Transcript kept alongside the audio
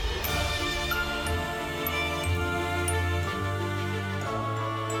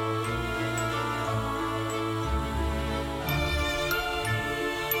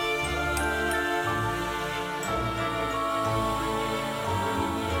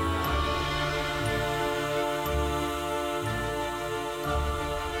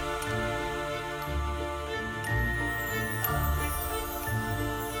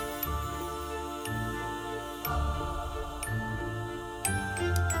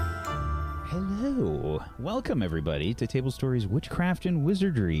Hello. Welcome, everybody, to Table Stories Witchcraft and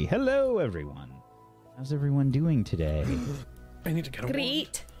Wizardry. Hello, everyone. How's everyone doing today? I need to get a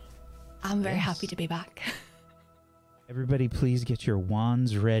Great. I'm very happy to be back. Everybody, please get your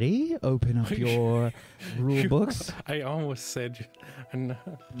wands ready. Open up your rule books. I almost said, and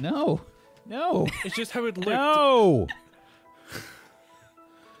No. it's just how it looked. No.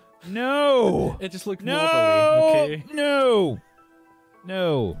 No. It just looked No. wobbly. Okay.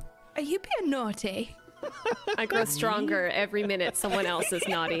 No. Are you being naughty? I grow stronger every minute someone else is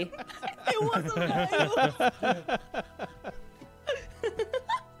naughty. It wasn't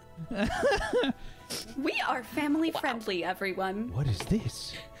We are family friendly, everyone. What is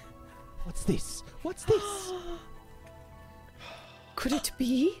this? What's this? What's this? Could it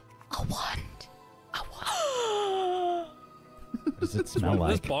be? a wand. What does it smell This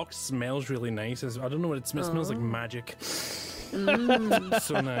like? box smells really nice. I don't know what it smells. It smells like magic. So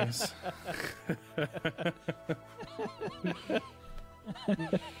nice.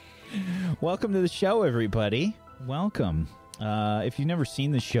 Welcome to the show, everybody. Welcome. If you've never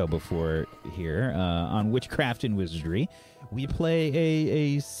seen the show before here on Witchcraft and Wizardry, we play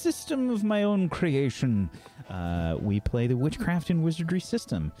a system of my own creation. We play the Witchcraft and Wizardry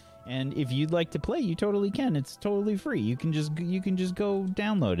system. And if you'd like to play, you totally can. It's totally free. You can just go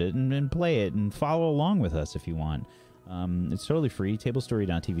download it and play it and follow along with us if you want. It's totally free.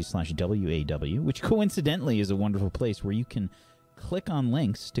 Tablestory.tv/WAW, which coincidentally is a wonderful place where you can click on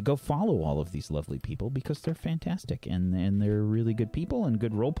links to go follow all of these lovely people because they're fantastic and they're really good people and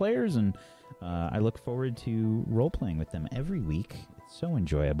good role players. And I look forward to role playing with them every week. It's so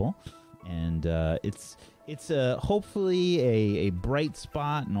enjoyable. And it's hopefully a bright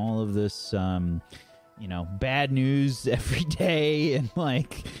spot in all of this, bad news every day and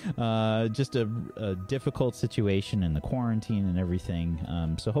just a difficult situation in the quarantine and everything.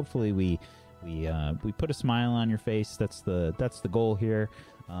 So hopefully we put a smile on your face. That's the goal here.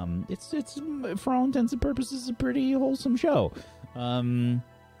 It's for all intents and purposes a pretty wholesome show.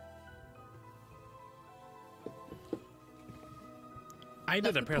 I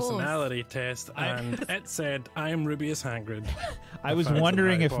did a personality test, and it said I'm Rubius Hagrid. I was Fans of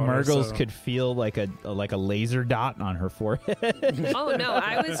wondering Harry if Potter, Murgles so- could feel like a laser dot on her forehead. Oh no,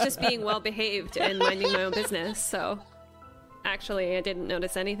 I was just being well behaved and minding my own business. So actually, I didn't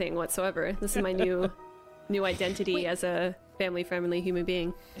notice anything whatsoever. This is my new identity as a family-friendly human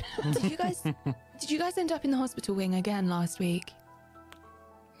being. Did you guys end up in the hospital wing again last week?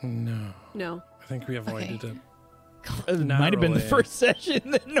 No, No. I think we avoided it. It might have been the Narrowly. first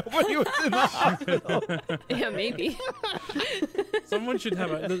session that nobody was in the hospital. Yeah, maybe. Someone should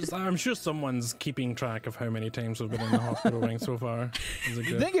have I'm sure someone's keeping track of how many times we've been in the hospital wing so far. Is it I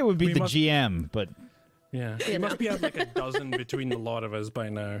good? think it would be We the must- GM, but Yeah, You we know. must be at like a dozen between the lot of us by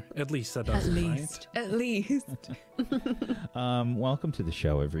now. At least a dozen, right? At least. welcome to the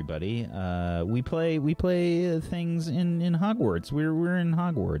show, everybody. We play things in Hogwarts. We're in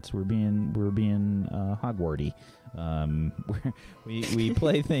Hogwarts. We're being Hogwarty. We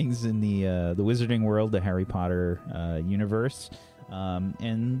play things in the Wizarding world, the Harry Potter universe.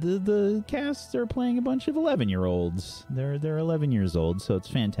 And the cast are playing a bunch of 11-year-olds. They're 11 years old, so it's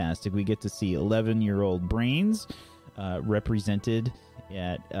fantastic. We get to see 11-year-old brains represented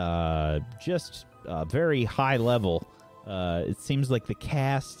at just a very high level. It seems like the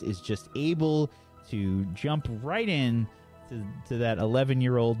cast is just able to jump right in to that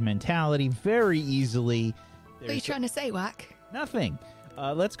 11-year-old mentality very easily. What are you trying to say, Whack? Nothing.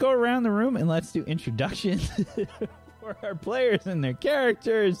 Let's go around the room and let's do introductions for our players and their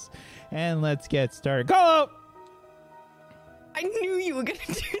characters. And let's get started. Go up! I knew you were going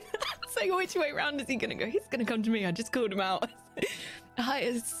to do that. So which way round is he going to go? He's going to come to me. I just called him out. Hi,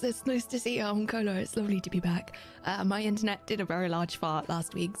 it's nice to see you. I'm Kola. It's lovely to be back. My internet did a very large fart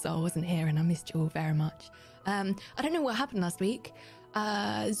last week, so I wasn't here and I missed you all very much. I don't know what happened last week.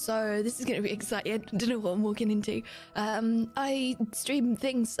 So this is going to be exciting. I don't know what I'm walking into. I stream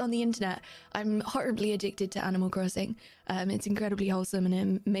things on the internet. I'm horribly addicted to Animal Crossing. It's incredibly wholesome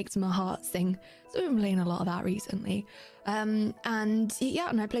and it makes my heart sing. So I've been playing a lot of that recently. And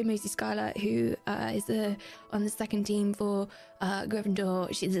I play Maisie Skylar, who is on the second team for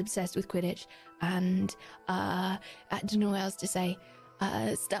Gryffindor. She's obsessed with Quidditch. And I don't know what else to say.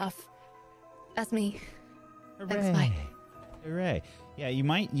 Stuff. That's me. Thanks, bye. Hooray. Yeah, you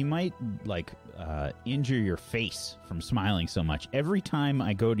might injure your face from smiling so much. Every time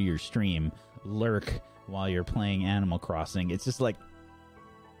I go to your stream, lurk while you're playing Animal Crossing, it's just like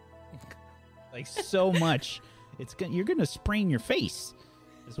so much. You're going to sprain your face.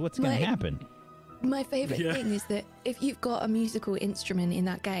 Is what's going to happen. my favorite thing is that if you've got a musical instrument in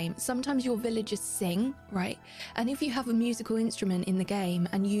that game, sometimes your villagers sing, right? And if you have a musical instrument in the game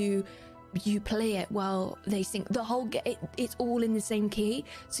and you play it while they sing, the whole it's all in the same key,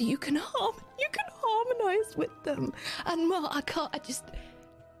 so you can harmonize with them. And well, I can't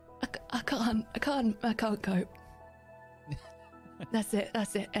cope. That's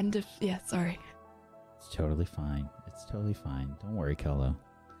it. End of. Sorry. It's totally fine. Don't worry, Kello.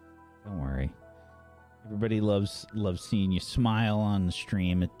 Don't worry. Everybody loves seeing you smile on the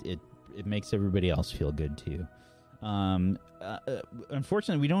stream. It makes everybody else feel good too.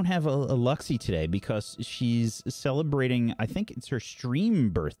 Unfortunately, we don't have a Luxie today because she's celebrating. I think it's her stream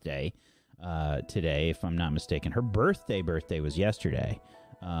birthday today, if I'm not mistaken. Her birthday was yesterday,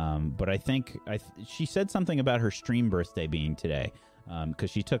 but I think she said something about her stream birthday being today. Because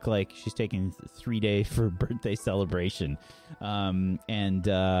she's taking 3 days for birthday celebration. And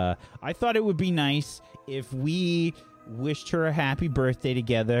I thought it would be nice if we wished her a happy birthday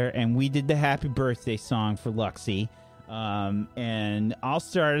together and we did the happy birthday song for Luxie. And I'll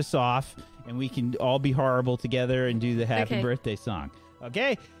start us off and we can all be horrible together and do the happy birthday song.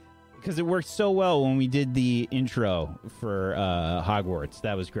 Okay? Because it worked so well when we did the intro for Hogwarts.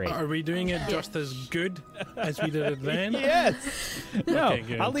 That was great. Are we doing it just as good as we did it then? Yes. No,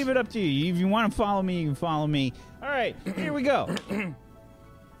 Okay, I'll leave it up to you. If you want to follow me, you can follow me. All right, here we go. To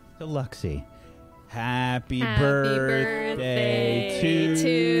Luxie. Happy birthday to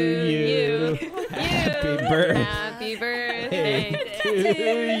you. Happy birthday to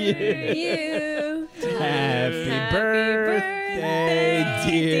you. Happy birthday,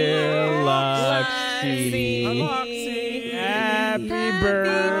 dear Luxie. Happy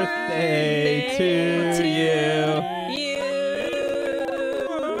birthday to you.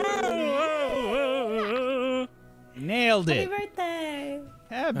 Nailed it. Happy birthday.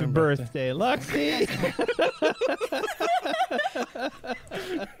 Happy birthday, Luxie.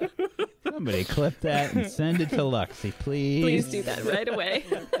 Somebody clip that and send it to Luxie, please. Please do that right away.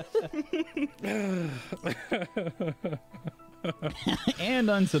 And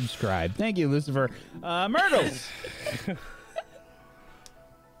unsubscribe. Thank you, Lucifer. Myrtles. It's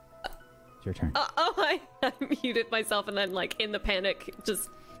your turn. I muted myself and then, like, in the panic,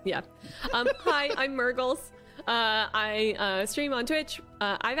 Hi, I'm Murgles. I stream on Twitch.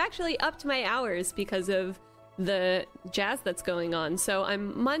 I've actually upped my hours because of the jazz that's going on. So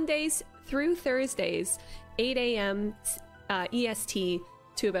I'm Mondays through Thursdays, 8 a.m. EST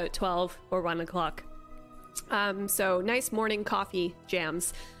to about 12 or 1 o'clock. So nice morning coffee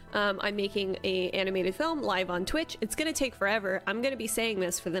jams. I'm making a animated film live on Twitch. It's going to take forever. I'm going to be saying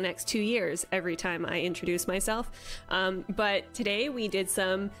this for the next 2 years every time I introduce myself. But today we did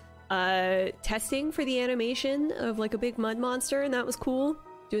some testing for the animation of like a big mud monster, and that was cool.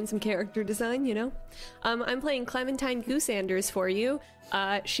 Doing some character design, you know. I'm playing Clementine Goosanders for you.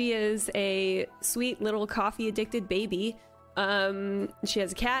 She is a sweet little coffee addicted baby. She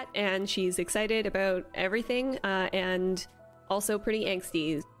has a cat and she's excited about everything, and also pretty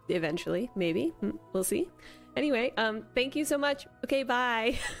angsty eventually, maybe. We'll see. Anyway, thank you so much. Okay,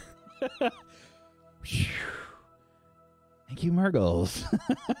 bye. Thank you, Murgles.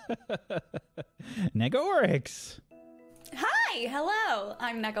 Negorix. Hi, hello.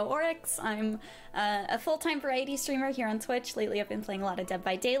 I'm Nego Oryx. I'm a full-time variety streamer here on Twitch. Lately, I've been playing a lot of Dead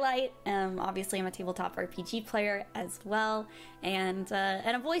by Daylight. Obviously, I'm a tabletop RPG player as well, and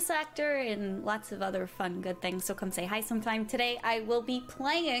a voice actor, and lots of other fun, good things. So come say hi sometime. Today, I will be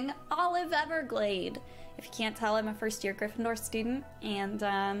playing Olive Everglade. If you can't tell, I'm a first-year Gryffindor student, and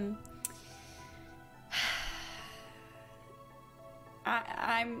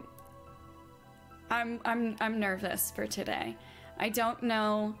I'm nervous for today. I don't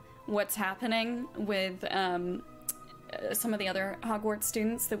know what's happening with some of the other Hogwarts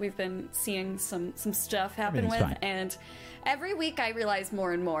students that we've been seeing some stuff happen with, fine. And every week I realize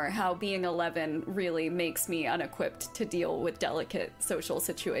more and more how being 11 really makes me unequipped to deal with delicate social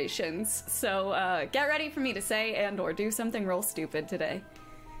situations. So get ready for me to say and or do something real stupid today.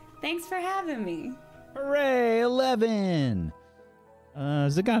 Thanks for having me. Hooray, 11.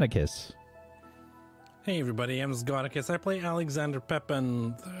 Zagonicus. Hey everybody, I'm Zgodicus. I play Alexander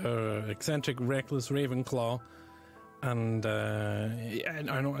Pepin, the eccentric, reckless Ravenclaw, and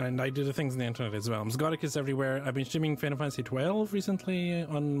I do the things on the internet as well. I'm Zgodicus everywhere. I've been streaming Final Fantasy 12 recently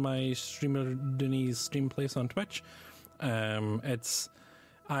on my streamer Denise stream place on Twitch. I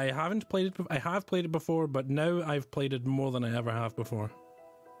haven't played it. I have played it before, but now I've played it more than I ever have before.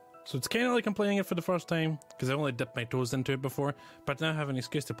 So it's kind of like I'm playing it for the first time, because I've only dipped my toes into it before, but now I have an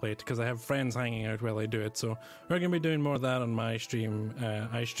excuse to play it, because I have friends hanging out while I do it. So we're going to be doing more of that on my stream.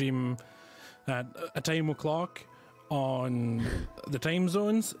 I stream at a time o'clock on the time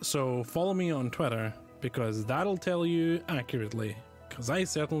zones. So follow me on Twitter, because that'll tell you accurately, because I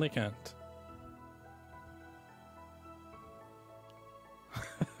certainly can't.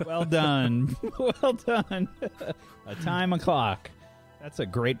 Well done. Well done. A time o'clock. That's a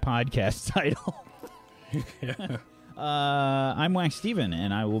great podcast title. Yeah. I'm Wax Steven,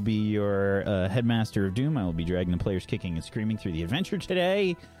 and I will be your headmaster of Doom. I will be dragging the players kicking and screaming through the adventure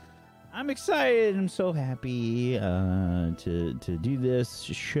today. I'm excited. I'm so happy to do this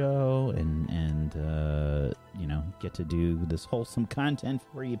show and get to do this wholesome content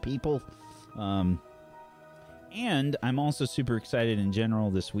for you people. And I'm also super excited in general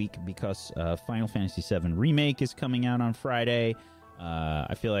this week because Final Fantasy VII Remake is coming out on Friday.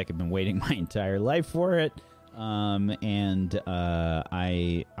 I feel like I've been waiting my entire life for it. I'm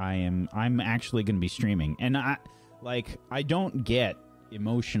actually going to be streaming, and I don't get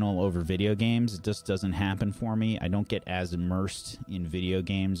emotional over video games. It just doesn't happen for me. I don't get as immersed in video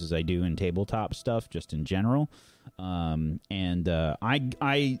games as I do in tabletop stuff, just in general. I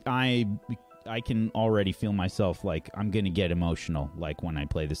can already feel myself like I'm going to get emotional like when I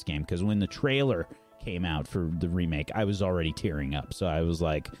play this game, because when the trailer came out for the remake, I was already tearing up. So I was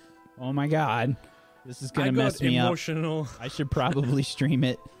like, oh my God, this is going to mess me emotional. up. I should probably stream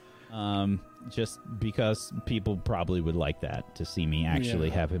it just because people probably would like that, to see me actually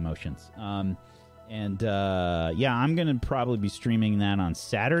have emotions. I'm going to probably be streaming that on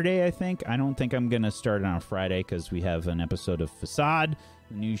Saturday, I think. I don't think I'm going to start it on Friday because we have an episode of Facade,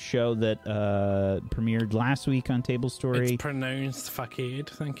 the new show that premiered last week on Table Story. It's pronounced facade,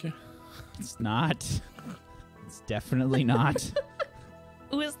 thank you. It's not. It's definitely not.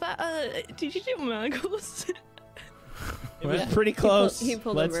 Was that did you do Murgles? It was pretty close. He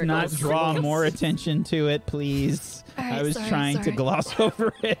pulled Let's a not Murgles. draw more attention to it, please. All right, I was trying to sorry. gloss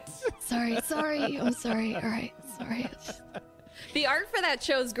over it. Sorry. I'm sorry. All right, sorry. The art for that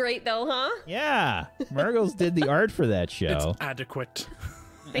show's great, though, huh? Yeah, Murgles did the art for that show. It's adequate.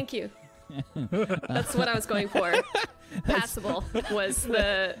 Thank you. That's what I was going for. Passable was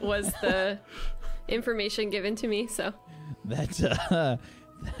the information given to me. So That's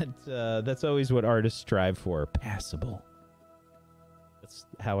always what artists strive for. Passable. That's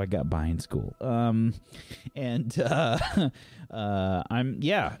how I got by in school. We're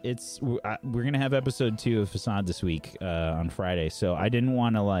gonna have episode 2 of Facade this week on Friday. So I didn't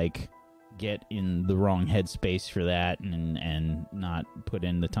want to get in the wrong headspace for that and not put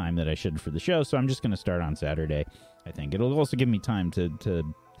in the time that I should for the show. So I'm just gonna start on Saturday. I think it'll also give me time to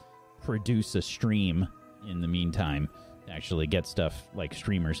produce a stream in the meantime. Actually get stuff like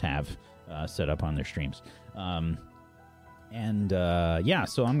streamers have set up on their streams. So I'm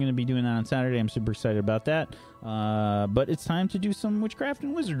going to be doing that on Saturday. I'm super excited about that. But it's time to do some witchcraft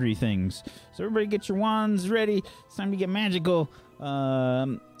and wizardry things. So everybody get your wands ready. It's time to get magical.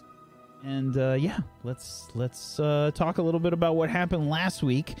 Let's talk a little bit about what happened last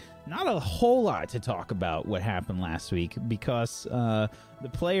week. Not a whole lot to talk about what happened last week because the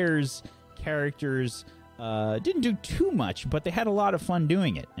players' characters didn't do too much, but they had a lot of fun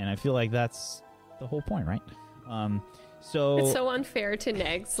doing it, and I feel like that's the whole point, right? So it's so unfair to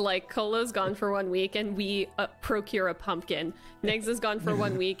Negs. Like, Colo's gone for 1 week and we procure a pumpkin. Negs is gone for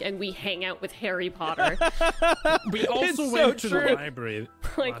 1 week and we hang out with Harry Potter. We also It's went so to true. the library.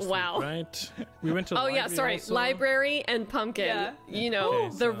 Like, last wow. week, right? We went to the Oh yeah, library sorry. also. Library and pumpkin. Yeah. You know, Okay,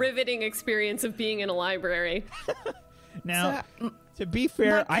 the so- riveting experience of being in a library. now, So, to be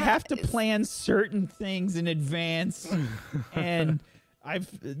fair, my I have to cat is- plan certain things in advance, and I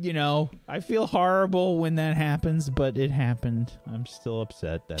feel horrible when that happens, but it happened. I'm still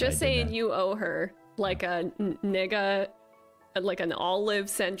upset that I Just did saying, that. you owe her like a nigga, like an Olive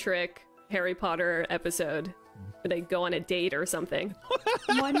centric Harry Potter episode where they go on a date or something.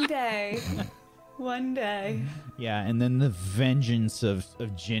 One day. Yeah, and then the vengeance of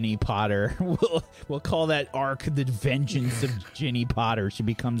Ginny Potter. We'll call that arc the vengeance of Ginny Potter. She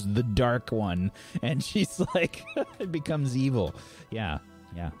becomes the Dark One, and she's like, it becomes evil. Yeah.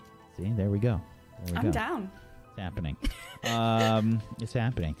 See, there we go. I'm down. It's happening. It's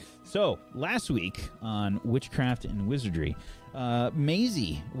happening. So, last week on Witchcraft and Wizardry,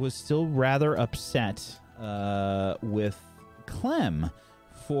 Maisie was still rather upset with Clem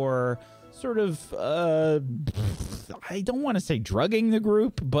for sort of, I don't want to say drugging the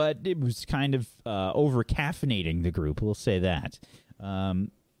group, but it was kind of over-caffeinating the group. We'll say that.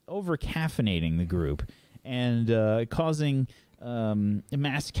 Over-caffeinating the group and causing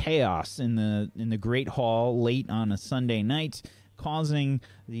mass chaos in the Great Hall late on a Sunday night, causing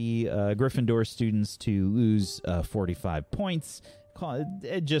the Gryffindor students to lose 45 points,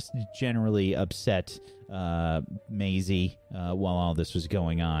 just generally upset Maisie while all this was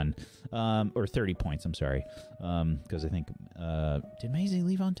going on. Or 30 points, I'm sorry. Because I think... did Maisie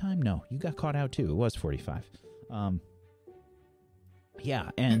leave on time? No, you got caught out too. It was 45.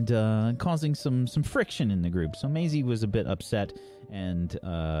 Yeah, and causing some friction in the group. So Maisie was a bit upset, and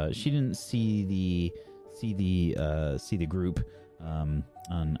she didn't see the group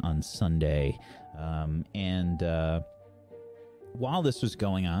on Sunday. And while this was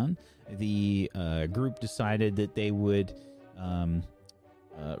going on, the group decided that they would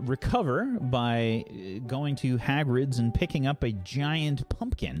recover by going to Hagrid's and picking up a giant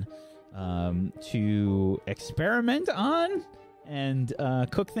pumpkin to experiment on and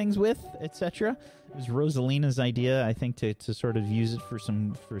cook things with, etc. It was Rosalina's idea, I think, to sort of use it for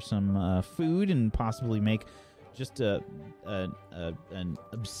some food and possibly make just an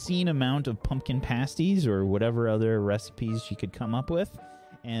obscene amount of pumpkin pasties or whatever other recipes she could come up with,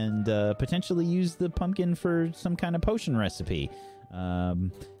 and potentially use the pumpkin for some kind of potion recipe.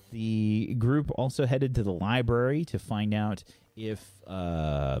 The group also headed to the library to find out if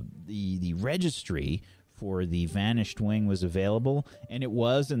the registry for the Vanished Wing was available, and it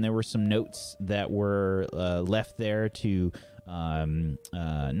was, and there were some notes that were left there to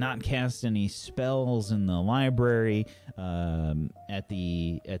not cast any spells in the library at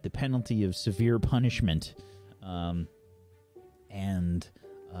the penalty of severe punishment.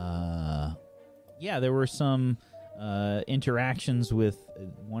 There were some interactions with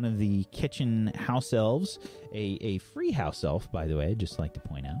one of the kitchen house elves, a free house elf, by the way, I'd just like to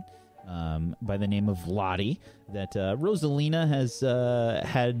point out, by the name of Lottie, that Rosalina has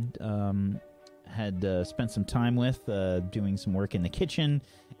had spent some time with, doing some work in the kitchen,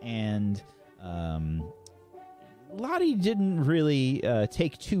 and Lottie didn't really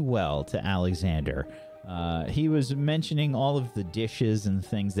take too well to Alexander. He was mentioning all of the dishes and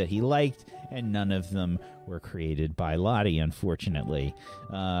things that he liked, and none of them were created by Lottie, unfortunately.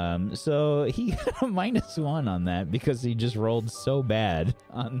 So he got a -1 on that because he just rolled so bad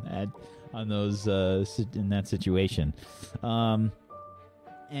on those in that situation. When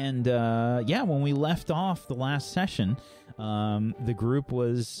we left off the last session, the group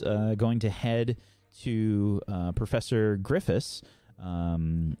was going to head to Professor Griffiths.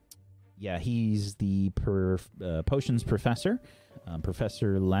 He's the potions professor,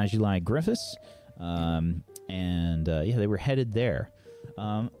 Professor Lajulai Griffiths. They were headed there.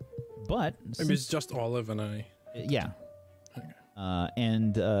 But maybe it's just Olive and I. Yeah.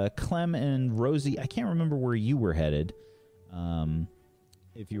 Okay. Clem and Rosie, I can't remember where you were headed.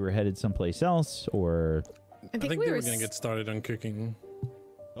 If you were headed someplace else, or... I think we were going to get started on cooking.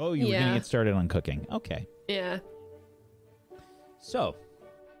 Oh, you were going to get started on cooking. Okay. Yeah. So...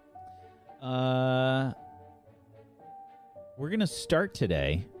 we're going to start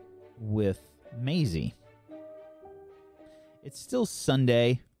today with Maisie. It's still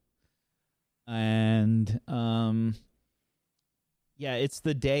Sunday, and it's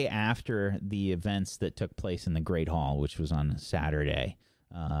the day after the events that took place in the Great Hall, which was on Saturday.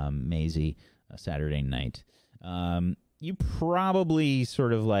 Maisie, Saturday night. You probably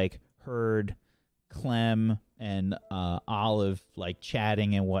sort of like heard Clem and Olive like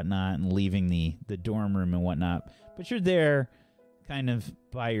chatting and whatnot and leaving the dorm room and whatnot, but you're there kind of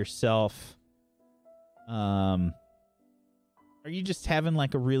by yourself. Are you just having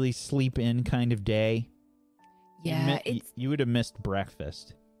like a really sleep in kind of day? Yeah, you would have missed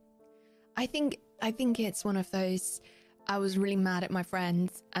breakfast. I think it's one of those, I was really mad at my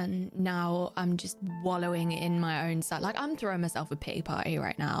friends, and now I'm just wallowing in my own side. Like, I'm throwing myself a pity party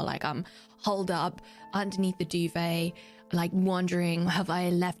right now. Like, I'm holed up underneath the duvet, like wondering, have I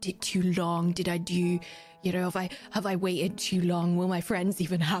left it too long? Did I do, have I waited too long? Will my friends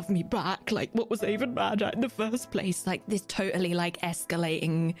even have me back? Like, what was I even mad at in the first place? Like, this totally like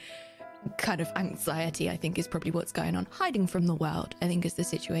escalating kind of anxiety, I think, is probably what's going on. Hiding from the world, I think, is the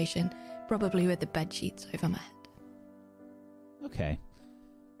situation. Probably with the bed sheets over my head. Okay.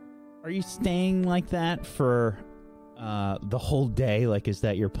 Are you staying like that for the whole day? Like, is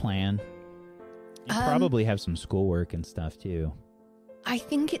that your plan? You probably have some schoolwork and stuff, too. I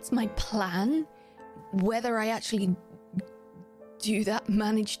think it's my plan. Whether I actually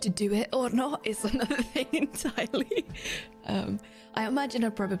manage to do it or not is another thing entirely. I imagine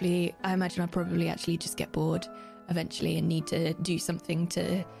I'll probably actually just get bored eventually and need to do something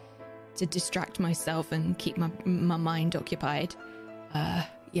to distract myself and keep my mind occupied.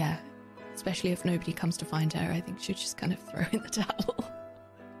 Especially if nobody comes to find her, I think she'll just kind of throw in the towel.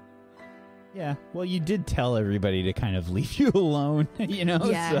 Yeah, well, you did tell everybody to kind of leave you alone, Yeah,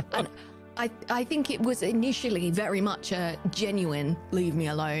 So. and I think it was initially very much a genuine leave me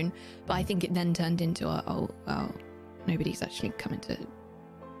alone, but I think it then turned into a nobody's actually coming to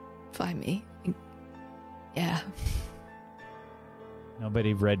find me. Yeah.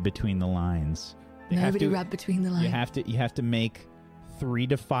 Nobody read between the lines. Nobody read between the lines. You have to make 3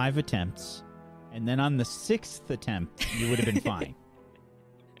 to 5 attempts, and then on the 6th attempt, you would have been fine.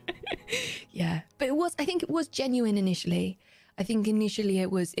 Yeah, but I think it was genuine initially. I think initially it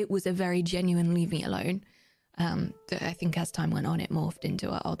was a very genuine leave me alone. I think as time went on, it morphed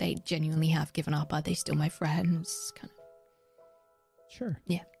into they genuinely have given up. Are they still my friends? Kind of. Sure.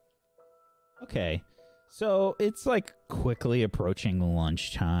 Yeah. Okay. So it's like quickly approaching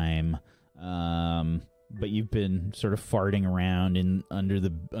lunchtime, but you've been sort of farting around under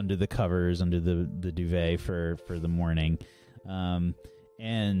the covers, under the duvet for the morning,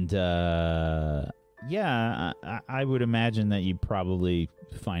 yeah, I would imagine that you probably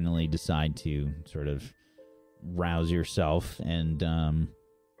finally decide to sort of rouse yourself. And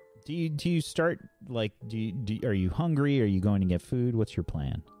do you start like are you hungry? Are you going to get food? What's your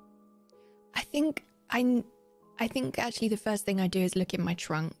plan? I think actually the first thing I do is look in my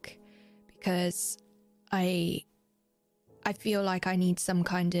trunk, because I feel like I need some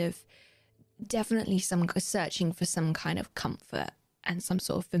kind of, definitely searching for some kind of comfort and some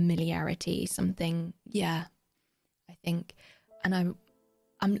sort of familiarity, something. Yeah, I think, and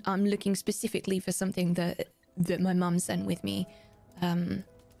I'm looking specifically for something that my mum sent with me, or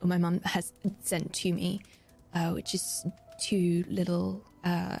my mum has sent to me, which is 2 little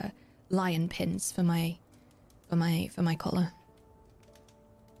lion pins for my collar.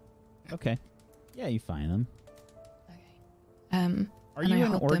 Okay. Yeah, you find them. Okay. Are you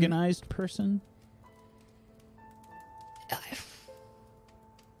an organized person?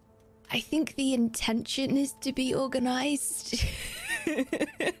 I think the intention is to be organized.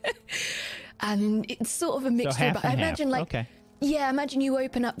 And it's sort of a mixture, but I imagine half. like, okay. Yeah, imagine you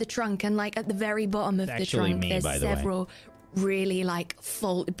open up the trunk and like at the very bottom of the trunk, there's several really like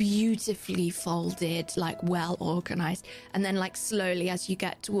beautifully folded, like well organized, and then like slowly as you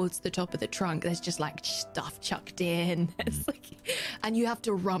get towards the top of the trunk, there's just like stuff chucked in. It's like, and you have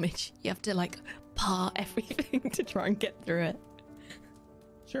to rummage, you have to like part everything to try and get through it.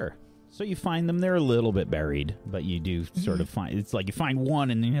 Sure. So you find them. They're a little bit buried, but you do sort of find. It's like you find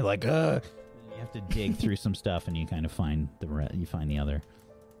one, and then you're like, ugh. You have to dig through some stuff, and you kind of find the other.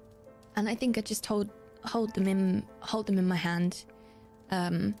 And I think I just hold them in my hand,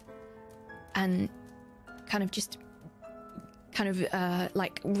 and kind of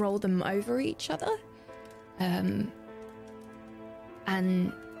like roll them over each other, and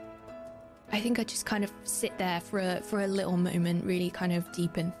I think I just kind of sit there for a little moment, really kind of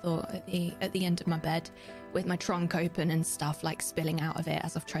deep in thought at the end of my bed, with my trunk open and stuff like spilling out of it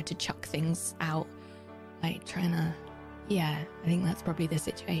as I've tried to chuck things out, like trying to, yeah, I think that's probably the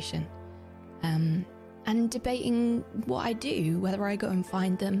situation. And debating what I do, whether I go and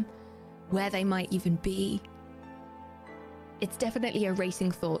find them, where they might even be. It's definitely a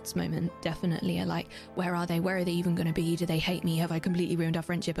racing thoughts moment, definitely a like, where are they? Where are they even going to be? Do they hate me? Have I completely ruined our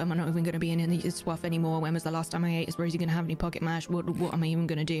friendship? Am I not even going to be in any swath anymore? When was the last time I ate? Is Rosie going to have any pocket mash? What am I even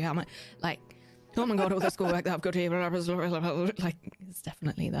going to do? How am I, like, oh my god, all the schoolwork that I've got here, like, it's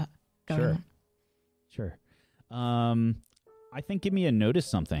definitely that going on. Sure. I think give me a notice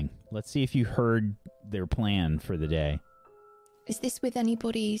something. Let's see if you heard their plan for the day. Is this with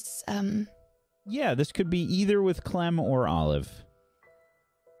anybody's, Yeah, this could be either with Clem or Olive.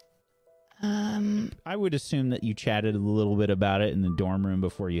 I would assume that you chatted a little bit about it in the dorm room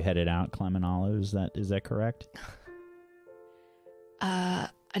before you headed out, Clem and Olive. Is that correct? I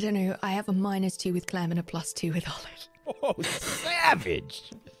don't know. I have a -2 with Clem and a +2 with Olive. Oh,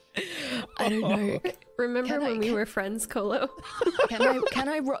 savage! I don't know. Remember when we were friends, Colo? Can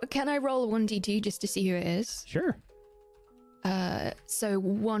I roll a 1d2 just to see who it is? Sure. So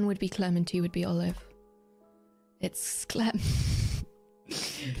 1 would be Clem and 2 would be Olive. It's Clem.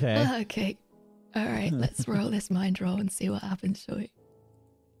 Okay. Okay. All right. Let's roll this mind roll and see what happens, shall we?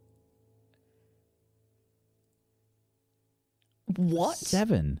 What?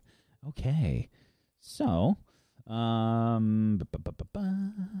 7. Okay. So, on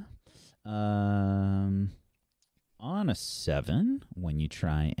a 7, when you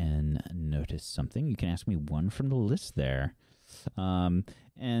try and notice something, you can ask me one from the list there.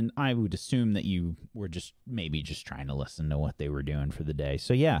 And I would assume that you were just trying to listen to what they were doing for the day.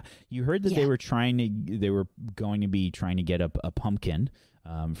 So yeah, you heard that they were going to be trying to get a pumpkin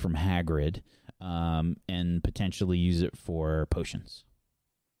from Hagrid and potentially use it for potions.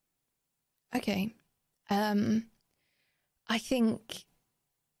 Okay. I think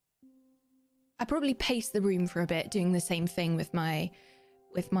I probably pace the room for a bit, doing the same thing with my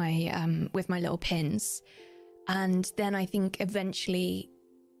little pins, and then I think eventually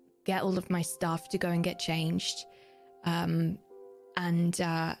get all of my stuff to go and get changed, and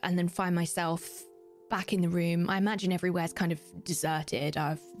then find myself back in the room. I imagine everywhere's kind of deserted.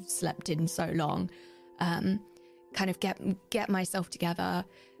 I've slept in so long. Kind of get myself together,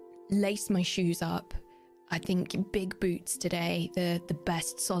 lace my shoes up. I think big boots today, the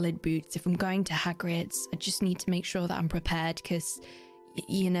best solid boots. If I'm going to Hagrid's, I just need to make sure that I'm prepared, because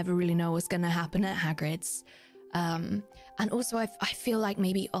you never really know what's going to happen at Hagrid's. And also I feel like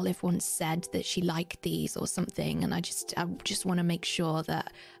maybe Olive once said that she liked these or something, and I just want to make sure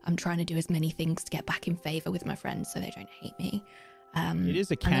that I'm trying to do as many things to get back in favor with my friends so they don't hate me. It is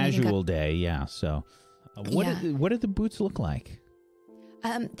a casual day, yeah. So, what do the boots look like?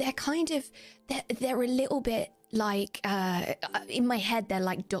 They're kind of they're a little bit like in my head they're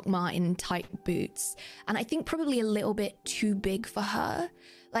like Doc Martin type boots, and I think probably a little bit too big for her.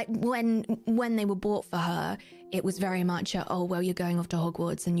 Like when they were bought for her, it was very much oh well, you're going off to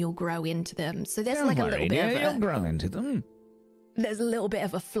Hogwarts and you'll grow into them. So there's like a little bit of you'll grow into them. There's a little bit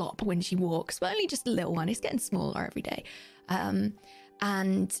of a flop when she walks, but only just a little one. It's getting smaller every day.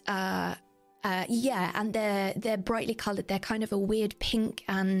 Yeah, and they're brightly coloured. They're kind of a weird pink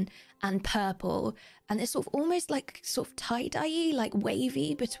and purple, and they're sort of almost like sort of tie-dye-y, like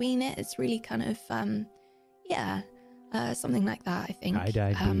wavy between it. It's really kind of something like that, I think.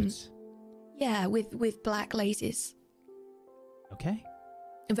 Tie-dye boots. Yeah, with black laces. Okay.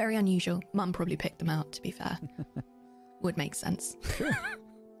 Very unusual. Mum probably picked them out, to be fair. Would make sense. Sure.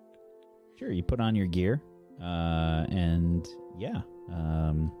 Sure, you put on your gear, and yeah.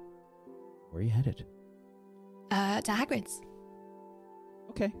 Where are you headed? To Hagrid's.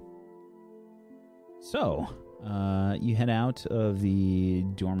 Okay. So, you head out of the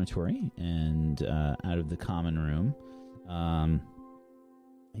dormitory and out of the common room, and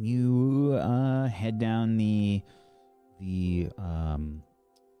you head down the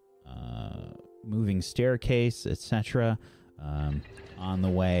moving staircase, etc. On the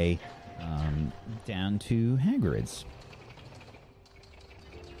way down to Hagrid's.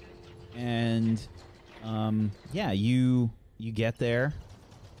 And you get there.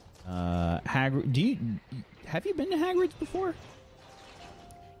 Hagrid, have you been to Hagrid's before?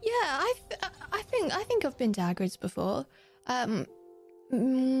 Yeah, I think I've been to Hagrid's before. I'm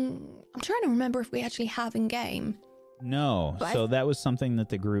trying to remember if we actually have in game. No. But so that was something that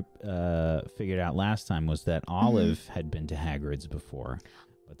the group figured out last time, was that Olive had been to Hagrid's before,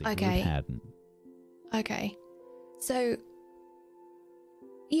 but the group hadn't. Okay. So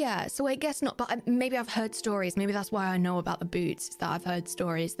yeah, so I guess not, but maybe I've heard stories. Maybe that's why I know about the boots, is that I've heard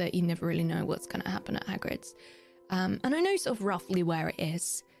stories that you never really know what's going to happen at Hagrid's. And I know sort of roughly where it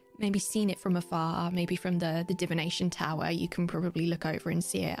is. Maybe seen it from afar, maybe from the divination tower. You can probably look over and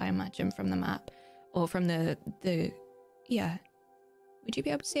see it, I imagine, from the map. Or from the yeah. Would you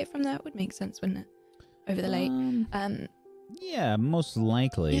be able to see it from there? It would make sense, wouldn't it? Over the lake. Yeah, most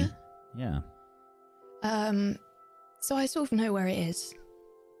likely. Yeah. So I sort of know where it is.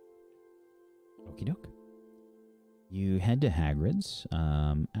 Okie doke. You head to Hagrid's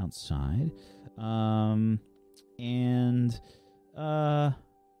outside, and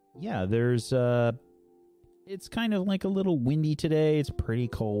yeah, there's it's kind of like a little windy today. It's pretty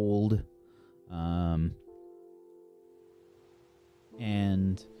cold, and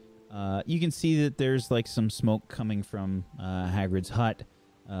you can see that there's like some smoke coming from Hagrid's hut,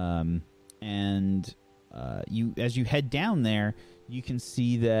 and you as you head down there, you can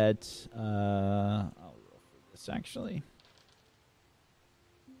see that I'll roll for this actually.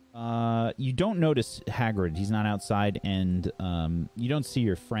 You don't notice Hagrid. He's not outside, and you don't see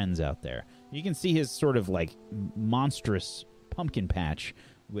your friends out there. You can see his sort of like monstrous pumpkin patch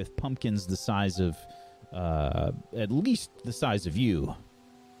with pumpkins the size of at least the size of you.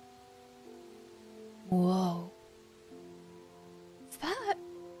 Whoa.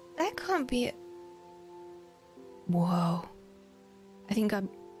 That can't be it. Whoa. I think I'd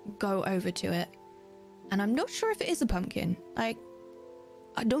go over to it, and I'm not sure if it is a pumpkin. Like,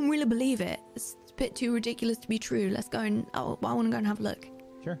 I don't really believe it. It's a bit too ridiculous to be true. Let's go and I want to go and have a look.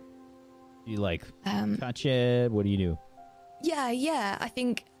 Sure. You like touch it? What do you do? Yeah. I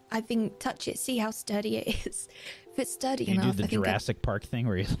think touch it. See how sturdy it is. If it's sturdy enough, you do the Jurassic Park thing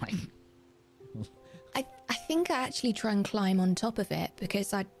where you're like. I think I actually try and climb on top of it,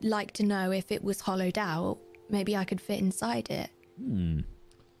 because I'd like to know if it was hollowed out. Maybe I could fit inside it.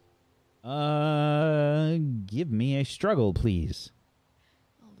 Give me a struggle, please.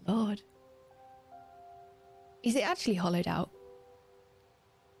 Oh, Lord. Is it actually hollowed out?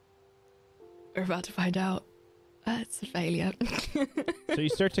 We're about to find out. That's a failure. So you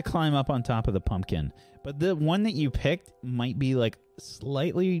start to climb up on top of the pumpkin, but the one that you picked might be like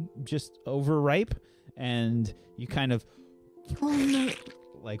slightly just overripe, and you kind of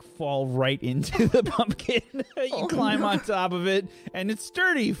like fall right into the pumpkin. You climb on top of it, and it's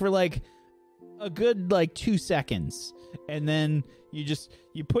sturdy for like a good like 2 seconds, and then you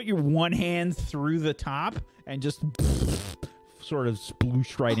put your one hand through the top and just sort of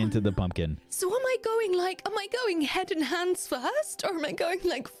sploosh right into the pumpkin. So am I going head and hands first, or am I going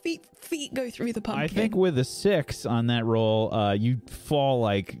like feet go through the pumpkin? I think with a 6 on that roll, you fall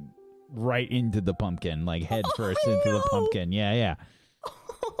like right into the pumpkin, like head first into the pumpkin. Yeah.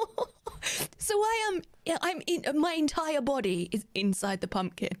 So I'm in, my entire body is inside the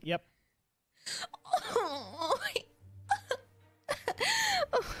pumpkin. Yep.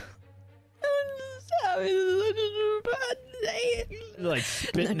 Like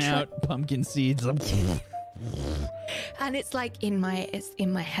spitting out pumpkin seeds. And it's like in my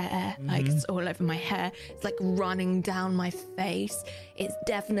hair, like it's all over my hair. It's like running down my face. It's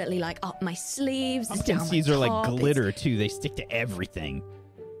definitely like up my sleeves. Pumpkin seeds are like glitter too. They stick to everything.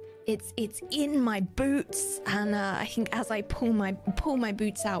 It's in my boots, and I think as I pull my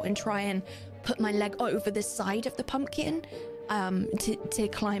boots out and try and put my leg over the side of the pumpkin, to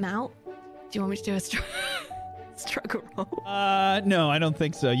climb out. Do you want me to do a struggle roll? No, I don't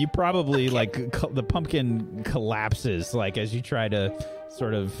think so. You probably like the pumpkin collapses like as you try to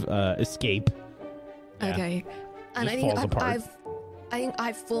sort of escape. Yeah. Okay, and I think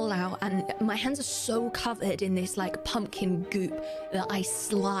I fall out, and my hands are so covered in this like pumpkin goop that I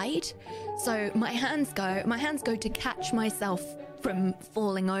slide. So my hands go to catch myself from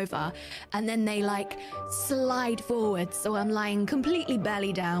falling over, and then they like slide forward, so I'm lying completely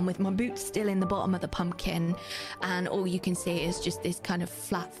belly down with my boots still in the bottom of the pumpkin, and all you can see is just this kind of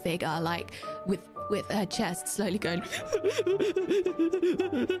flat figure, like with her chest slowly going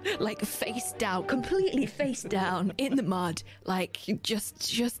like face down, completely face down in the mud, like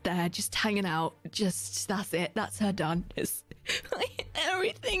just there, just hanging out. Just that's it, that's her done. It's like,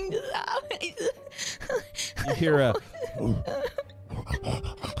 everything just happened. You hear a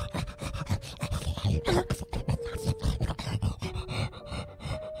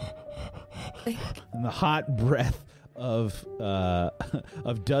and the hot breath of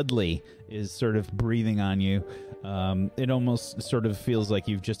Dudley is sort of breathing on you. It almost sort of feels like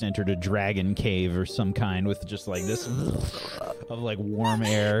you've just entered a dragon cave or some kind, with just like this of like warm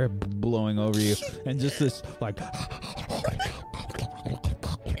air blowing over you, and just this like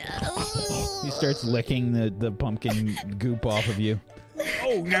he starts licking the pumpkin goop off of you.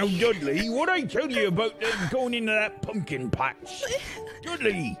 Oh, now, Dudley, what I tell you about going into that pumpkin patch?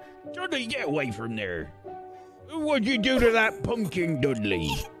 Dudley, get away from there. What'd you do to that pumpkin,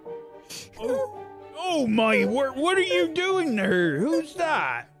 Dudley? Oh my word, what are you doing there? Who's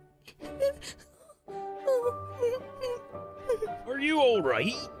that? Are you all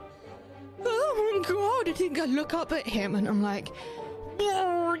right? Oh my god, I think I look up at him and I'm like,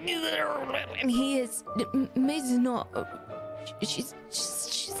 and he is, Miz is not, she's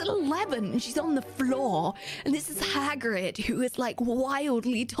 11 and she's on the floor, and this is Hagrid, who is like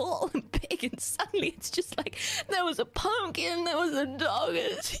wildly tall and big, and suddenly it's just like there was a pumpkin, there was a dog.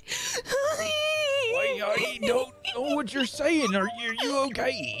 I don't know what you're saying. Are you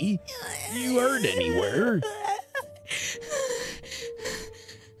okay? You hurt anywhere?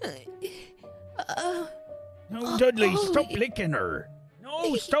 No, Dudley, stop licking her.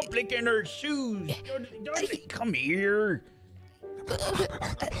 No, stop licking her shoes. Dudley, come here.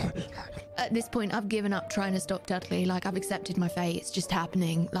 At this point, I've given up trying to stop Dudley. Like, I've accepted my fate. It's just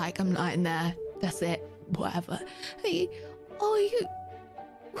happening. Like, I'm lying there. That's it. Whatever. Are you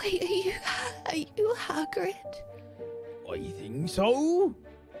Hagrid? I think so.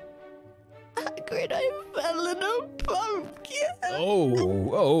 Hagrid, I fell in a pumpkin.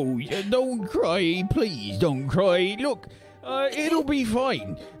 Oh, don't cry. Please don't cry. Look, it'll be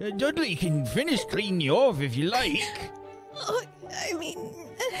fine. Dudley can finish cleaning you off if you like. I mean,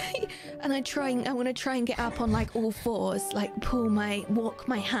 and I want to try and get up on like all fours, like walk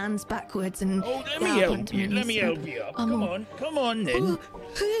my hands backwards and. Oh, let me help you up. Come on then.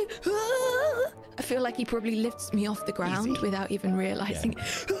 I feel like he probably lifts me off the ground without even realizing.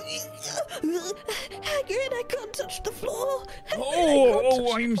 Hagrid, I can't touch the floor.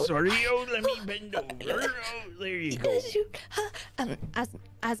 Oh, I'm sorry. Oh, let me bend over. Oh, there you go. And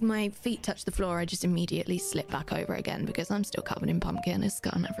as my feet touch the floor, I just immediately slip back over again because I'm still covered in pumpkin. It's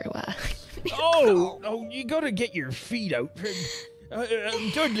gone everywhere. Oh, you gotta get your feet out.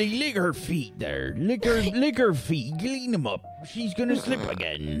 Dudley, lick her feet there. Lick her feet. Clean them up. She's gonna slip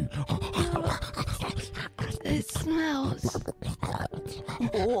again. It smells.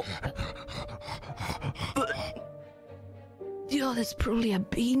 Oh. Yeah, there's probably a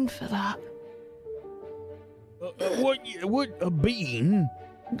bean for that. What, a bean?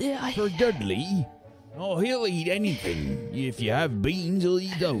 Yeah, For Dudley? Oh, he'll eat anything. If you have beans, he'll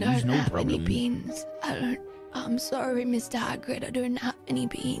eat those. don't No have problem. any beans. I'm sorry, Mr. Hagrid. I don't have any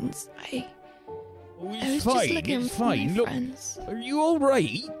beans. I Oh, was it's just fine. looking It's for my fine. Look, friends. are you all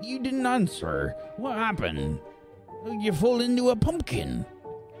right? You didn't answer. What happened? You fall into a pumpkin.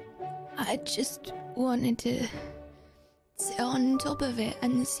 I just wanted to sit on top of it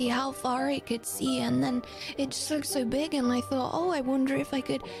and see how far I could see, and then it just looked so big, and I thought, oh, I wonder if I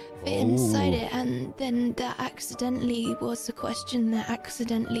could fit inside it, and then that accidentally was the question that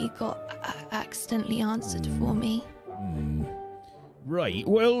accidentally got accidentally answered for me. Right.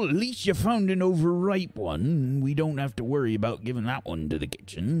 Well, at least you found an overripe one. We don't have to worry about giving that one to the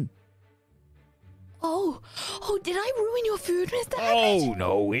kitchen. Oh, did I ruin your food, Mr. Hagrid? Oh,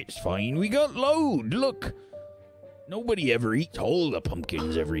 no, it's fine. We got load. Look. Nobody ever eats all the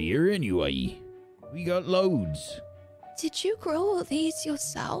pumpkins every year anyway. We got loads. Did you grow all these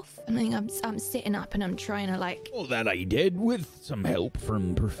yourself? I mean, I'm sitting up and I'm trying to like. All that I did with some help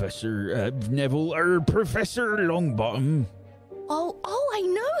from Professor Neville, or Professor Longbottom. Oh, I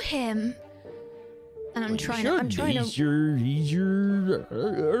know him. And I'm trying to. He's your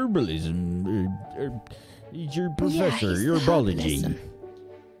herbalism. He's your professor, he's your the biology. herbalism.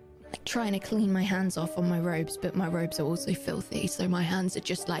 Like trying to clean my hands off on my robes, but my robes are also filthy, so my hands are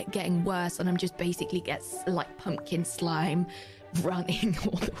just like getting worse, and I'm just basically like pumpkin slime running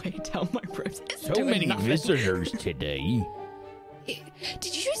all the way down my robes. It's So doing many nothing. visitors today.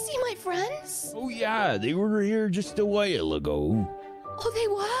 Did you see my friends? Oh yeah, they were here just a while ago. Oh, they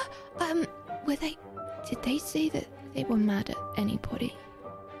were. Were they? Did they say that they were mad at anybody,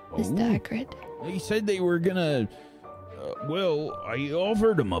 Mr. Hagrid? They said they were gonna. Well, I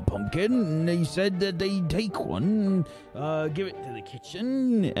offered them a pumpkin, and they said that they'd take one, give it to the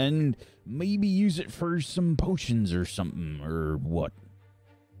kitchen, and maybe use it for some potions or something, or what.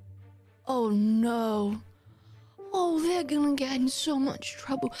 Oh no. Oh, they're gonna get in so much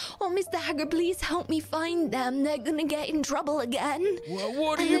trouble. Oh, Mr. Hagrid, please help me find them. They're gonna get in trouble again. Well,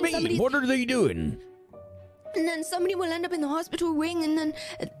 what do And you then mean? somebody's- What are they doing? And then somebody will end up in the hospital wing, and then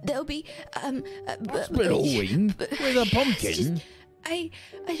there'll be Hospital wing with a pumpkin? I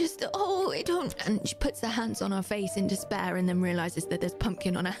just I don't. And she puts her hands on her face in despair, and then realizes that there's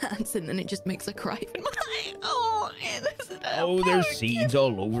pumpkin on her hands, and then it just makes her cry. Oh, There's seeds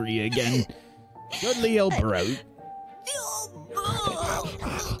all over you again. Dudley, help her out.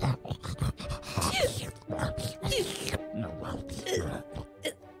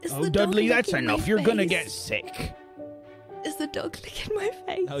 Oh, Dudley, that's enough. You're gonna get sick. Is the dog licking my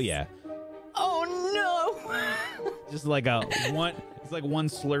face? Oh yeah, Oh no! just like a one. It's like one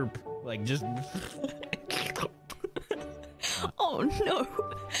slurp, like just. Oh no!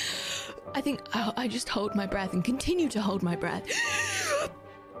 I think I just hold my breath and continue to hold my breath.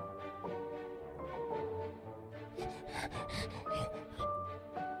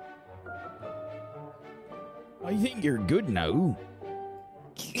 I think you're good now.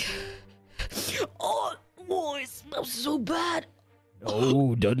 Oh, it smells so bad.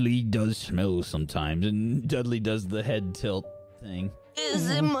 Oh, Dudley does smell sometimes, and Dudley does the head tilt thing. It's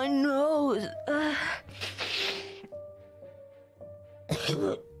in my nose.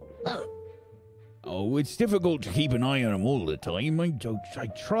 oh, it's difficult to keep an eye on him all the time. I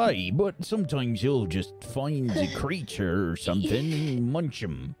try, but sometimes he'll just find a creature or something and munch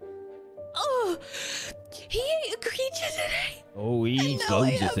him. Oh, he ate a creature today. Oh, he eats now I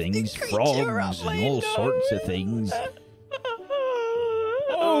loads of have the things, creature frogs up my and all sorts of nose. things.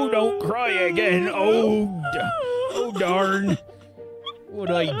 Oh, don't cry again. Oh, darn.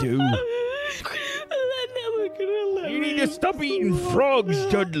 What'd I do? They're never gonna let You me. need to stop eating frogs,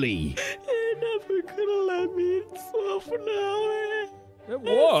 Dudley. They're never gonna let me in swamp now.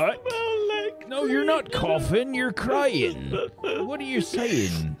 What? Smell like No, you're not coughing. You're crying. What are you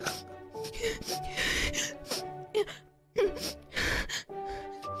saying?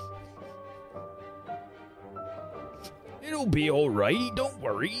 It'll be all right. Don't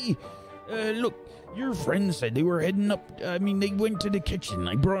worry. Look, your friends said they were heading up. I mean, they went to the kitchen.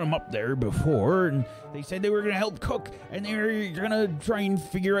 I brought them up there before, and they said they were going to help cook, and they were going to try and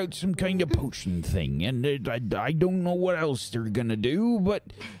figure out some kind of potion thing. And I don't know what else they're going to do, but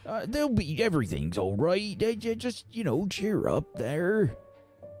they'll be. Everything's all right. Just, cheer up there.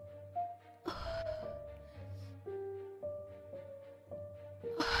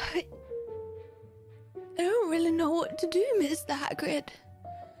 I don't really know what to do, Mr. Hagrid.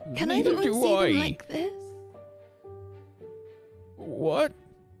 Can I go and see them like this? What?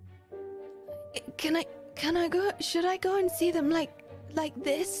 Can I go? Should I go and see them like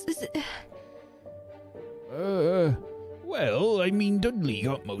this? Is it... Well, I mean, Dudley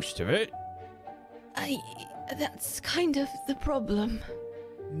got most of it. That's kind of the problem.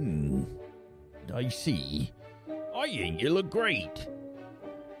 I see. I think you look great.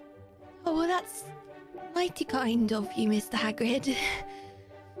 Oh, well, that's mighty kind of you, Mr. Hagrid.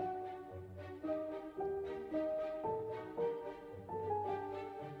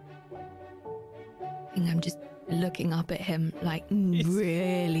 I think I'm just looking up at him like,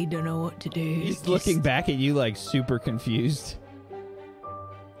 really don't know what to do. He's looking back at you like super confused.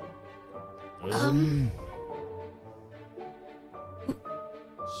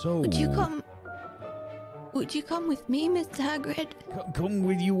 So Would you come with me, Mr. Hagrid? come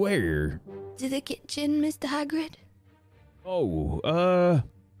with you where? To the kitchen, Mr. Hagrid? Oh,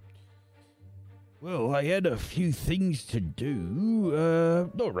 well, I had a few things to do.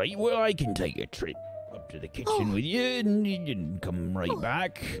 All right, well, I can take a trip up to the kitchen with you, and you can come right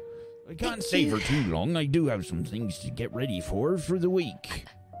back. I can't stay for too long. I do have some things to get ready for the week.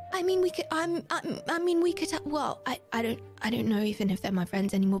 I mean, we could. We could. Well, I don't know even if they're my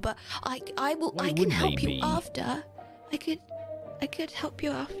friends anymore. But I will. Why I can wouldn't help they you be? after. I could help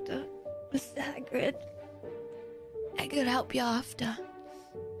you after, Mr. Hagrid. I could help you after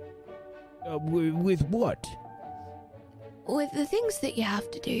With what? with the things that you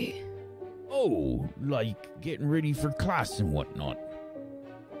have to do. Oh, like getting ready for class and whatnot.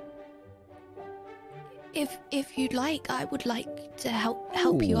 If you'd like, I would like to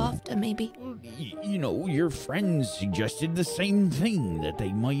help you Oh. after, maybe. You know, your friends suggested the same thing, that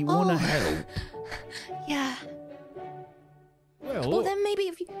they might want to Oh. help. Yeah. Well, Well, then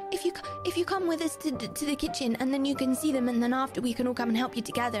maybe if you come with us to the kitchen, and then you can see them, and then after we can all come and help you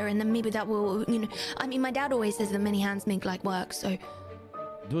together, and then maybe that will, I mean, my dad always says that many hands make light work, so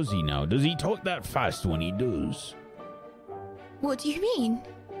does he now? Does he talk that fast when he does? what do you mean?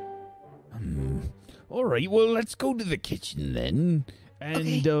 All right, well, let's go to the kitchen then.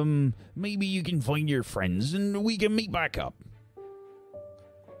 And, Okay. maybe you can find your friends and we can meet back up.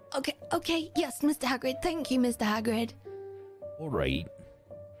 Okay, yes, Mr. Hagrid. Thank you, Mr. Hagrid. All right.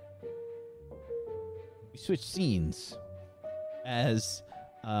 We switch scenes as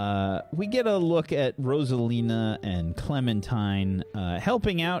we get a look at Rosalina and Clementine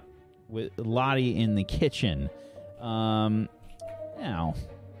helping out with Lottie in the kitchen. Now,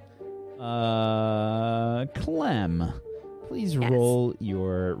 Clem, please Yes. roll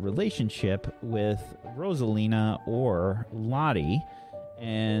your relationship with Rosalina or Lottie.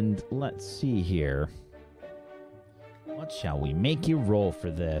 And let's see here. What shall we make you roll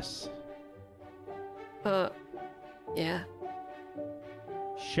for this? Yeah.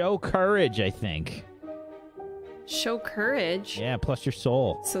 Show courage, I think. Show courage. Yeah, plus your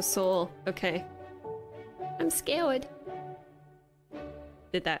soul. So soul. Okay. I'm scared.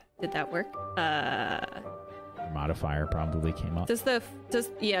 Did that work? Your modifier probably came up. Does the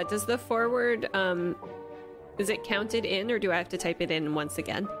forward is it counted in, or do I have to type it in once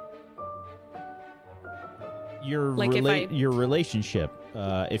again? Your Like if your relationship.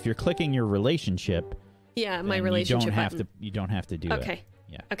 If you're clicking your relationship, Yeah, my then relationship You don't have button. to. You don't have to do it. Okay.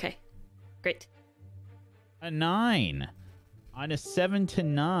 Yeah. Okay. Great. A 9. On a 7 to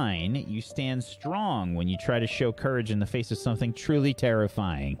 9, you stand strong when you try to show courage in the face of something truly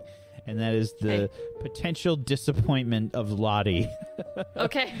terrifying. And that is the potential disappointment of Lottie,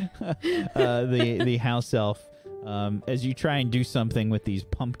 Okay. the house elf. As you try and do something with these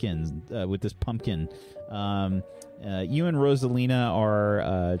pumpkins, with this pumpkin, you and Rosalina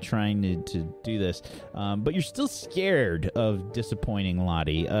are trying to do this, but you're still scared of disappointing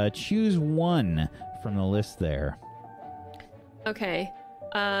Lottie. Choose one from the list there. Okay.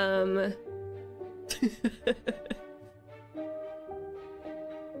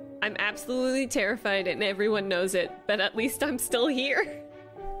 I'm absolutely terrified and everyone knows it, but at least I'm still here.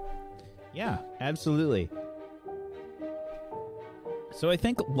 Yeah, absolutely. So I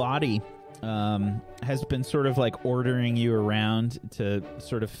think Lottie has been sort of like ordering you around to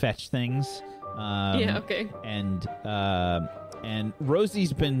sort of fetch things. Yeah, okay. And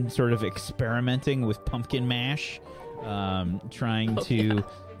Rosie's been sort of experimenting with pumpkin mash, trying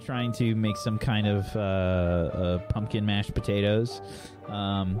to make some kind of pumpkin mashed potatoes.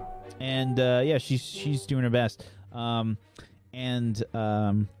 Yeah, she's doing her best.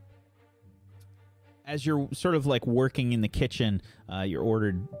 As you're sort of like working in the kitchen, you're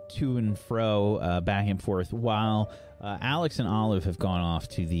ordered to and fro, back and forth, while Alex and Olive have gone off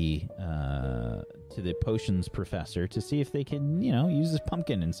to the potions professor to see if they can, use this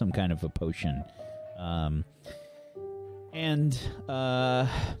pumpkin in some kind of a potion.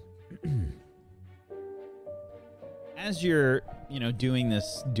 As you're, doing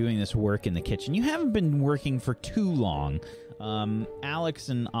this work in the kitchen, you haven't been working for too long. Alex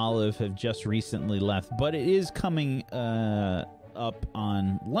and Olive have just recently left, but it is coming up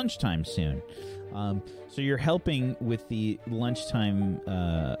on lunchtime soon. So you're helping with the lunchtime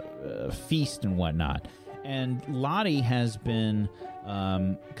feast and whatnot. And Lottie has been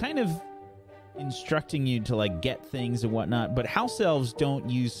kind of instructing you to get things and whatnot, but house elves don't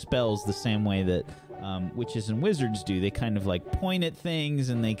use spells the same way that witches and wizards do. They kind of point at things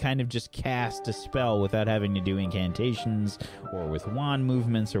and they kind of just cast a spell without having to do incantations or with wand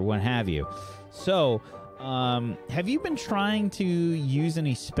movements or what have you. So have you been trying to use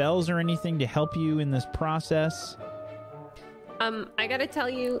any spells or anything to help you in this process? I gotta tell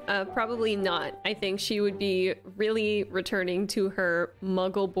you, probably not. I think she would be really returning to her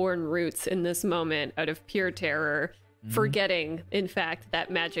muggle-born roots in this moment out of pure terror, forgetting, in fact, that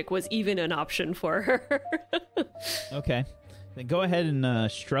magic was even an option for her. Okay. Then go ahead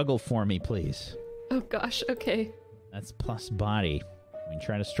and struggle for me, please. Oh gosh, okay. That's plus body.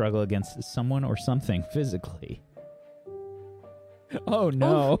 Try to struggle against someone or something physically. Oh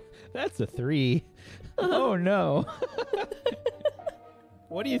no, that's a 3. Oh no.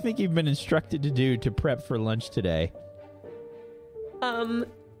 What do you think you've been instructed to do to prep for lunch today? There's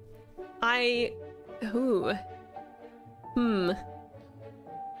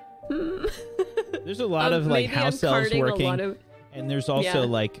a lot of house elves working, and there's also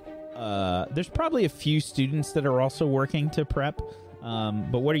there's probably a few students that are also working to prep.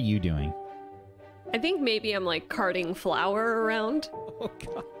 But what are you doing? I think maybe I'm carting flour around. Oh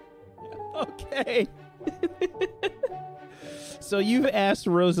god. Okay. So you've asked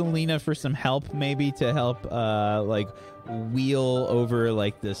Rosalina for some help, maybe to help wheel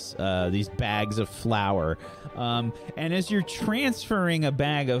over this these bags of flour. And as you're transferring a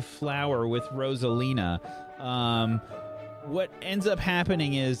bag of flour with Rosalina, what ends up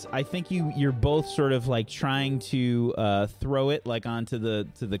happening is I think you're both sort of trying to throw it onto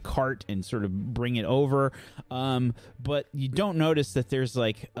the cart and sort of bring it over, but you don't notice that there's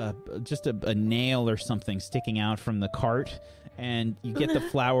just a nail or something sticking out from the cart, and you get the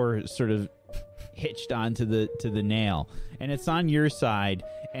flour sort of hitched onto the nail, and it's on your side,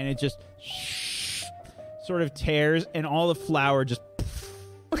 and it just sort of tears, and all the flour just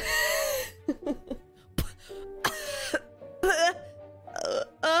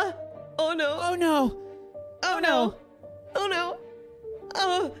Oh no. Oh no. Oh no. Oh no.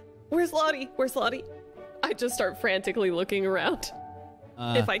 Oh, where's Lottie? Where's Lottie? I just start frantically looking around.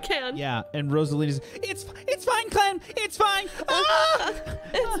 If I can. Yeah, and Rosalina's, it's fine, Clem. It's fine. Ah!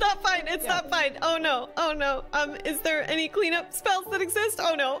 It's not fine. It's not fine. Oh no. Oh no. Is there any cleanup spells that exist?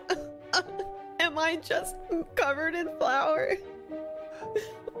 Oh no. Am I just covered in flour?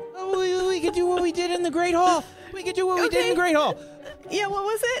 Oh, we could do what we did in the Great Hall. We could do what we did in the Great Hall. Yeah, what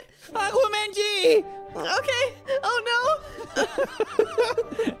was it? Aquamenti! Okay. Oh no.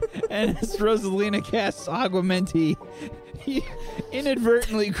 And as Rosalina casts Aquamenti, he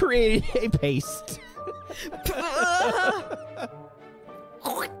inadvertently created a paste.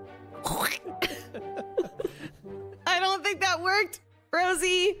 I don't think that worked,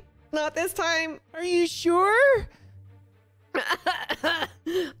 Rosie. Not this time. Are you sure?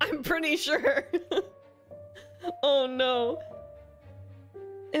 I'm pretty sure. Oh no.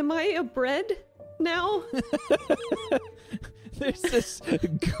 Am I a bread now? There's this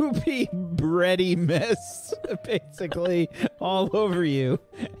goopy, bready mess, basically, all over you.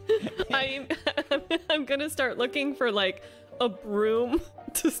 I'm gonna start looking for a broom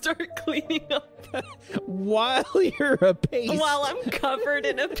to start cleaning up. While you're a paste. While I'm covered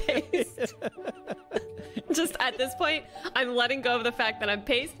in a paste. Just at this point, I'm letting go of the fact that I'm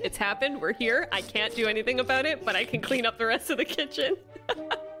paste. It's happened. We're here. I can't do anything about it, but I can clean up the rest of the kitchen.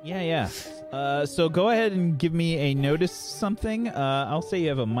 Yeah. So go ahead and give me a notice something. I'll say you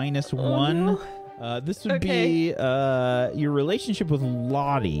have a -1. This would be your relationship with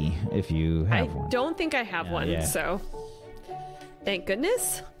Lottie, if you have one. I don't think I have one, so thank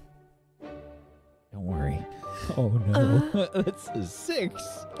goodness. Don't worry. Oh no, that's a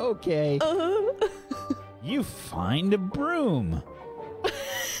 6. Okay. You find a broom.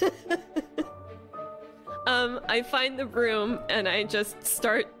 I find the broom and I just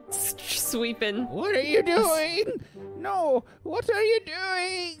start sweeping. What are you doing? No, what are you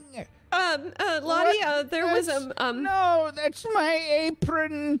doing? Lottie, there was No, that's my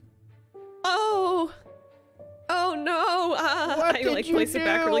apron. Oh. Oh no! What I did you place it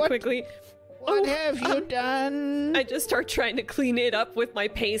back do? really What- quickly. What have you done? I just start trying to clean it up with my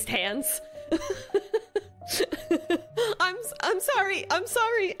paste hands. I'm sorry. I'm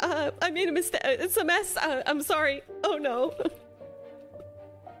sorry. I made a mistake. It's a mess. I'm sorry. Oh no.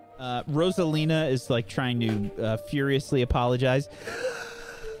 Rosalina is like trying to furiously apologize.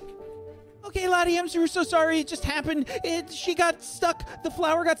 Okay, Lottie, I'm so sorry. It just happened. She got stuck. The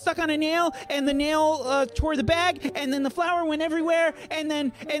flower got stuck on a nail, and the nail tore the bag, and then the flower went everywhere. And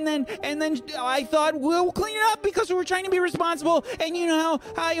then I thought we'll clean it up because we were trying to be responsible. And you know how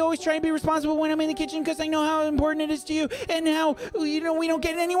I always try to be responsible when I'm in the kitchen because I know how important it is to you, and how we don't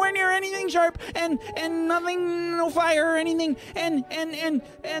get anywhere near anything sharp, and nothing, no fire or anything.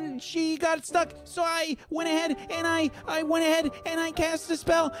 And she got stuck. So I went ahead and I cast a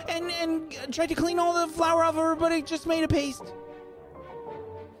spell and tried to clean all the flour off of her, but it just made a paste.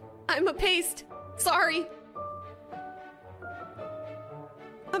 I'm a paste. Sorry.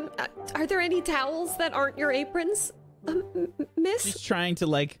 Are there any towels that aren't your aprons, miss? She's trying to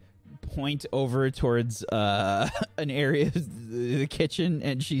like point over towards an area of the kitchen,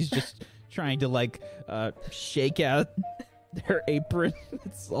 and she's just trying to like shake out their apron.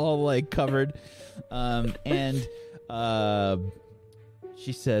 It's all like covered, and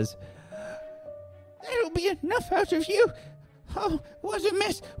she says, "That'll be enough out of you. Oh, what a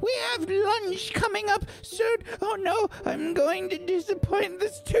mess. We have lunch coming up soon. Oh, no, I'm going to disappoint the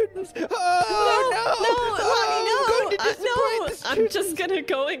students. I'm going to disappoint the students. I'm just gonna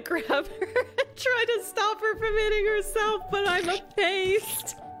go and grab her and try to stop her from hitting herself, but I'm a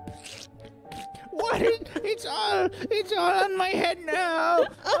paste. What? It's all on my head now.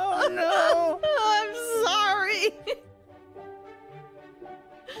 Oh, no. I'm sorry.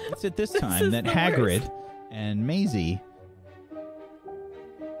 It's at this time is that the Hagrid worst. and Maisie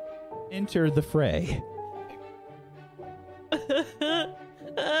enter the fray.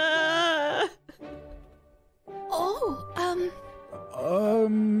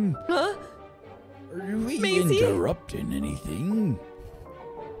 Huh? Are we Maisie? interrupting anything?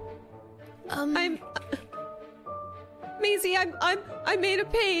 I'm Maisie. I made a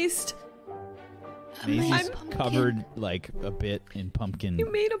paste. Maisie's pumpkin. covered like a bit in pumpkin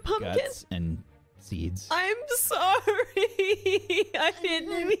You made a pumpkin. guts and seeds. I'm sorry. I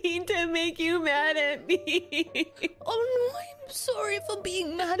didn't mean to make you mad at me. Oh no, I'm sorry for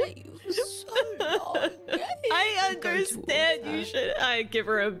being mad at you for so long. I understand. You should. I give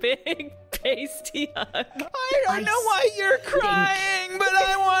her a big pasty hug. I don't know why you're crying, but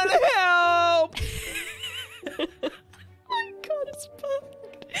I want to help. My God, it's perfect.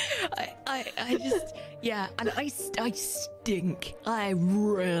 I just, yeah, and I stink. I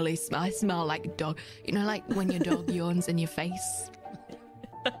really smell. I smell like a dog. You know, like when your dog yawns in your face.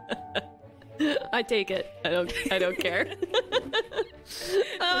 I take it. I don't care.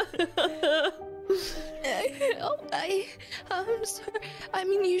 I'm sorry. I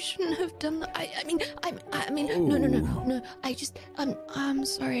mean, you shouldn't have done that. No. I'm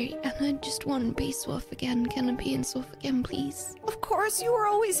sorry, and I just want to be Swaff again. Can I be in Swaff again, please? Of course, you were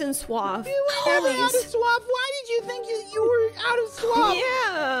always in Suave. Never out of swap. Why did you think you were out of swap?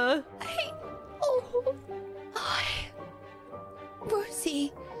 Yeah.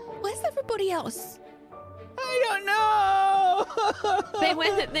 Rosie, where's everybody else? I don't know.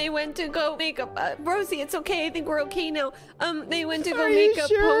 They went to go make a Rosie. It's okay. I think we're okay now. They went to go Are make you a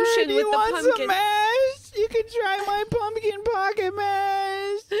sure? potion Do with you the want pumpkin. some mash? You can try my pumpkin pocket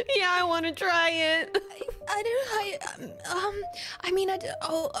mash. Yeah, I want to try it.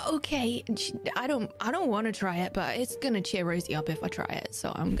 Okay. I don't want to try it, but it's gonna cheer Rosie up if I try it,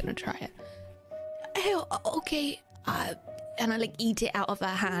 so I'm gonna try it. Okay. And I like eat it out of her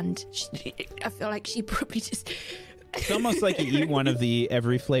hand. I feel like she probably just. It's almost like you eat one of the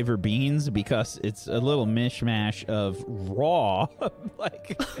every flavor beans because it's a little mishmash of raw,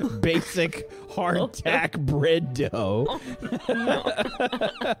 like basic hardtack bread dough,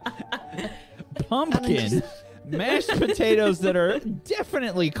 pumpkin, mashed potatoes that are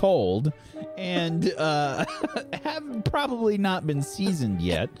definitely cold and have probably not been seasoned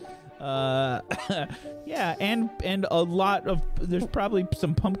yet. Yeah, and a lot of there's probably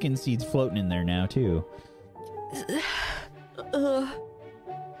some pumpkin seeds floating in there now too. Oh,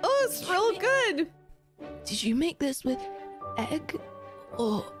 it's real good. Did you make this with egg,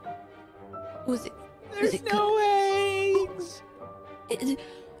 or was it? There's no eggs.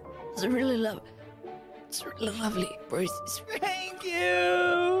 It's really It's really lovely, Bruce. Thank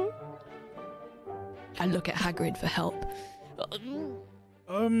you. I look at Hagrid for help.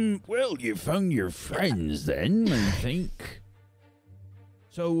 Well, you found your friends then, I think.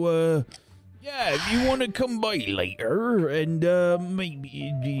 So, Yeah, if you want to come by later and maybe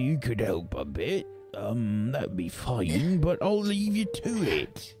you could help a bit, that'd be fine, but I'll leave you to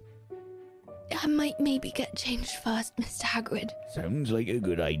it. I might maybe get changed first, Mr. Hagrid. Sounds like a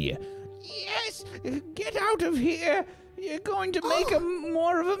good idea. Yes, get out of here. You're going to make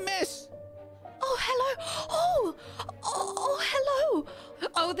more of a mess. Oh, hello. Oh, hello.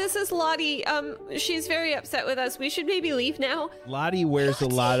 Oh, this is Lottie. She's very upset with us. We should maybe leave now. Lottie wears a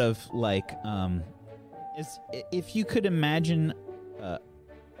lot of if you could imagine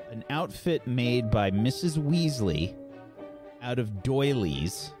an outfit made by Mrs. Weasley out of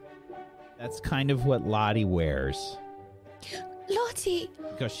doilies. That's kind of what Lottie wears. Lottie.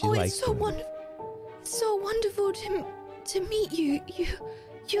 Because she Oh, likes it's so to- wonderful. So wonderful to meet you.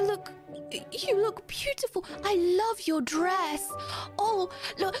 You look beautiful. I love your dress. Oh,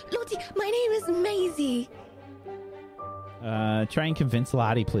 Lottie, my name is Maisie. Try and convince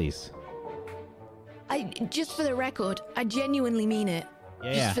Lottie, please. Just for the record, I genuinely mean it.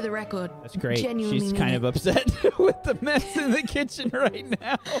 Yeah, Just for the record. that's great. Genuinely She's mean kind it. of upset with the mess in the kitchen right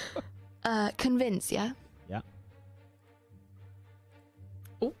now. Convince, yeah? Yeah.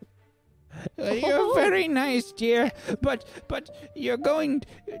 You're very nice, dear, but you're going...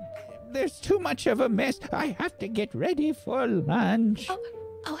 There's too much of a mess. I have to get ready for lunch.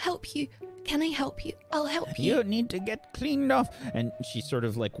 I'll help you. Can I help you? I'll help you. You need to get cleaned off. And she sort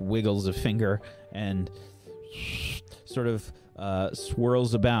of like wiggles a finger and sort of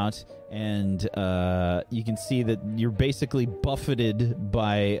swirls about, and you can see that you're basically buffeted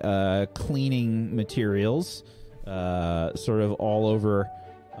by cleaning materials, sort of all over.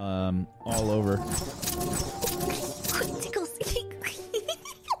 Tickles.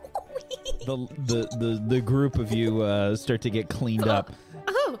 The group of you start to get cleaned up.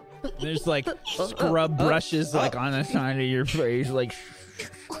 Oh. There's like scrub brushes like on the side of your face, like.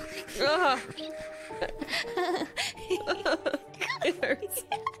 Ugh. It hurts.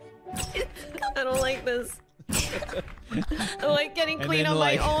 I don't like this. I like getting And clean then, on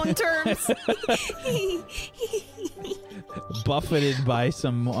like- my own terms. Buffeted by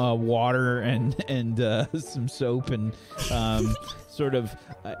some water and some soap and sort of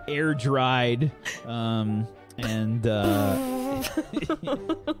air dried and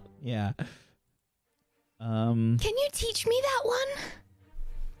yeah. Can you teach me that one?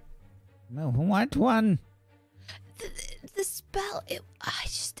 What one? The spell.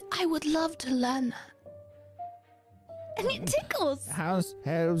 I would love to learn that. And it tickles. How's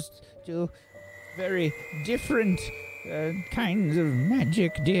two very different kinds of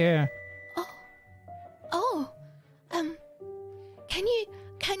magic, dear.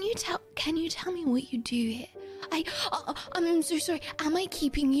 Can you tell me what you do here? I'm so sorry. Am I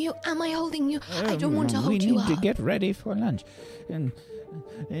keeping you? Am I holding you? I don't want to We hold you need up. to get ready for lunch, and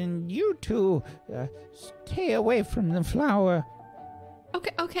you two stay away from the flower.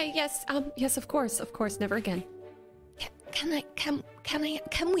 Okay, yes, yes, of course, never again. Can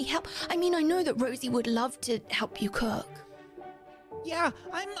we help? I mean, I know that Rosie would love to help you cook. Yeah,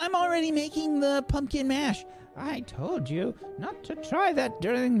 I'm already making the pumpkin mash. I told you not to try that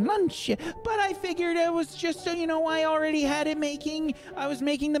during lunch, but I figured it was just so you know I already had it making. I was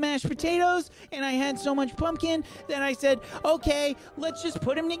making the mashed potatoes, and I had so much pumpkin that I said, okay, let's just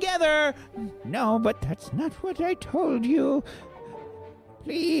put them together. No, but that's not what I told you.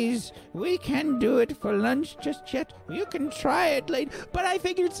 Please, we can't do it for lunch just yet. You can try it later. But I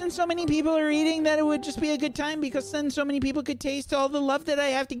figured since so many people are eating that it would just be a good time because then so many people could taste all the love that I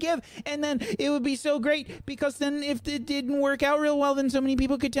have to give. And then it would be so great because then if it didn't work out real well, then so many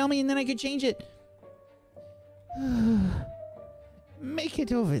people could tell me and then I could change it. Make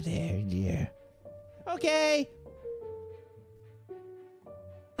it over there, dear. Okay.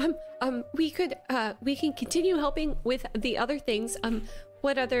 We can continue helping with the other things.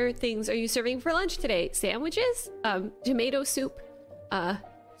 What other things are you serving for lunch today? Sandwiches? Tomato soup?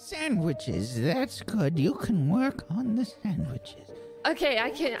 Sandwiches, that's good. You can work on the sandwiches. Okay,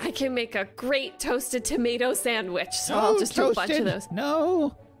 I can make a great toasted tomato sandwich. So I'll just do a bunch of those.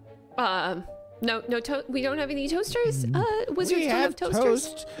 No. We don't have any toasters. Wizards We don't have toasters.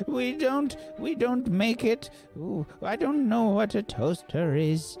 toast. We don't make it. Ooh, I don't know what a toaster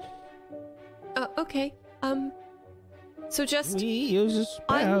is. Okay. So just We use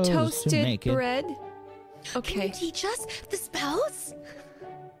spells to untoasted make it. bread. Can Okay. you teach us the spells?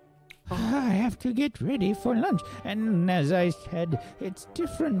 I have to get ready for lunch, and as I said, it's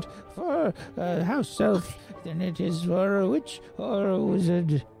different for a house elf than it is for a witch or a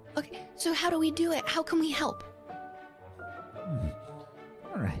wizard. Okay, so how do we do it? How can we help?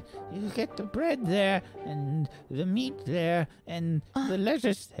 All right. You get the bread there, and the meat there, and the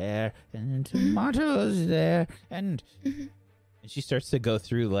lettuce there, and tomatoes there, and... And she starts to go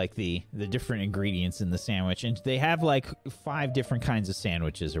through, like, the different ingredients in the sandwich. And they have, like, 5 different kinds of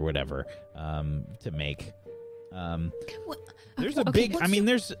sandwiches or whatever to make. There's a big... I mean,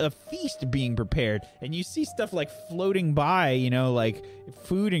 there's a feast being prepared. And you see stuff, like, floating by, you know, like,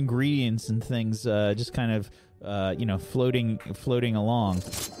 food ingredients and things just kind of, you know, floating along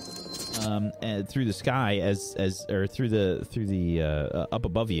through the sky or through the up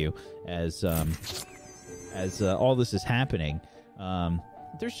above you as all this is happening.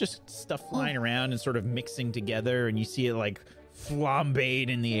 There's just stuff flying around and sort of mixing together, and you see it like flambéed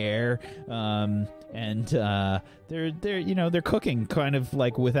in the air. And they're you know, they're cooking kind of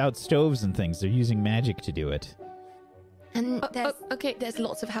like without stoves and things. They're using magic to do it. And there's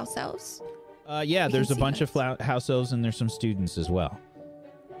lots of house elves. Yeah, there's a bunch of house elves, and there's some students as well.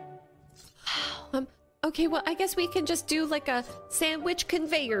 Okay, well, I guess we can just do like a sandwich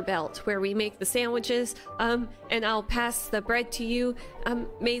conveyor belt where we make the sandwiches, and I'll pass the bread to you,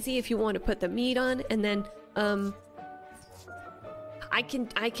 Maisie, if you want to put the meat on, and then, I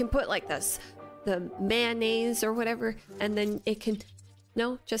can put like the mayonnaise or whatever, and then it can,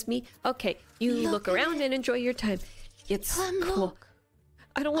 no, just me? Okay, you look around and enjoy your time. It's cool. Look.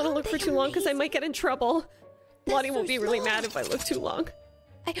 I don't want to look for too long because I might get in trouble. Lottie will be really mad if I look too long.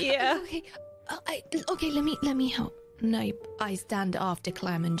 Yeah. Okay, let me help. No, I stand after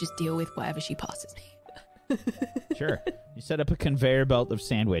Clem and just deal with whatever she passes me. Sure. You set up a conveyor belt of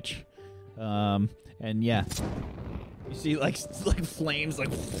sandwich. And yeah. You see like flames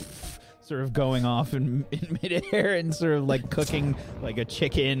like sort of going off in midair and sort of like cooking like a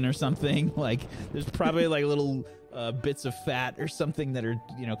chicken or something. Like there's probably like little bits of fat or something that are,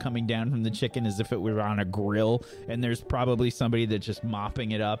 you know, coming down from the chicken as if it were on a grill, and there's probably somebody that's just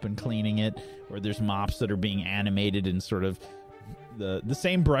mopping it up and cleaning it, or there's mops that are being animated and sort of the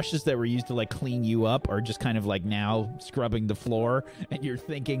same brushes that were used to like clean you up are just kind of like now scrubbing the floor, and you're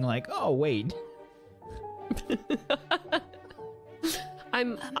thinking like, oh wait.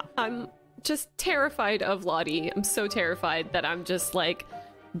 I'm just terrified of Lottie. I'm so terrified that I'm just like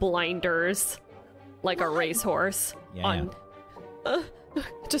blinders like a racehorse on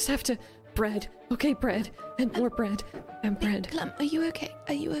just have to bread. Okay, bread and more bread and bread. Clem, are you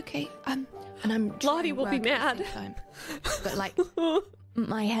okay? And I'm Lottie will be mad. But like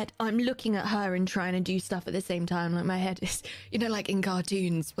my head, I'm looking at her and trying to do stuff at the same time. Like my head is, you know, like in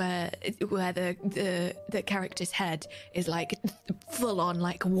cartoons where the character's head is like full on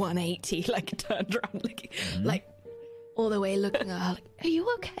like 180, like turned around, like all the way looking at her. Like, are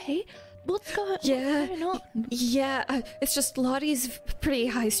you okay? What's going on? Yeah, it's just Lottie's pretty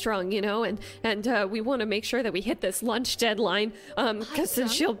high strung, you know, and we want to make sure that we hit this lunch deadline, because then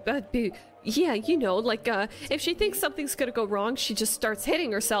she'll be, yeah, you know, like if she thinks something's gonna go wrong, she just starts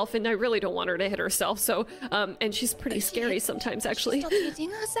hitting herself, and I really don't want her to hit herself. So, and she's pretty scary sometimes, actually. Stop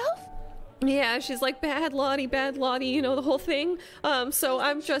hitting herself? Yeah, she's like bad Lottie, you know, the whole thing. So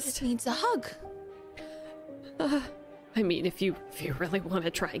I'm just needs a hug. I mean, if you really want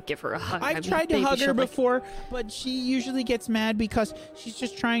to try and give her a hug. I've tried to hug her before, but she usually gets mad because she's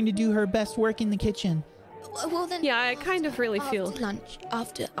just trying to do her best work in the kitchen. Well then, yeah, I kind of really feel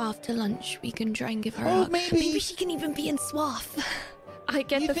after lunch we can try and give her a hug. Maybe she can even be in swath. I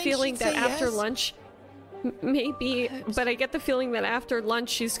get the feeling that after lunch, maybe, but I get the feeling that after lunch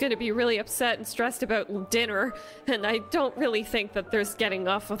she's going to be really upset and stressed about dinner, and I don't really think that there's getting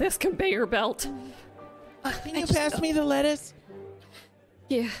off of this conveyor belt. Can you pass me the lettuce?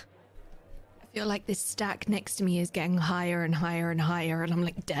 Yeah. I feel like this stack next to me is getting higher and higher and higher, and I'm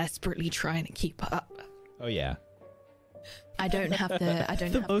like desperately trying to keep up. Oh yeah. I don't have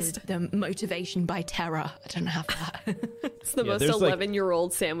the motivation by terror. I don't have that. It's the most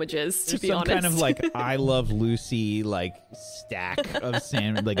 11-year-old sandwiches, to be honest. Some kind of like I Love Lucy like stack of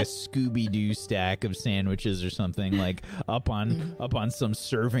like a Scooby-Doo stack of sandwiches or something, like up on some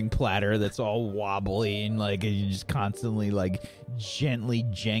serving platter that's all wobbly, and like you just constantly like gently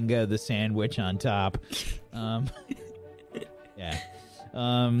Jenga the sandwich on top. Yeah.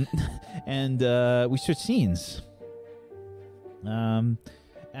 And we switch scenes.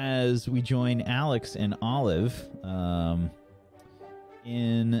 As we join Alex and Olive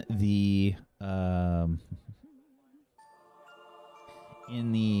in the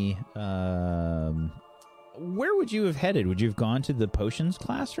where would you have headed? Would you have gone to the potions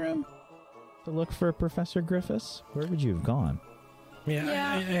classroom to look for Professor Griffiths? Where would you have gone?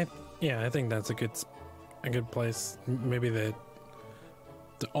 I think that's a good place. Maybe the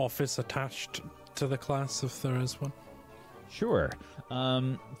office attached to the class, if there is one. Sure.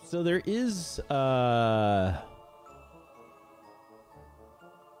 So there is go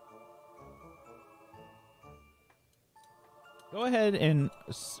ahead and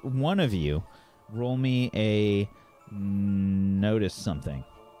one of you roll me a notice something.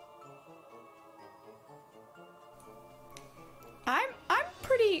 I'm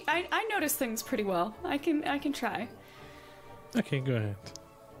pretty. I notice things pretty well. I can try. Okay, go ahead.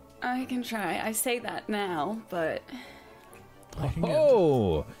 I can try. I say that now, but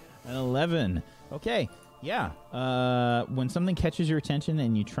Oh, an 11. Okay, yeah. When something catches your attention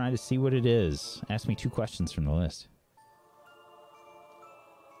and you try to see what it is, ask me 2 questions from the list.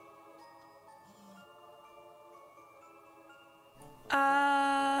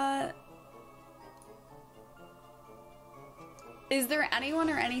 Is there anyone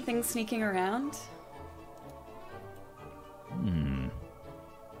or anything sneaking around?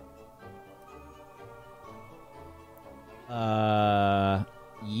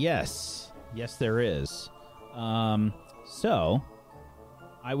 Yes. Yes, there is. So,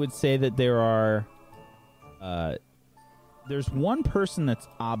 I would say that there are, there's one person that's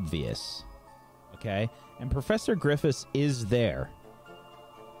obvious, okay? And Professor Griffiths is there.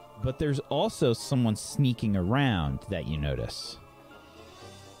 But there's also someone sneaking around that you notice.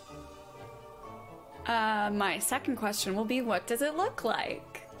 My second question will be, what does it look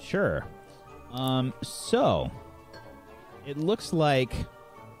like? Sure. So, it looks like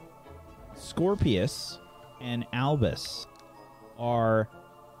Scorpius and Albus are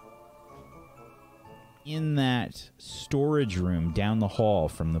in that storage room down the hall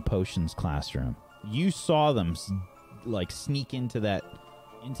from the potions classroom. You saw them sneak into that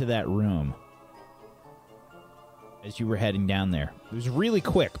room as you were heading down there. It was really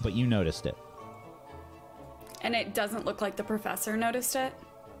quick, but you noticed it. And it doesn't look like the professor noticed it?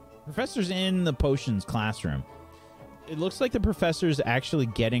 Professor's in the potions classroom. It looks like the professor's actually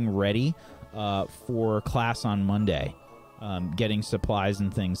getting ready for class on Monday, getting supplies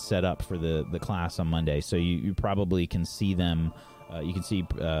and things set up for the class on Monday. So you probably can see them. You can see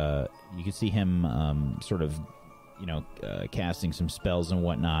him sort of, casting some spells and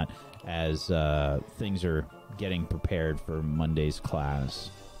whatnot as things are getting prepared for Monday's class.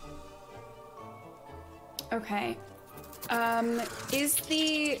 Okay. Is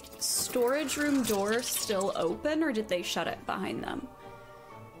the storage room door still open, or did they shut it behind them?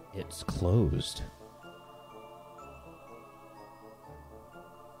 It's closed.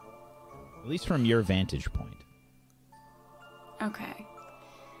 At least from your vantage point. Okay.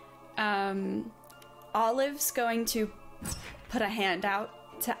 Olive's going to put a hand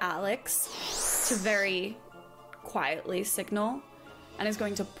out to Alex to very quietly signal, and is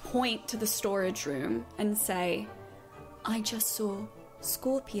going to point to the storage room and say, I just saw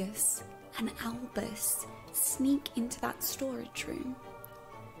Scorpius and Albus sneak into that storage room.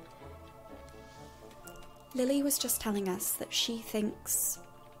 Lily was just telling us that she thinks,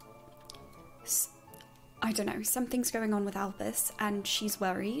 I don't know, something's going on with Albus, and she's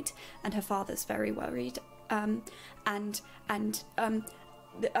worried, and her father's very worried.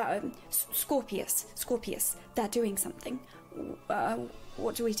 Scorpius, they're doing something.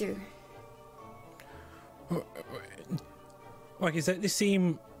 What do we do? Like, is that the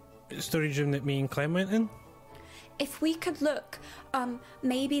same storage room that me and Clem went in? If we could look,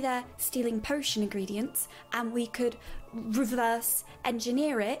 maybe they're stealing potion ingredients, and we could reverse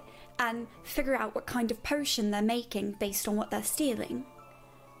engineer it and figure out what kind of potion they're making based on what they're stealing.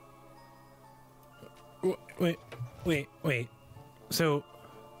 Wait. So,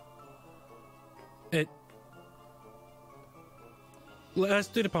 let's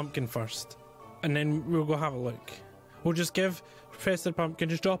do the pumpkin first, and then we'll go have a look. We'll just give Professor Pumpkin,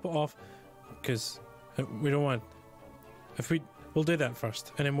 just drop it off, because we don't want. We'll do that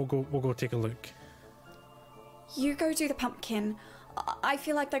first, and then we'll go take a look. You go do the pumpkin. I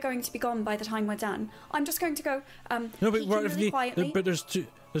feel like they're going to be gone by the time we're done. I'm just going to go. No, but what if really quietly. But there's two.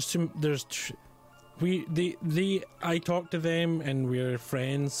 I talked to them, and we're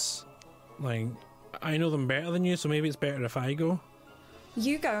friends. Like, I know them better than you, so maybe it's better if I go.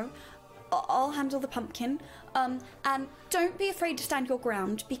 You go. I'll handle the pumpkin. And don't be afraid to stand your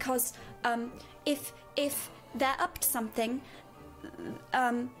ground, because if they're up to something,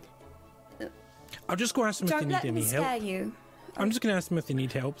 I'll just go ask them if they need any help. Don't let them scare you. I'm just going to ask them if they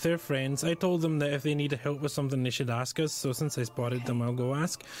need help. They're friends. I told them that if they need help with something, they should ask us. So since I spotted them, I'll go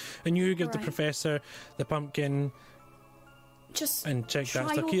ask. And you give the professor the pumpkin. Just and check that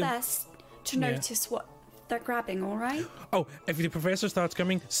try stuff. your best to notice what they're grabbing, all right? Oh, if the professor starts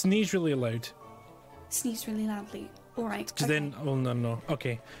coming, sneeze really loud. Sneeze really loudly. All right. Because then, oh no.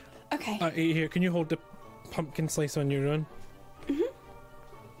 Okay. Okay. Here, can you hold the pumpkin slice on your own?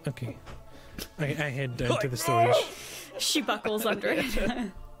 Okay. I head down to the storage. She buckles under it.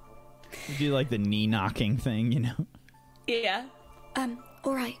 You do like the knee knocking thing, you know? Yeah.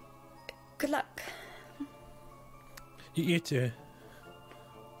 All right. Good luck. You too.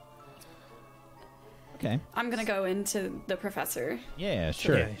 Okay. I'm gonna go into the professor. Yeah,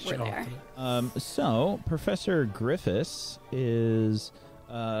 sure. Yeah, We're sure. there. So Professor Griffiths is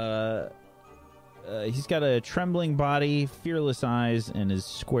he's got a trembling body, fearless eyes, and is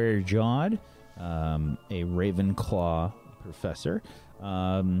square jawed. A Ravenclaw professor,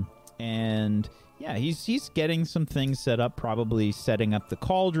 and yeah, he's getting some things set up. Probably setting up the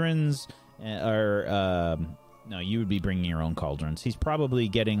cauldrons, no, you would be bringing your own cauldrons. He's probably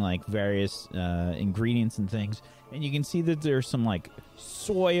getting like various ingredients and things, and you can see that there's some like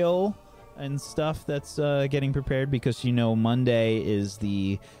soil and stuff that's getting prepared because Monday is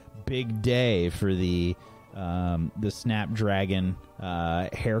the big day for the Snapdragon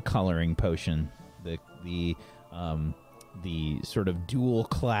hair coloring potion, the sort of dual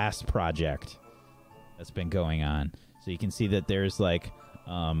class project that's been going on. So you can see that there's like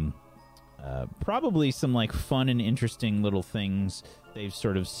probably some like fun and interesting little things they've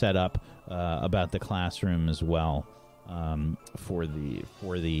sort of set up about the classroom as well for the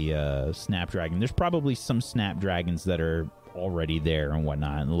Snapdragon. There's probably some Snapdragons that are already there and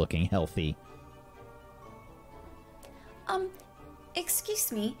whatnot and looking healthy.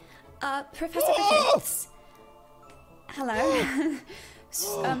 Excuse me, Professor Griffiths. Hello.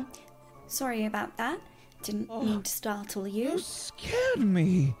 Sorry about that. Didn't mean to startle you. You scared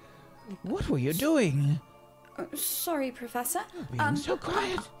me. What were you doing? Sorry, Professor. Being so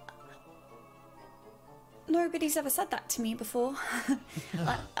quiet. Nobody's ever said that to me before.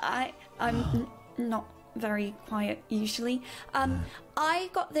 I'm not very quiet usually. I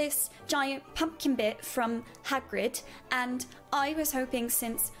got this giant pumpkin bit from Hagrid, and I was hoping,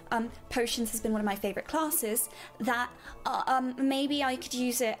 since potions has been one of my favorite classes, that maybe I could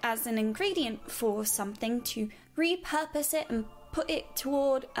use it as an ingredient for something, to repurpose it and put it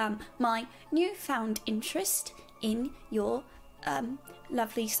toward my newfound interest in your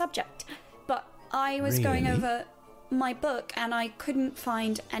lovely subject. But I was going over my book and I couldn't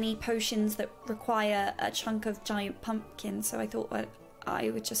find any potions that require a chunk of giant pumpkin, so I thought I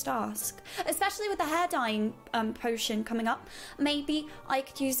would just ask. Especially with the hair dyeing potion coming up, maybe I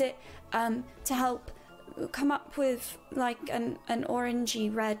could use it to help come up with like an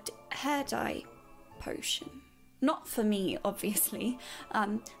orangey red hair dye potion. Not for me, obviously,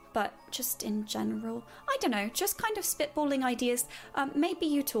 but just in general. I don't know, just kind of spitballing ideas. Maybe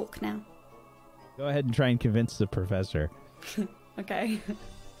you talk now. Go ahead and try and convince the professor. Okay.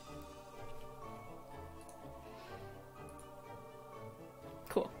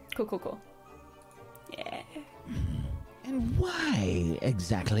 Cool. Yeah. And why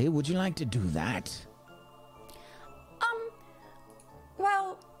exactly would you like to do that?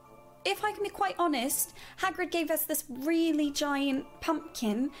 Well, if I can be quite honest, Hagrid gave us this really giant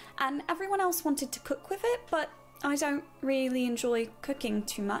pumpkin, and everyone else wanted to cook with it, but I don't really enjoy cooking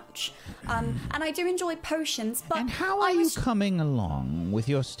too much. And I do enjoy potions, but... And how are you coming along with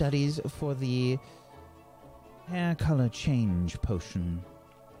your studies for the hair color change potion?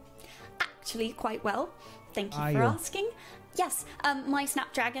 Actually, quite well. Thank you Are for you? asking. Yes, my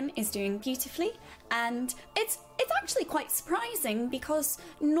Snapdragon is doing beautifully, and it's actually quite surprising because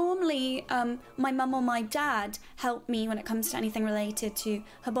normally my mum or my dad help me when it comes to anything related to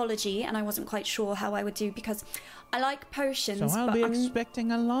herbology, and I wasn't quite sure how I would do because I like potions. So I'll but be I'm...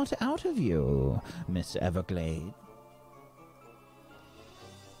 expecting a lot out of you, Miss Everglade.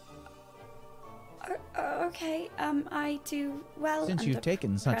 Okay, I do well. Since under you've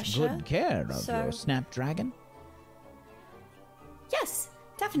taken such pressure, good care of so- your Snapdragon. Yes,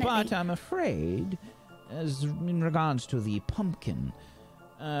 definitely. But I'm afraid, as in regards to the pumpkin,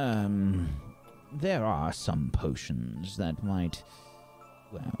 there are some potions that might,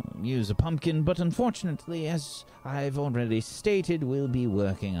 well, use a pumpkin, but unfortunately, as I've already stated, we'll be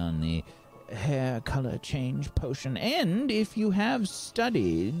working on the hair color change potion. And if you have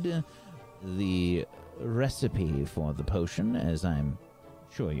studied the recipe for the potion, as I'm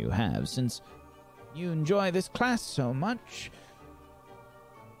sure you have, since you enjoy this class so much,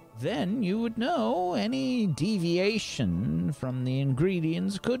 then you would know any deviation from the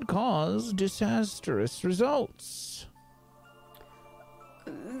ingredients could cause disastrous results.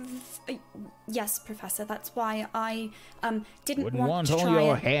 Yes, Professor, that's why I didn't Wouldn't want to all try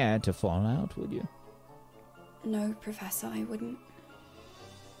your it. hair to fall out, would you? No, Professor, I wouldn't.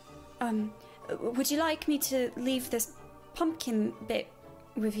 Would you like me to leave this pumpkin bit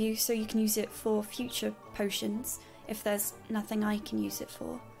with you so you can use it for future potions if there's nothing I can use it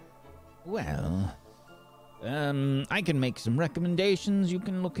for? Well, I can make some recommendations. You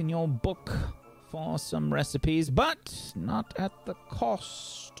can look in your book for some recipes, but not at the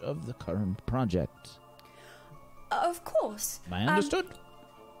cost of the current project. Of course. Am I understood?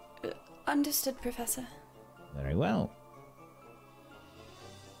 Understood, Professor. Very well.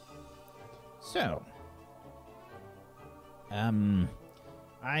 So,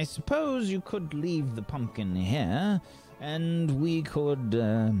 I suppose you could leave the pumpkin here, and we could,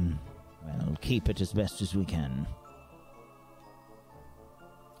 keep it as best as we can.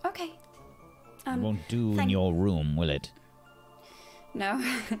 Okay. It won't do in your room, will it? No.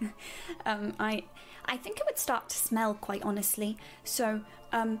 I think it would start to smell, quite honestly. So,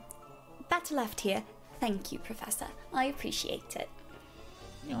 better left here. Thank you, Professor. I appreciate it.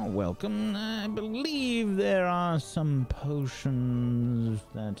 You're welcome. I believe there are some potions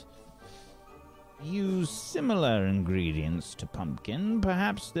that use similar ingredients to pumpkin.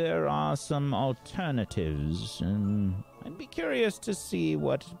 Perhaps there are some alternatives, and I'd be curious to see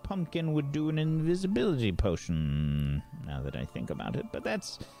what pumpkin would do in an invisibility potion, now that I think about it. But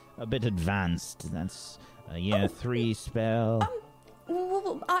that's a bit advanced. That's a year 3 spell.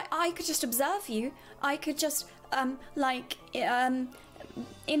 Well, I could just observe you. I could just,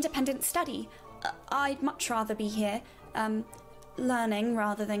 independent study. I'd much rather be here, learning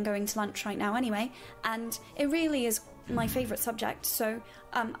rather than going to lunch right now anyway, and it really is my favourite subject, so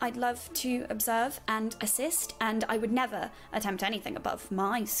I'd love to observe and assist, and I would never attempt anything above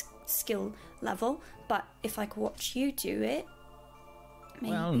my skill level, but if I could watch you do it,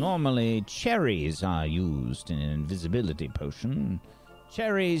 maybe. Well, normally cherries are used in an invisibility potion.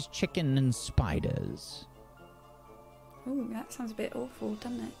 Cherries, chicken, and spiders. Oh, that sounds a bit awful,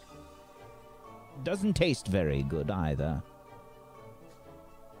 doesn't it? Doesn't taste very good either.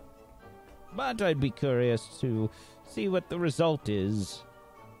 But I'd be curious to see what the result is.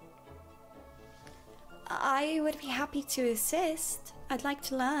 I would be happy to assist. I'd like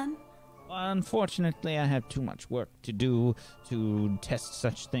to learn. Unfortunately, I have too much work to do to test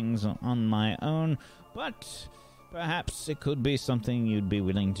such things on my own, but perhaps it could be something you'd be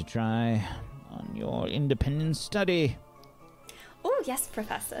willing to try on your independent study. Oh, yes,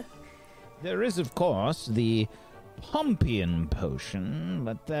 Professor. There is, of course, the Pumpian potion,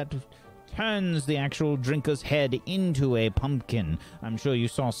 but that turns the actual drinker's head into a pumpkin. I'm sure you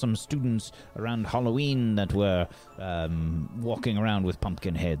saw some students around Halloween that were walking around with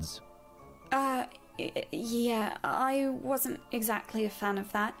pumpkin heads. Yeah, I wasn't exactly a fan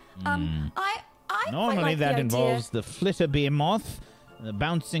of that. I Normally quite like that the involves the Flitterbeer-moth, the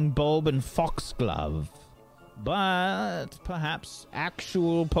bouncing bulb, and foxglove. But perhaps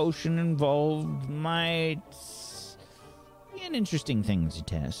actual potion involved might be an interesting thing to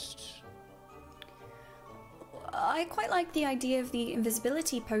test. I quite like the idea of the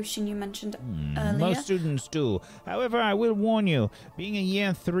invisibility potion you mentioned earlier. Most students do. However, I will warn you, being a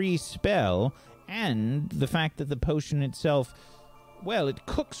year 3 spell, and the fact that the potion itself, well, it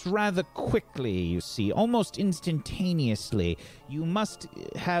cooks rather quickly, you see, almost instantaneously. You must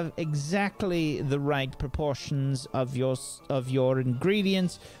have exactly the right proportions of your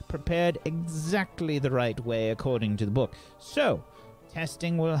ingredients prepared exactly the right way according to the book. So,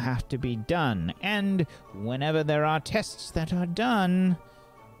 testing will have to be done, and whenever there are tests that are done,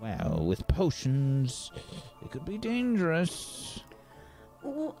 well, with potions, it could be dangerous.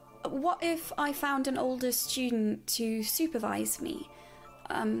 What if I found an older student to supervise me,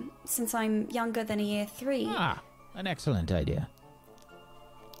 since I'm younger than a year 3? Ah, an excellent idea.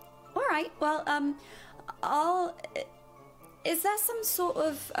 All right, well, is there some sort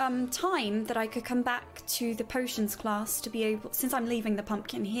of time that I could come back to the potions class to be able, since I'm leaving the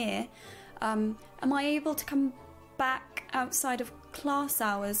pumpkin here, am I able to come back outside of class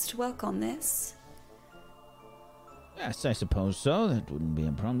hours to work on this? Yes, I suppose so. That wouldn't be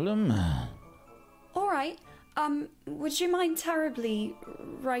a problem. All right. Would you mind terribly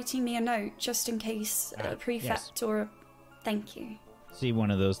writing me a note just in case a prefect or a... Thank you. See one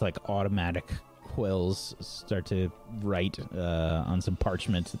of those like automatic quills start to write on some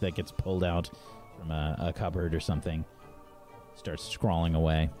parchment that gets pulled out from a cupboard or something. Starts scrawling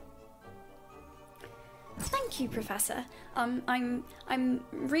away. Thank you, Professor. I'm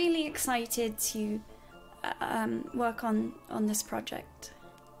really excited to work on this project.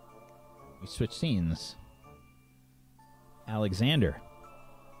 We switch scenes. Alexander.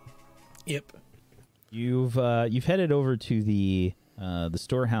 Yep. You've headed over to the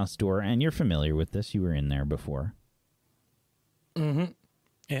storehouse door, and you're familiar with this. You were in there before. Mm-hmm.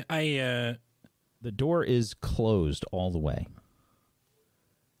 Yeah, the door is closed all the way.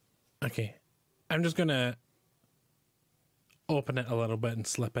 Okay. I'm just gonna open it a little bit and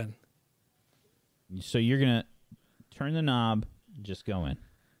slip in. So you're gonna turn the knob, just go in.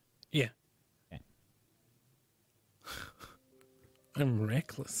 Yeah. Okay. I'm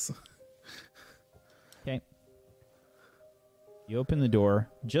reckless. Okay. You open the door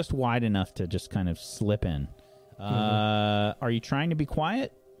just wide enough to just kind of slip in. Are you trying to be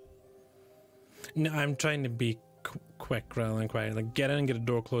quiet? No, I'm trying to be quick rather than quiet. Like, get in and get a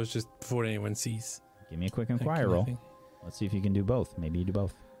door closed just before anyone sees. Give me a quick inquire roll. Let's see if you can do both. Maybe you do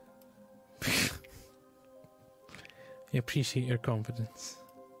both. I appreciate your confidence.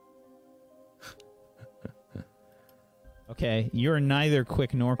 Okay, you're neither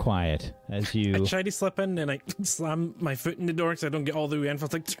quick nor quiet as you... I try to slip in and I slam my foot in the door because I don't get all the way in. So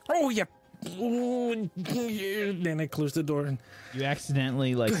it's like, oh, yeah. Then I close the door. And You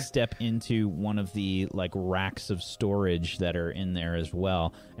accidentally like step into one of the like racks of storage that are in there as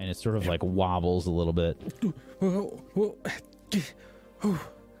well, and it sort of like wobbles a little bit. Close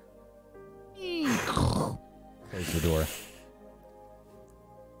the door.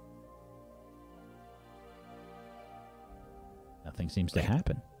 Nothing seems to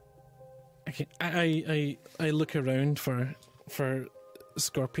happen. Okay, I look around for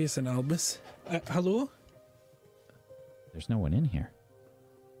Scorpius and Albus. Hello? There's no one in here.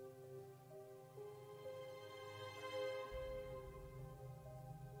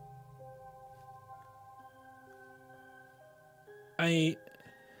 I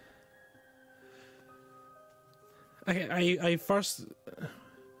first...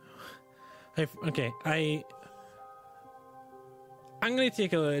 I'm going to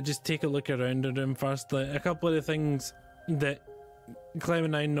take a look around the room first. Like, a couple of the things that Clem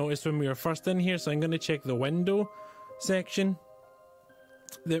and I noticed when we were first in here, so I'm going to check the window section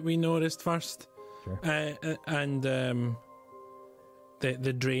that we noticed first. Sure. And the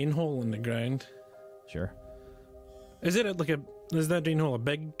drain hole in the ground. Sure. Is that drain hole a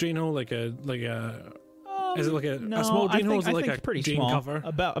big drain hole, is it like a small drain hole? Is it like a pretty drain small, cover?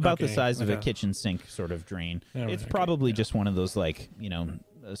 about the size of a okay. kitchen sink sort of drain. All right, It's okay, probably yeah. just one of those like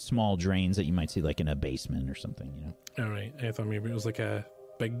small drains that you might see like in a basement or something. All right, I thought maybe it was like a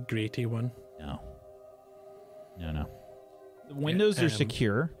big graty one. No. The windows are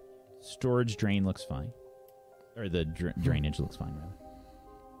secure. Storage drain looks fine, or the drainage looks fine.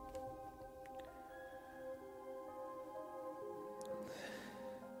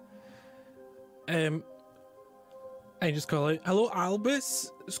 Rather. I just call out, hello,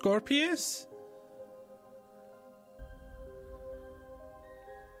 Albus? Scorpius?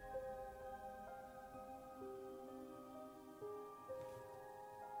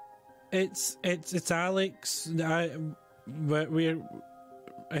 It's Alex. I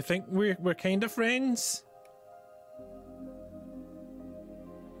think we're kind of friends.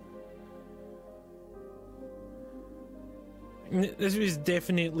 This was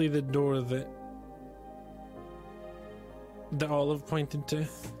definitely the door that Olive pointed to.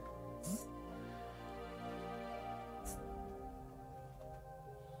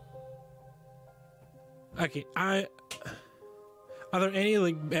 Okay, are there any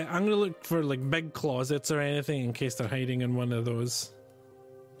I'm gonna look for like big closets or anything in case they're hiding in one of those.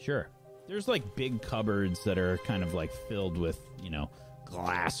 Sure. There's like big cupboards that are kind of like filled with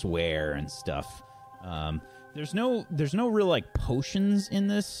glassware and stuff. There's no real like potions in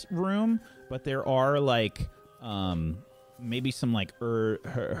this room, but there are like maybe some like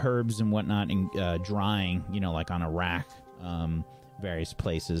herbs and whatnot and drying, like on a rack, various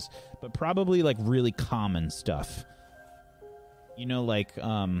places, but probably like really common stuff. I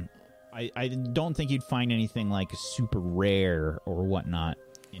don't think you'd find anything like super rare or whatnot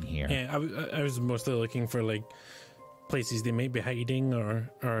in here. Yeah, I was mostly looking for like places they might be hiding or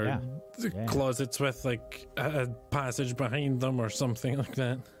closets with like a passage behind them or something like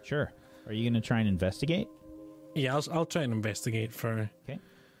that. Sure. Are you going to try and investigate? Yeah, I'll try and investigate for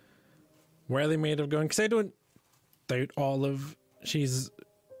where they might have gone, because I don't doubt Olive. She's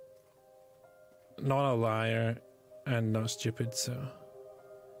not a liar and not stupid, so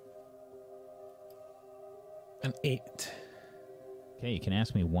an 8. Okay, you can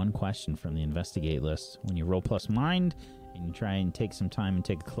ask me one question from the investigate list. When you roll plus mind, and you try and take some time and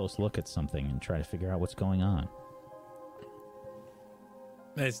take a close look at something and try to figure out what's going on.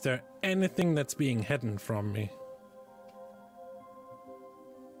 Is there anything that's being hidden from me?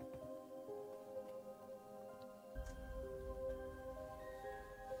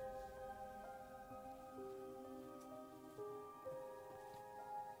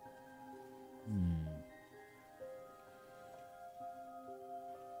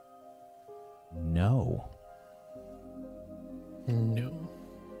 No. No.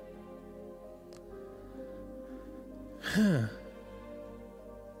 Huh.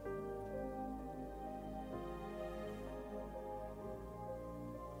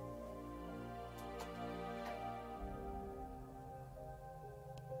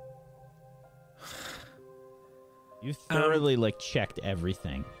 You thoroughly checked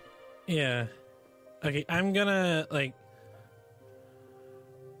everything. Yeah. Okay, I'm gonna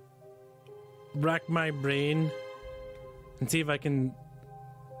rack my brain and see if I can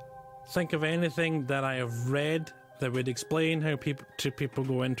think of anything that I have read that would explain how people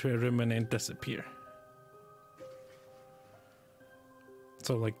go into a room and then disappear.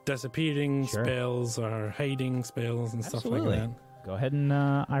 So disappearing spells or hiding spells and stuff like that. Go ahead and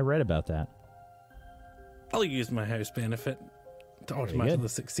I read about that. I'll use my house benefit to automatically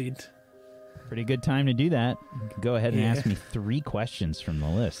succeed. Pretty good time to do that. You can go ahead and ask me 3 questions from the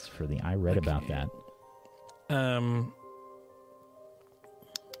list for the I read about that.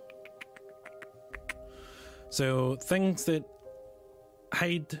 So things that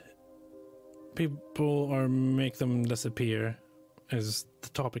hide people or make them disappear is the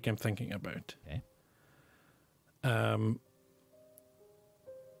topic I'm thinking about. Okay. So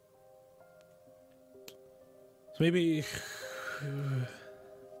maybe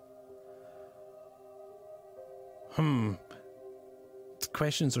the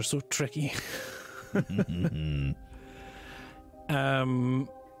questions are so tricky.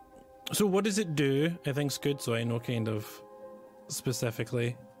 So what does it do? I think's good, so I know kind of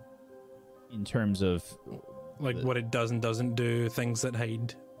specifically. In terms of what it does and doesn't do, things that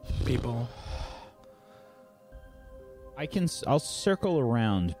hide people. I'll circle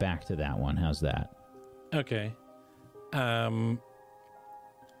around back to that one. How's that? Okay. I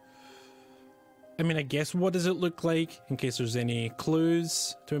guess what does it look like in case there's any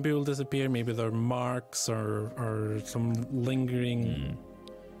clues to when people disappear? Maybe there are marks or some lingering.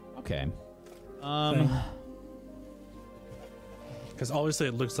 Okay. Because obviously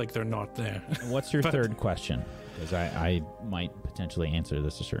it looks like they're not there. What's your third question? Because I might potentially answer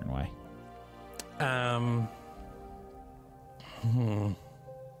this a certain way.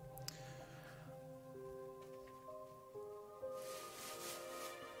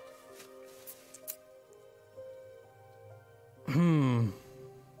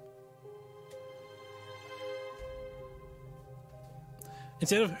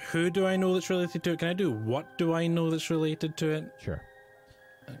 Instead of who do I know that's related to it, can I do what do I know that's related to it? Sure.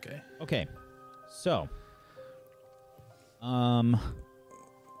 Okay. So,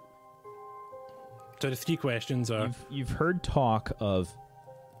 So the 3 questions are... You've heard talk of...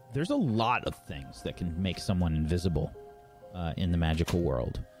 There's a lot of things that can make someone invisible in the magical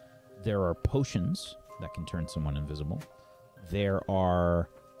world. There are potions that can turn someone invisible. There are...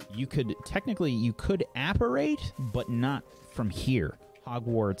 You could apparate, but not from here.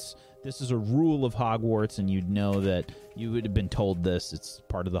 Hogwarts, this is a rule of Hogwarts, and you'd know that you would have been told this. It's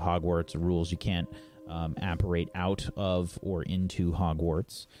part of the Hogwarts rules. You can't apparate out of or into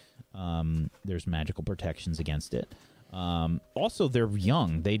Hogwarts. There's magical protections against it. Also, they're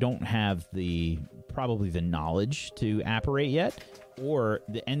young. They don't have probably the knowledge to apparate yet,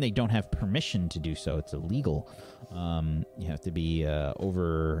 and they don't have permission to do so. It's illegal. You have to be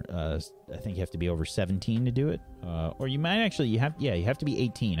over. I think you have to be over 17 to do it, or you might actually. You have to be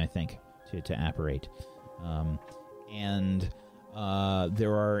 18, I think, to apparate. And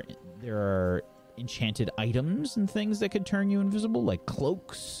there are enchanted items and things that could turn you invisible, like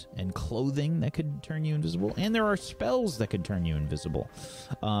cloaks and clothing that could turn you invisible, and there are spells that could turn you invisible.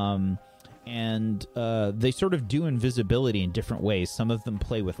 And they sort of do invisibility in different ways. Some of them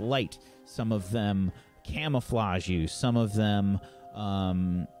play with light. Some of them camouflage you. Some of them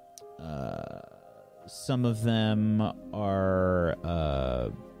are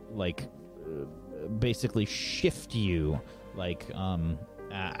basically shift you,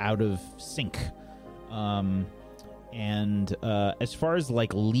 out of sync. And as far as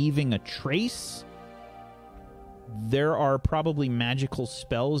leaving a trace, there are probably magical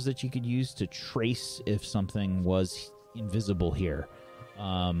spells that you could use to trace if something was invisible here.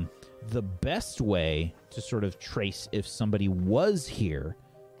 The best way to sort of trace if somebody was here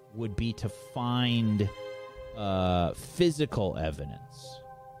would be to find physical evidence.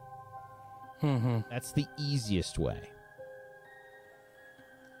 That's the easiest way.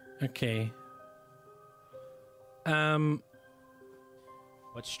 Okay. But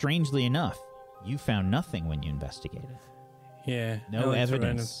strangely enough, you found nothing when you investigated. Yeah. No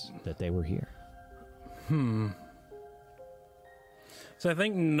evidence that they were here. So I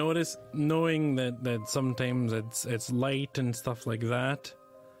think knowing that sometimes it's light and stuff like that,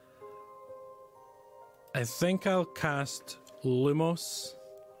 I think I'll cast Lumos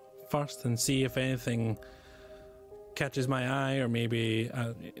first and see if anything catches my eye or maybe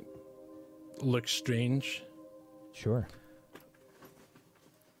looks strange. Sure.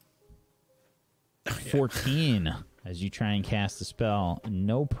 14 as you try and cast the spell.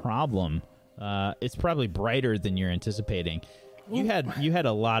 No problem. It's probably brighter than you're anticipating. You had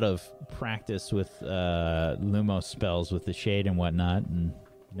a lot of practice with Lumos spells with the shade and whatnot, and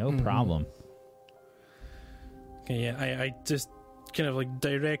no problem. Okay, yeah, I just kind of like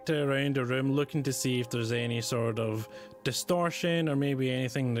direct it around the room, looking to see if there's any sort of distortion or maybe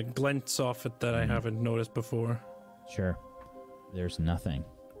anything that glints off it that I haven't noticed before. Sure. There's nothing.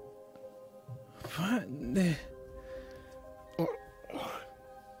 What?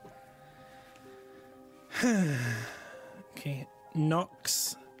 Okay,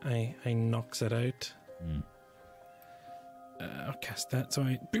 knocks. I knocks it out. I'll cast that. So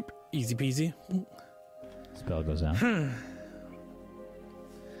boop, easy peasy. Spell goes out.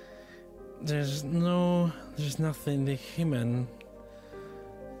 There's nothing to human,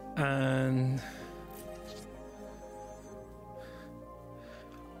 and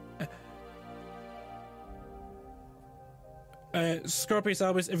Scorpius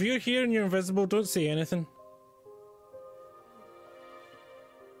Albus, if you're here and you're invisible, don't say anything.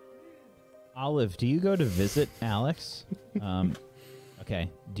 Olive, do you go to visit Alex? Okay.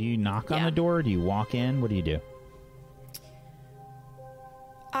 Do you knock on the door? Or do you walk in? What do you do?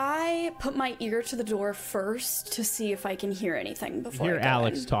 I put my ear to the door first to see if I can hear anything before You hear I go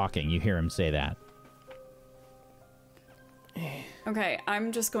Alex in. talking. You hear him say that. Okay,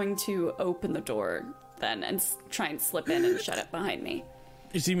 I'm just going to open the door then and try and slip in and shut it behind me.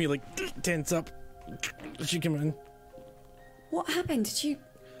 You see me like tense up. She come in. What happened? Did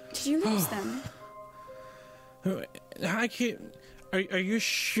you lose them? I can't. Are you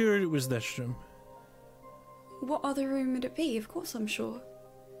sure it was this room? What other room would it be? Of course I'm sure.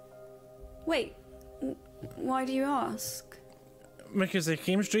 Wait, why do you ask? Because I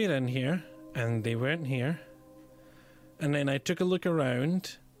came straight in here and they weren't here. And then I took a look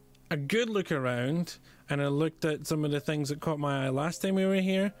around, a good look around, and I looked at some of the things that caught my eye last time we were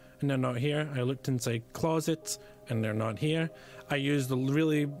here, and they're not here. I looked inside closets, and they're not here. I used a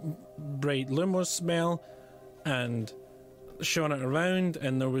really bright Lumos smell and shone it around,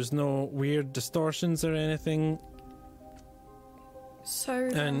 and there was no weird distortions or anything. So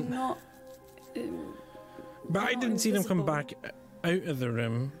they're not... But I didn't see them come invisible. back out of the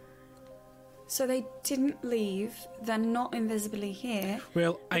room. So they didn't leave, they're not invisibly here.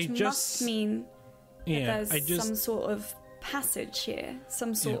 Well, I which just... must mean that yeah, there's some sort of passage here,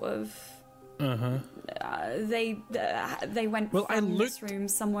 some sort of... they went Well, from this room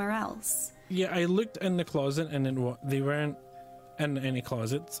somewhere else. Yeah, I looked in the closet and they weren't in any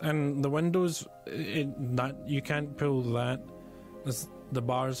closets. And the windows, that you can't pull that. The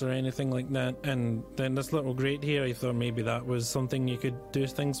bars or anything like that. And then this little grate here, I thought maybe that was something you could do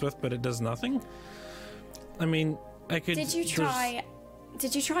things with, but it does nothing. I mean, I could... Did you try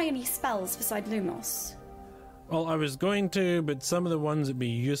any spells beside Lumos? Well, I was going to, but some of the ones that'd be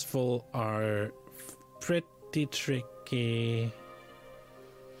useful are pretty tricky.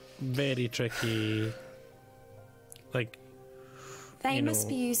 Very tricky. Like, They must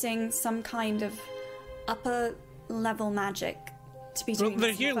be using some kind of upper level magic to be doing well,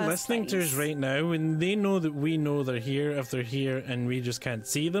 they're this in here the first listening to us place. right now, and they know that we know they're here if they're here, and we just can't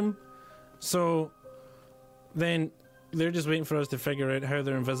see them. So then they're just waiting for us to figure out how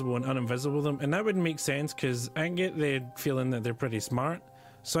they're invisible and uninvisible them, and that wouldn't make sense because I get the feeling that they're pretty smart.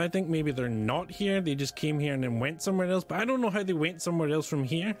 So I think maybe they're not here. They just came here and then went somewhere else. But I don't know how they went somewhere else from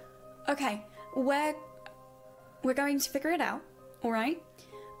here. Okay, we're going to figure it out. All right.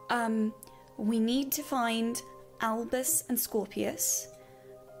 We need to find Albus and Scorpius.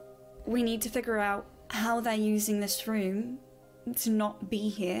 We need to figure out how they're using this room to not be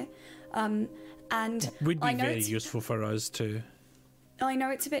here. And Would be I know very it's- useful for us too. I know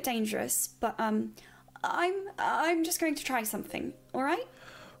it's a bit dangerous, but I'm just going to try something. All right.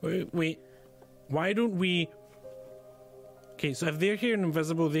 Wait. Why don't we... Okay, so if they're here and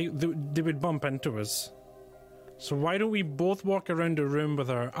invisible, they would bump into us. So why don't we both walk around the room with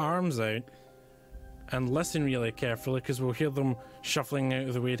our arms out and listen really carefully, because we'll hear them shuffling out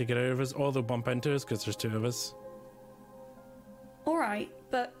of the way to get out of us, or they'll bump into us because there's two of us. All right,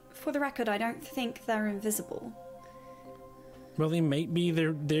 but for the record, I don't think they're invisible. Well, they might be.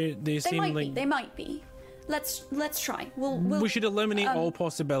 They They seem might like... be. They might be. Let's try. We'll we should eliminate all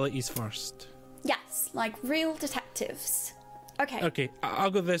possibilities first. Yes, like real detectives. Okay. Okay, I'll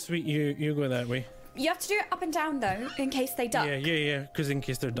go this way, you go that way. You have to do it up and down though, in case they duck. Yeah, because in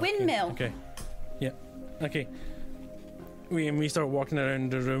case they're ducking. Windmill. Okay. Yeah. Okay. We start walking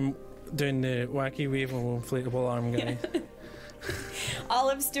around the room doing the wacky wave of inflatable arm guy.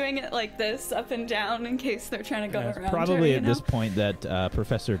 Olive's doing it like this, up and down, in case they're trying to go It's around. probably her, at you this know? point that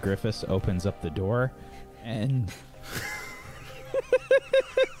Professor Griffiths opens up the door and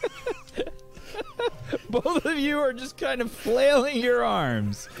Both of you are just kind of flailing your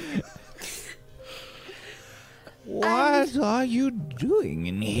arms. What are you doing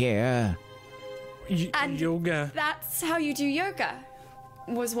in here? And Yoga. that's how you do yoga,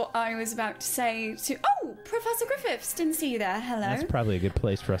 was what I was about to say to... Oh, Professor Griffiths, didn't see you there. Hello. That's probably a good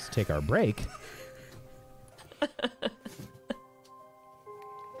place for us to take our break.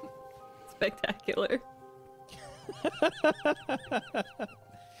 Spectacular.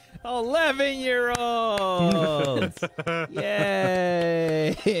 11-year-olds!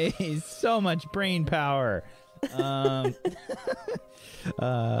 Yay! So much brain power.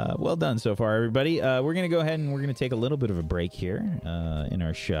 Well done so far, everybody. We're going to go ahead and we're going to take a little bit of a break here in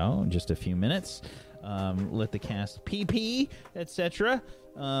our show, just a few minutes. Let the cast pee, etc.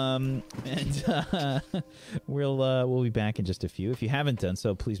 And we'll be back in just a few. If you haven't done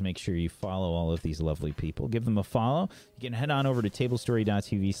so, please make sure you follow all of these lovely people. Give them a follow. You can head on over to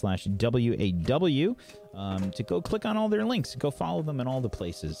tablestory.tv/WAW to go click on all their links. Go follow them in all the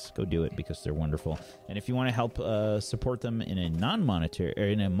places. Go do it because they're wonderful. And if you want to help support them in a non-monetary or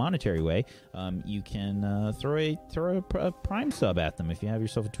in a monetary way, you can throw a Prime sub at them if you have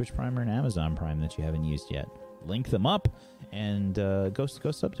yourself a Twitch Prime or an Amazon Prime that you haven't used yet. Link them up and go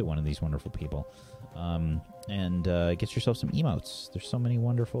sub to one of these wonderful people. And get yourself some emotes. There's so many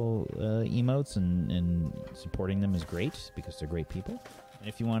wonderful emotes, and supporting them is great because they're great people. And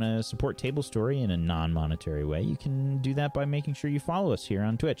if you want to support Table Story in a non-monetary way, you can do that by making sure you follow us here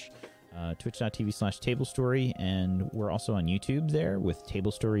on Twitch. Twitch.tv/TableStory, and we're also on YouTube there with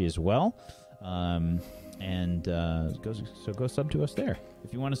Table Story as well. Go sub to us there.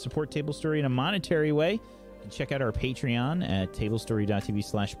 If you want to support Table Story in a monetary way, you can check out our Patreon at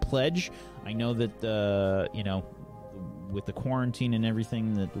tablestory.tv/pledge. I know that, with the quarantine and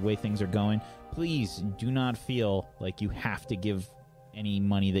everything, the way things are going, please do not feel like you have to give any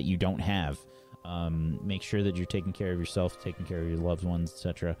money that you don't have. Make sure that you're taking care of yourself, taking care of your loved ones,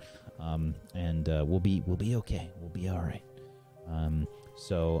 etc. And we'll be okay. We'll be all right.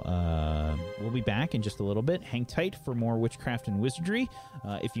 So we'll be back in just a little bit. Hang tight for more Witchcraft and Wizardry.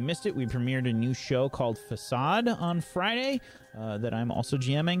 If you missed it, we premiered a new show called Facade on Friday that I'm also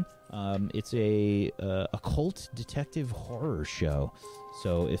GMing. It's a occult detective horror show.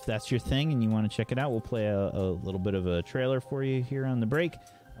 So if that's your thing and you want to check it out, we'll play a little bit of a trailer for you here on the break.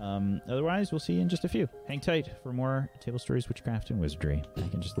 Otherwise, we'll see you in just a few. Hang tight for more Table Stories, Witchcraft, and Wizardry.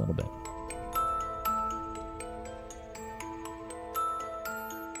 Back in just a little bit.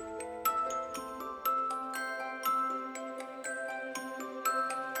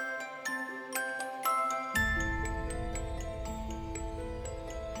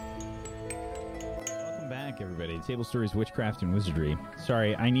 Everybody, Table Stories, Witchcraft, and Wizardry.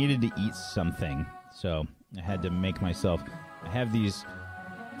 Sorry, I needed to eat something, so I had to make myself. I have these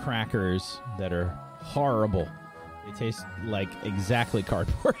crackers that are horrible. They taste like exactly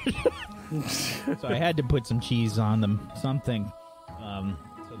cardboard. So I had to put some cheese on them, something,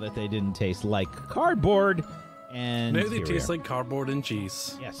 so that they didn't taste like cardboard. And now they taste like cardboard and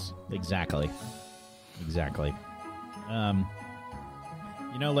cheese. Yes, exactly.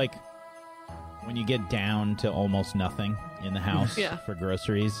 Like when you get down to almost nothing in the house for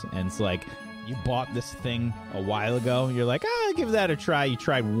groceries, and it's like you bought this thing a while ago, you're like, give that a try. You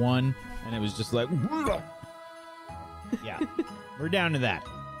tried one, and it was just like, yeah, we're down to that.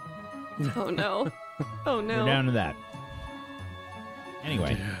 Oh no. Oh no. We're down to that.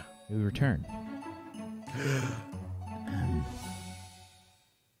 Anyway, we return.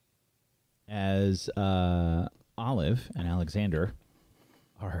 As Olive and Alexander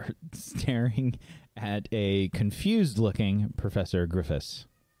are staring at a confused-looking Professor Griffiths.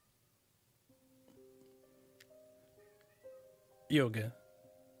 Yoga.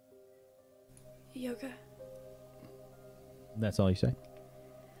 That's all you say?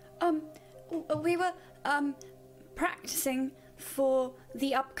 We were practicing for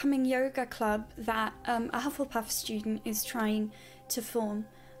the upcoming yoga club that a Hufflepuff student is trying to form.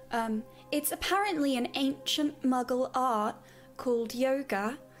 It's apparently an ancient Muggle art called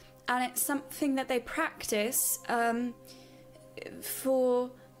yoga, and it's something that they practice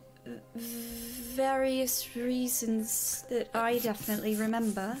for various reasons that I definitely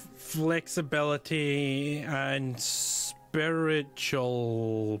remember. Flexibility and spiritual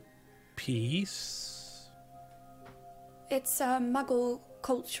peace. It's Muggle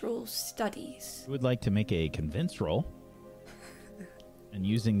cultural studies. You would like to make a convince roll, and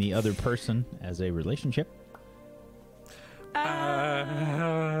using the other person as a relationship.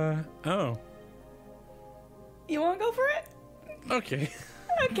 Oh. You want to go for it? Okay.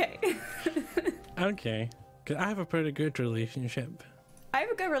 Okay. Okay. 'Cause I have a pretty good relationship. I have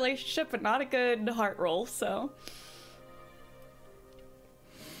a good relationship, but not a good heart roll, so.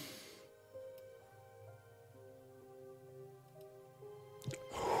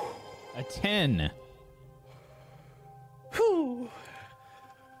 A 10. Whew.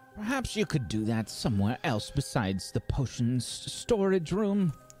 Perhaps you could do that somewhere else besides the potions storage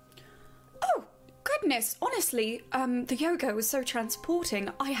room. Oh, goodness, honestly, the yoga was so transporting,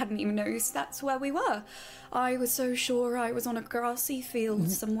 I hadn't even noticed that's where we were. I was so sure I was on a grassy field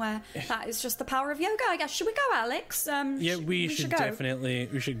somewhere. That is just the power of yoga, I guess. Should we go, Alex? Yeah, we should go. definitely.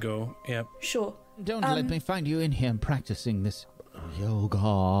 We should go. Yep. Sure. Don't let me find you in here practicing this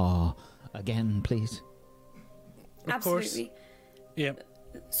yoga again, please. Of course. Absolutely. Yep.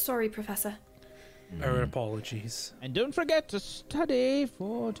 Sorry, Professor. Our apologies. And don't forget to study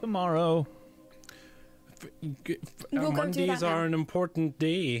for tomorrow. We'll go do Mondays that now. are an important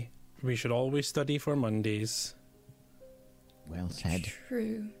day. We should always study for Mondays. Well said.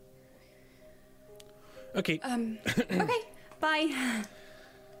 True. Okay. Okay, bye.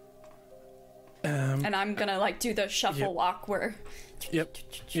 And I'm gonna, like, do the shuffle Yep. walk where... Yep.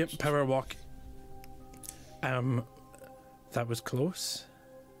 Power walk. That was close.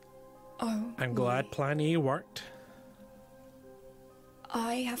 Oh, I'm glad Plan A worked.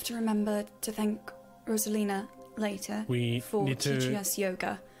 I have to remember to thank Rosalina later We for need to- teaching us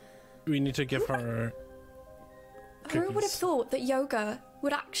yoga. We need to give her. Who would have cookies. thought that yoga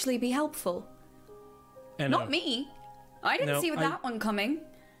would actually be helpful? I know. Not me. I didn't No, see that one coming.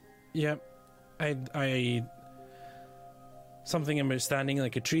 Yep. I. Something about standing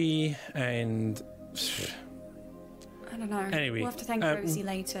like a tree and. I don't know. Anyway, we'll have to thank Rosie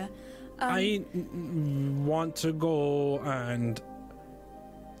later. I want to go and.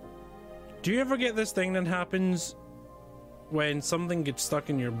 Do you ever get this thing that happens when something gets stuck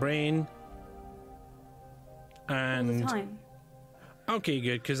in your brain? All And the time. okay,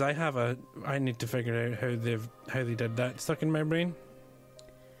 good, because I need to figure out how they did that stuck in my brain.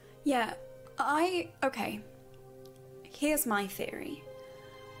 Yeah, okay. Here's my theory.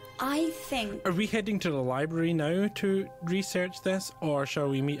 I think Are we heading to the library now to research this, or shall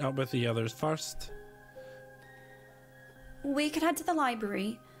we meet up with the others first? we could head to the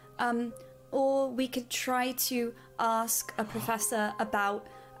library, or we could try to ask a professor about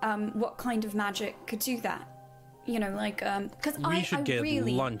what kind of magic could do that. You know, like, because We should get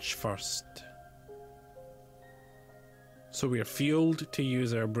really... lunch first, so we are fueled to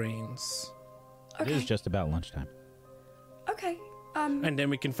use our brains, It Okay, is just about lunchtime. okay. and then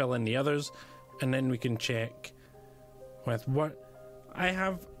we can fill in the others, and then we can check with what I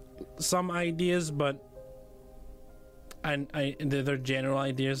have some ideas, but they're general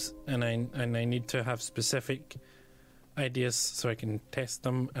ideas, and I need to have specific ideas so I can test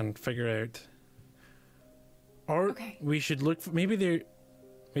them and figure out. Or Okay. we should look for maybe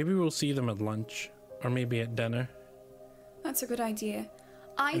we'll see them at lunch or maybe at dinner, That's a good idea.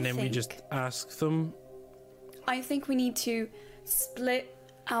 and then we just ask them. I think we need to split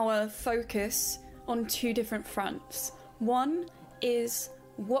our focus on two different fronts. One is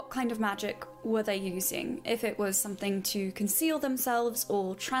what kind of magic were they using? If it was something to conceal themselves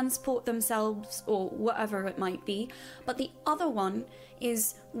or transport themselves or whatever it might be. But the other one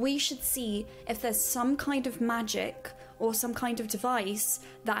is we should see if there's some kind of magic or some kind of device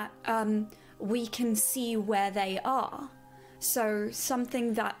that we can see where they are. So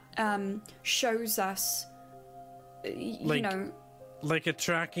something that shows us, you Like- know, Like a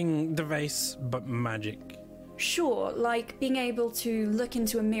tracking device, but magic. sure, like being able to look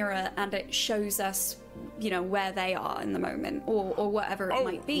into a mirror and it shows us, you know, where they are in the moment, or whatever it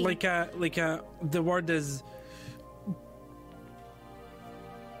might be. like a the word is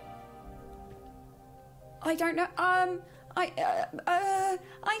I don't know. I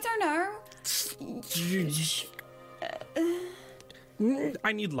don't know.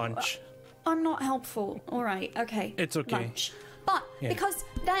 I need lunch. I'm not helpful. All right, okay. It's okay. Lunch. But Yeah. because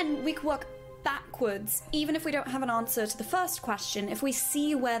then we can work backwards, even if we don't have an answer to the first question, if we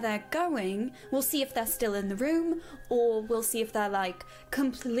see where they're going, we'll see if they're still in the room, or we'll see if they're like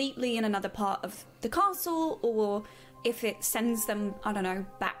completely in another part of the castle, or if it sends them, I don't know,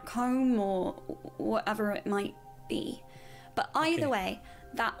 back home, or whatever it might be. But either Okay. way,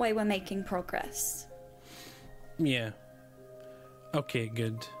 that way we're making progress. Yeah. Okay,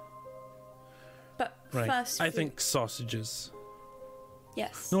 good. But Right. first, I food. think sausages.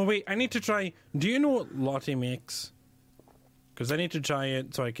 Yes. No, wait, I need to try. Do you know what Lottie makes? Because I need to try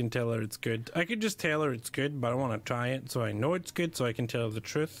it so I can tell her it's good. I could just tell her it's good, but I want to try it so I know it's good, so I can tell her the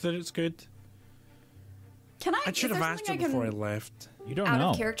truth that it's good. Can I? I should is have there asked her something before I can- left. You don't Out know.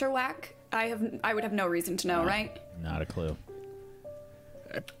 of character whack. I would have no reason to know, right? Not a clue.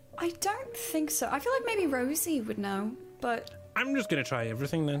 I don't think so. I feel like maybe Rosie would know, but I'm just gonna try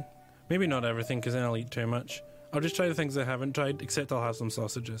everything then. Maybe not everything, because then I'll eat too much. I'll just try the things I haven't tried, except I'll have some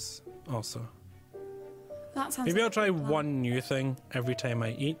sausages also. that sounds. Maybe like I'll try a plan. one new thing every time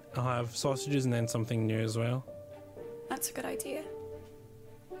I eat. I'll have sausages and then something new as well. That's a good idea.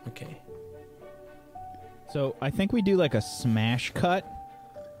 Okay. So I think we do like a smash cut,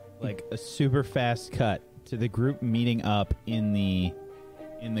 like a super fast cut to the group meeting up in the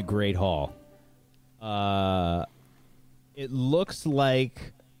Great Hall. It looks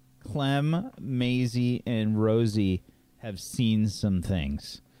like Clem, Maisie, and Rosie have seen some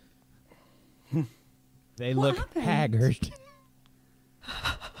things. They look happened? haggard.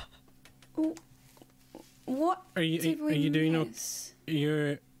 What Are you did we doing okay? miss? Are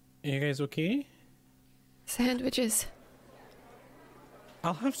you guys okay? Sandwiches.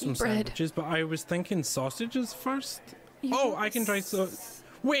 I'll have some Bread. sandwiches, but I was thinking sausages first. Oh, I can try so.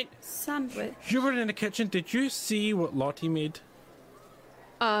 Wait, Sandwich. you were in the kitchen. Did you see what Lottie made?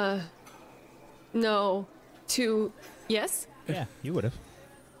 No. Yes? Yeah, you would have.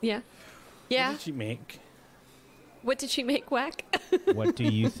 Yeah. What Yeah. did she make? What did she make, Whack? What do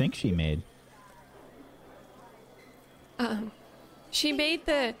you think she made? She made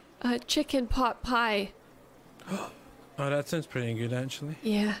the chicken pot pie. Oh, that sounds pretty good, actually.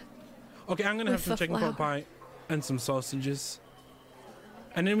 Yeah. Okay, I'm gonna have With some the chicken pot flour. pie and some sausages.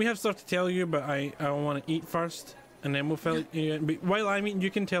 And then we have stuff to tell you, but I want to eat first, and then we'll fill you in. But while I'm eating, you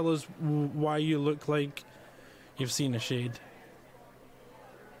can tell us why you look like you've seen a shade.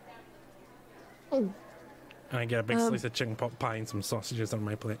 Oh. And I get a big slice of chicken pot pie and some sausages on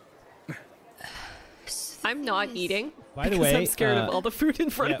my plate. I'm not eating. By the because way, I'm scared of all the food in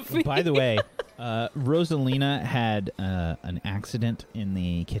front of me. by the way, Rosalina had an accident in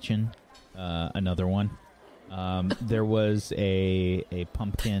the kitchen. Another one. There was a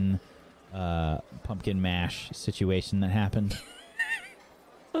pumpkin mash situation that happened.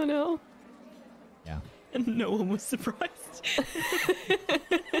 Oh no. Yeah. And no one was surprised.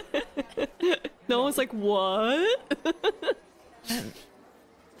 No one's like, what?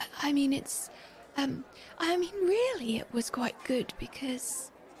 I mean, really, it was quite good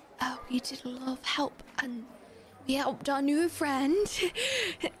because we did a lot of help and we helped our new friend.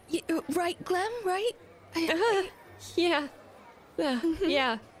 Right, Clem? Right? Yeah.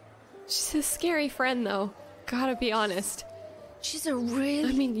 Yeah. She's a scary friend, though. Gotta be honest. She's a really.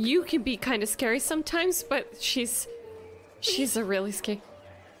 I mean, you can be kind of scary sometimes, but she's a really scary.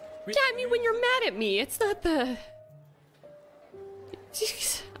 Yeah, I mean, when you're mad at me, it's not the.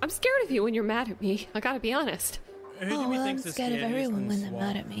 Jeez, I'm scared of you when you're mad at me. I gotta be honest. Who do Oh, we well, I'm think's the scared of scariest everyone in when they're SWAT?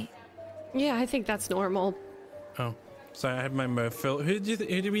 mad at me. Yeah, I think that's normal. Oh, sorry, I had my mouth full. Who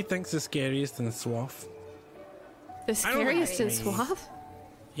do we think's the scariest in SWAT? The I don't know. scariest in Swath?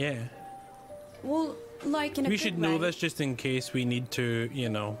 Yeah. Well, like in a We good should know way. this just in case we need to,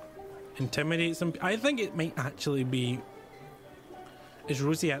 intimidate some. I think it might actually be. Is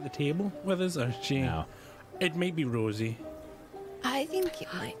Rosie at the table with us, or is she? No. It might be Rosie. I think it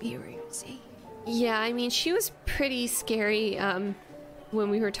might be Rosie. Yeah, I mean, she was pretty scary when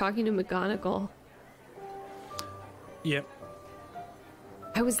we were talking to McGonagall. Yep.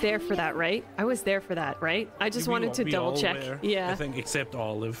 I was there for that, right? I was there for that, right? I just wanted to We double all check. were, Yeah. I think except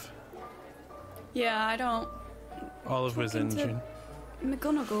Olive. Yeah, I don't. Olive was in Talking to- June.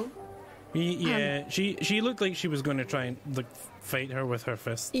 McGonagall. She looked like she was going to try and fight her with her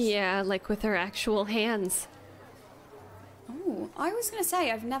fists. Yeah, like with her actual hands. Oh, I was gonna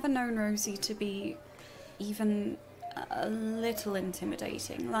say I've never known Rosie to be even a little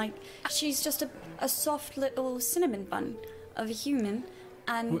intimidating. Like she's just a soft little cinnamon bun of a human,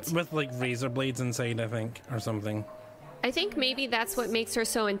 and With like razor blades inside, I think, or something. I think maybe that's what makes her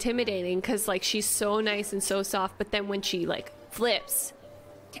so intimidating, because like she's so nice and so soft, but then when she like flips,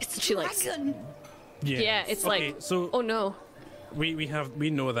 It's She likes- dragon. yeah, it's okay, like, so oh no. we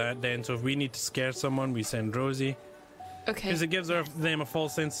know that then. So if we need to scare someone, we send Rosie. Okay. Because it gives them a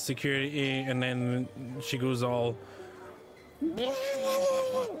false sense of security, and then she goes all,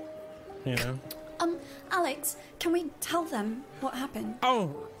 Alex, can we tell them what happened?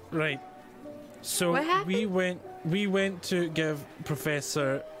 Oh, right. So What happened? we went to give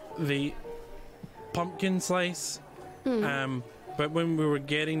Professor the pumpkin slice. But when we were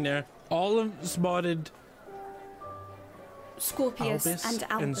getting there, Olive spotted Scorpius Albus and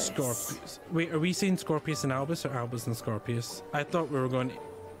Albus. Scorpius. Wait, are we saying Scorpius and Albus or Albus and Scorpius? I thought we were going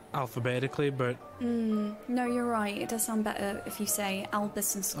alphabetically, but No, you're right. It does sound better if you say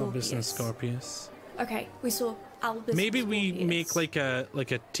Albus and Scorpius. Albus and Scorpius. Okay, we saw Albus. Maybe and we Scorpius. make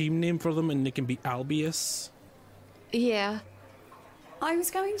like a team name for them, and they can be Albius. Yeah. I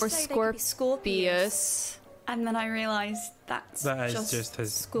was going to Or say they could be Scorpius, Scorpius. and then I realised that is just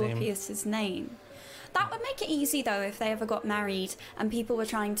his Scorpius's name. That would make it easy though if they ever got married and people were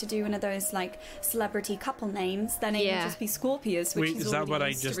trying to do one of those like celebrity couple names, then it would just be Scorpius, which Wait, he's is that already what I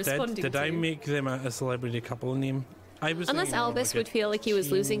used to just did? responding Did I to. make them a celebrity couple name? I was Unless thinking more Albus like would feel like he was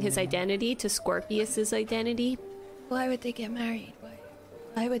losing his identity to Scorpius's identity. Why would they get married?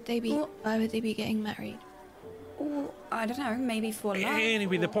 Why would they be? Well- Why would they be getting married? Or, I don't know, maybe for love.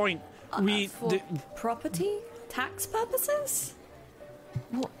 Anyway, the point. For property? Tax purposes?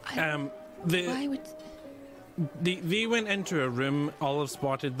 Well, why would? They went into a room, Olive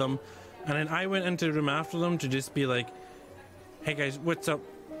spotted them, and then I went into the room after them to just be like, hey guys, what's up?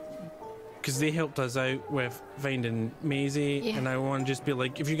 Because they helped us out with finding Maisie, and I want to just be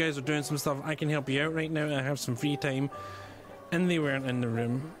like, if you guys are doing some stuff, I can help you out right now, I have some free time. And they weren't in the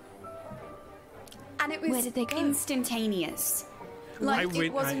room. And it was Where did they go? instantaneous. Like,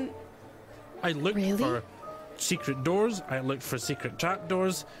 it wasn't... I looked for secret doors, I looked for secret trap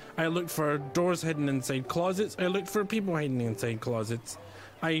doors, I looked for doors hidden inside closets, I looked for people hiding inside closets.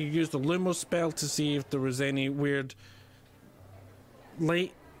 I used a Lumos spell to see if there was any weird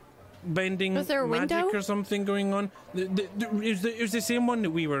light bending Was there a magic window? or something going on. It was the same one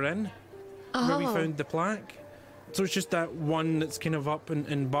that we were in, where we found the plaque. So it's just that one that's kind of up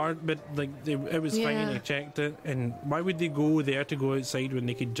and barred, but like it was fine. I checked it, and why would they go there to go outside when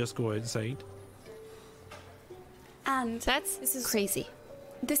they could just go outside? And This is crazy.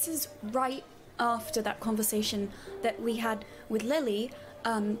 This is right after that conversation that we had with Lily,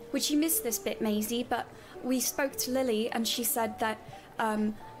 which you missed this bit, Maisie, but we spoke to Lily and she said that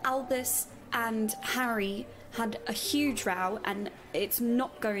Albus and Harry had a huge row and it's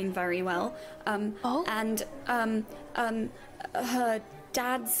not going very well. And her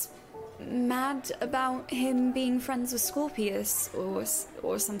dad's mad about him being friends with Scorpius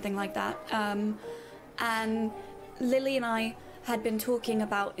or something like that. And Lily and I had been talking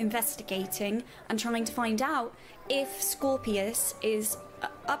about investigating and trying to find out if Scorpius is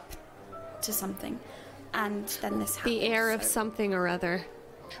up to something. And then this happened. The heir of so something or other.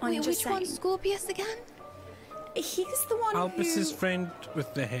 I'm Wait, just which saying. one's Scorpius again? He's the one Albus's who... friend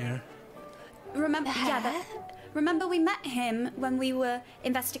with the hair. Remember, The hair? remember we met him when we were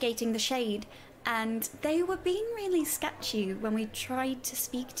investigating the Shade, and they were being really sketchy when we tried to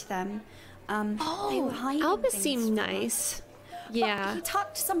speak to them. They were hiding Albus things seemed from nice. us. Yeah. But he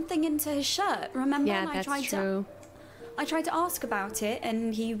tucked something into his shirt. Remember? Yeah, and I that's tried true. I tried to ask about it,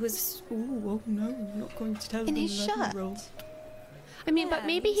 and he was, oh no, I'm not going to tell In them his that he shirt? rolled." I mean, but Yeah,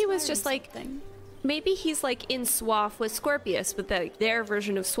 maybe he's he was wearing just like, something. maybe he's like in Swath with Scorpius, with their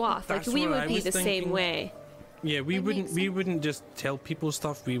version of Swath. Like That's we what would I be was the same thinking. way. Yeah, we wouldn't just tell people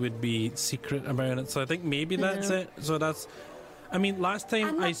stuff. We would be secret about it. So I think maybe that's it. So that's. I mean, last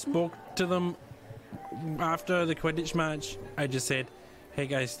time I spoke to them after the Quidditch match, I just said, "Hey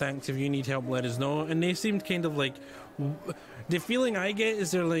guys, thanks. If you need help, let us know." And they seemed kind of like. The feeling I get is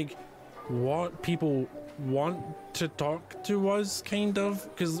they're like, what people want to talk to us, kind of.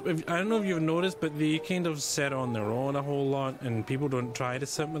 Because I don't know if you've noticed, but they kind of sit on their own a whole lot, and people don't try to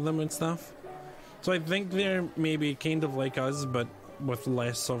sit with them and stuff. So I think they're maybe kind of like us, but with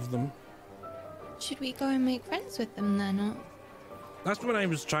less of them. Should we go and make friends with them then? Or? That's what I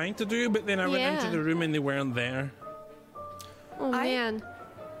was trying to do, but then I went into Yeah. the room and they weren't there. Oh man.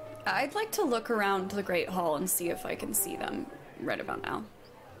 I'd like to look around the Great Hall and see if I can see them right about now.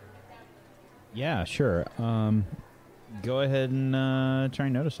 Yeah, sure. Go ahead and try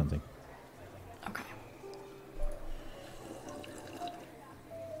and notice something. Okay.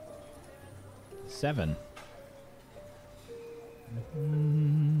 7.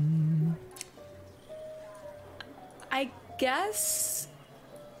 I guess...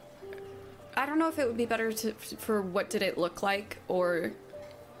 I don't know if it would be better for what did it look like, or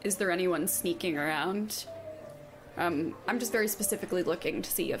is there anyone sneaking around? I'm just very specifically looking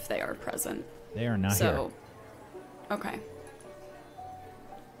to see if they are present. They are not here. Okay.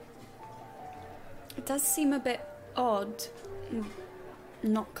 It does seem a bit odd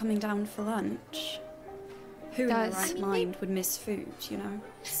not coming down for lunch. Who in their Does. right mind would miss food, you know?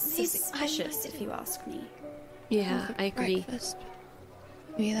 Maybe- Suspicious, if you ask me. Yeah, For I agree. breakfast.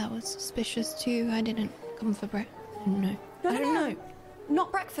 Maybe that was suspicious too. I didn't come for breakfast. No. I don't know. Not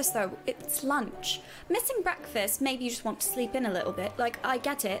breakfast though, it's lunch. Missing breakfast, maybe you just want to sleep in a little bit. Like, I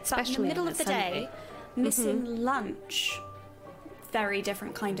get it. But in Especially the middle on of a the day, Sunday. missing lunch. Very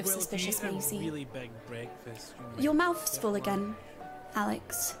different kind of Well, if suspicious, you eat a Maisie. really big breakfast. you might Your mouth's get full one. again,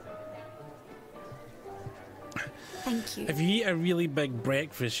 Alex. Thank you. If you eat a really big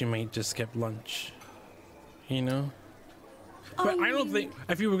breakfast, you might just skip lunch. You know? But I don't think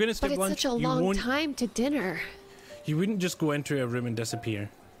if you were going to skip But it's lunch, such a you long won't. time to dinner. You wouldn't just go into a room and disappear.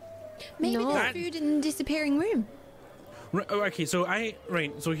 Maybe No. there's food in the disappearing room. Okay, so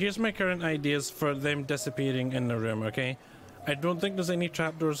so here's my current ideas for them disappearing in the room, okay? I don't think there's any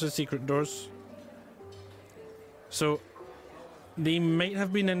trapdoors or secret doors. So, they might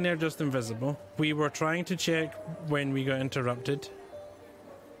have been in there just invisible. We were trying to check when we got interrupted.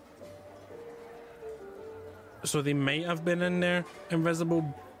 So they might have been in there invisible,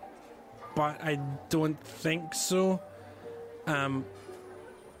 but I don't think so.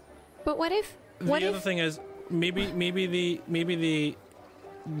 But what if? The other thing is, maybe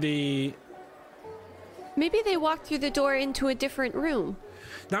they walked through the door into a different room.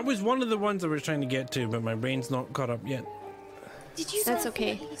 that was one of the ones I was trying to get to, but my brain's not caught up yet. Did you That's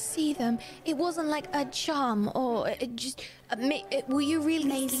okay. definitely see them? It wasn't like a charm or just. Were you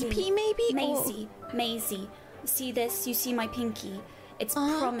really sleepy, maybe? Maisie, see this? You see my pinky? It's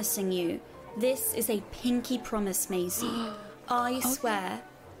promising you. This is a pinky promise, Maisie. I swear,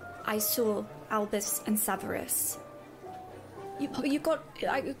 I saw Albus and Severus. I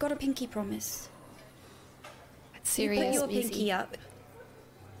got a pinky promise. That's serious. Put your Maisie. pinky up,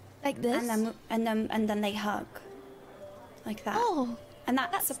 Like this? and then they hug, like that. Oh, and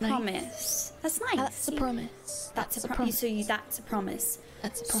that's a nice. promise. That's nice. that's a promise. That's a promise. So that's a promise.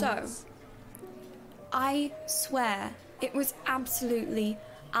 That's a promise. So, I swear it was absolutely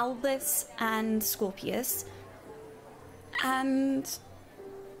Albus and Scorpius, and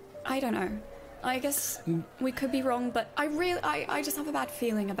I don't know. I guess we could be wrong, but I just have a bad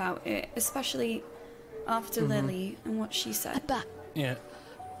feeling about it, especially after Lily and what she said. But Yeah.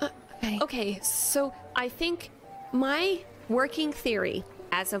 okay. Okay, so I think my working theory,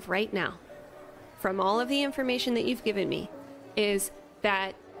 as of right now, from all of the information that you've given me, is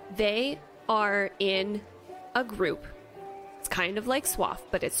that they are in a group. It's kind of like SWAF,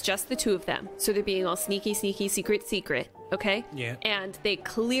 but it's just the two of them. So they're being all sneaky, secret, okay? Yeah. And they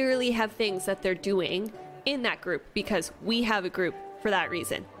clearly have things that they're doing in that group because we have a group for that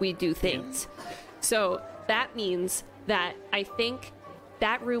reason. We do things. So that means that I think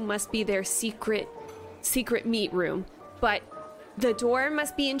that room must be their secret meet room, but the door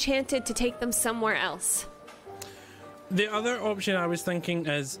must be enchanted to take them somewhere else. The other option I was thinking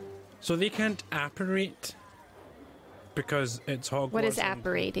is, so they can't apparate because it's Hogwarts. What is and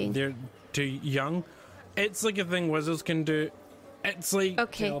apparating? They're too young. It's like a thing wizards can do. It's like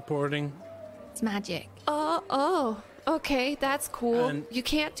Okay. teleporting. It's magic. Oh, okay, that's cool. And- You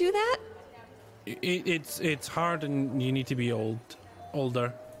can't do that? It's hard, and you need to be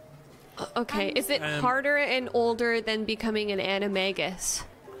older. Okay, is it harder and older than becoming an animagus?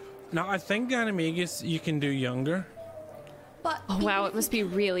 Now I think Animagus you can do younger. But Oh, wow, it must be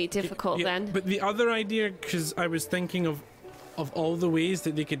really difficult Yeah, then. But the other idea, because I was thinking of all the ways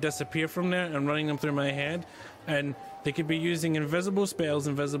that they could disappear from there and running them through my head, and they could be using invisible spells,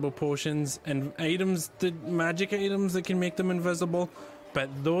 invisible potions, and items, the magic items that can make them invisible. But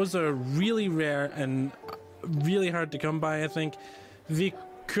those are really rare and really hard to come by, I think. They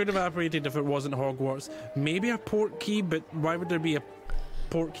could have operated if it wasn't Hogwarts. Maybe a port key, but why would there be a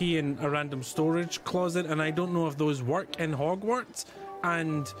port key in a random storage closet? And I don't know if those work in Hogwarts.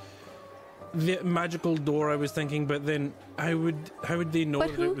 And the magical door, I was thinking, but then how would they know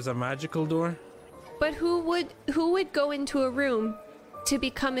But that it was a magical door? But who would go into a room to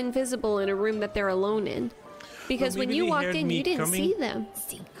become invisible in a room that they're alone in? Because when maybe you they walked heard in, me you didn't coming. see them.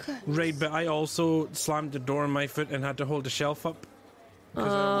 Secret. Right, but I also slammed the door on my foot and had to hold the shelf up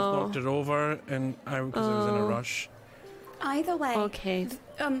because I almost knocked it over, and because I was in a rush. either way, Okay.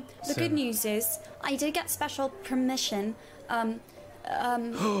 the So- good news is I did get special permission.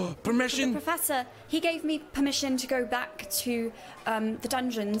 The Permission. professor, he gave me permission to go back to the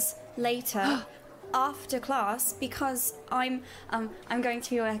dungeons later after class because I'm going to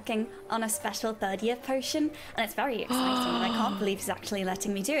be working on a special third year potion, and it's very exciting and I can't believe he's actually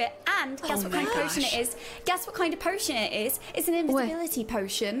letting me do it. And guess what kind of potion it is? Guess what kind of potion it is? It's an invisibility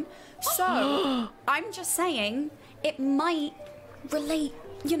potion. So I'm just saying it might relate,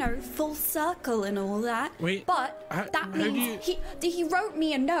 full circle and all that. Wait, but how that do means you- he wrote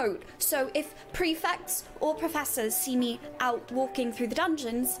me a note. So if prefects or professors see me out walking through the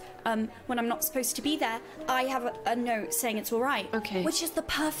dungeons when I'm not supposed to be there, I have a note saying it's all right. Okay. Which is the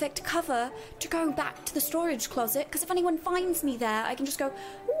perfect cover to go back to the storage closet. Because if anyone finds me there, I can just go,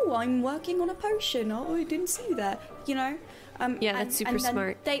 "Oh, I'm working on a potion. Oh, I didn't see you there." Yeah, that's super then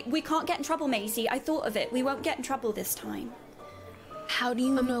smart. We can't get in trouble, Maisie. I thought of it. We won't get in trouble this time. How do you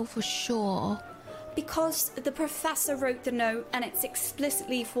know for sure? because the professor wrote the note and it's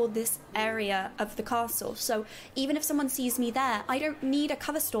explicitly for this area of the castle. So even if someone sees me there, I don't need a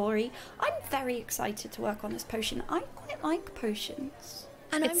cover story. I'm very excited to work on this potion. I quite like potions.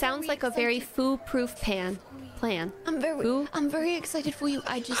 And It sounds like a very foolproof plan. I'm very excited for you.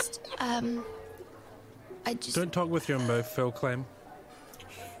 I just Don't talk with your mouth full, Clem.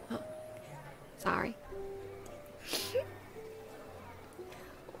 Sorry.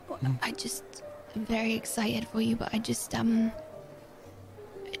 I'm very excited for you, but I just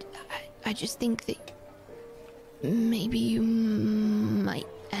think that maybe you might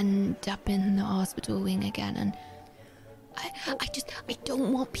end up in the hospital wing again, and I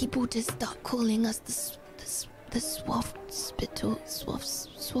don't want people to start calling us the Swaffspital.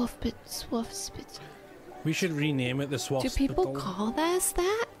 We should rename it the Swaff. Do people call us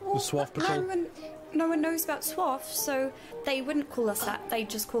that? The Swaffspital? No one knows about Swaff, so they wouldn't call us that. They'd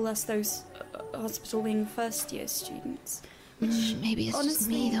just call us those hospital wing first year students. Maybe it's just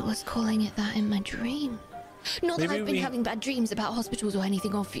me that was calling it that in my dream. Not that I've been having bad dreams about hospitals or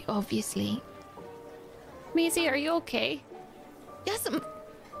anything, obviously. Maisie, are you okay? Yes,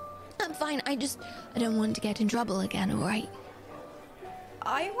 I'm fine. I don't want to get in trouble again, alright?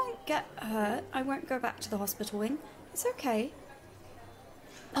 I won't get hurt. I won't go back to the hospital wing. It's okay.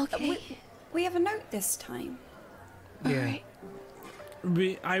 Okay. We have a note this time. Yeah.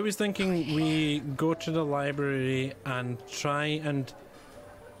 I was thinking we go to the library and try and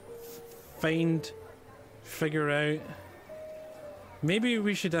figure out. Maybe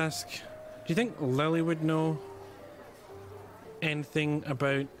we should ask. Do you think Lily would know anything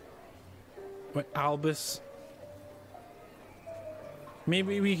about what Albus?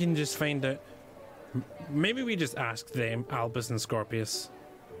 Maybe we can just find out. Maybe we just ask them, Albus and Scorpius.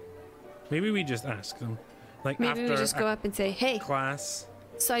 Maybe we just ask them. Like Maybe after we just go up and say, hey, class.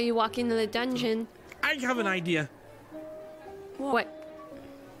 saw you walk into the dungeon. I have an idea. What?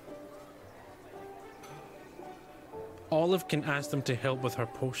 Olive can ask them to help with her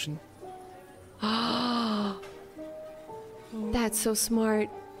potion. That's so smart.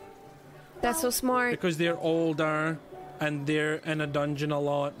 That's so smart. Because they're older and they're in a dungeon a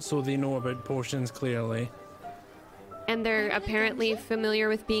lot, so they know about potions clearly. And they're apparently familiar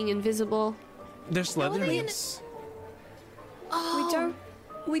with being invisible. They're Slytherins.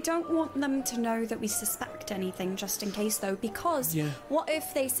 We don't want them to know that we suspect anything, just in case, though, because what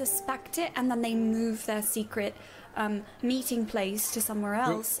if they suspect it and then they move their secret meeting place to somewhere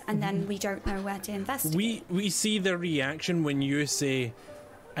else, and then we don't know where to investigate? We see their reaction when you say,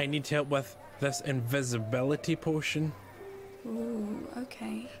 I need help with this invisibility potion. Ooh,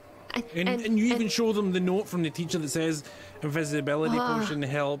 okay. And you even show them the note from the teacher that says invisibility potion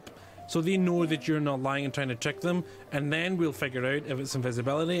help, so they know that you're not lying and trying to trick them, and then we'll figure out if it's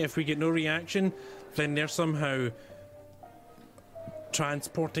invisibility. If we get no reaction, then they're somehow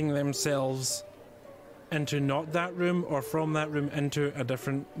transporting themselves into not that room, or from that room into a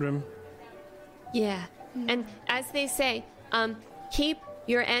different room. Yeah. And as they say, keep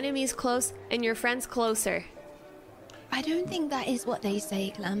your enemies close and your friends closer. I don't think that is what they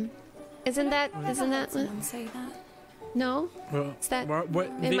say, Clem. Isn't that Someone say that? No? Well, Is that what,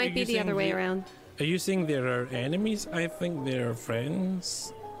 it might be the other way around. Are you saying there are enemies? I think they're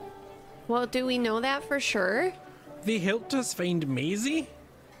friends. Well, do we know that for sure? They helped us find Maisie?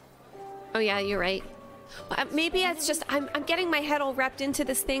 Oh yeah, you're right. Maybe it's just I'm getting my head all wrapped into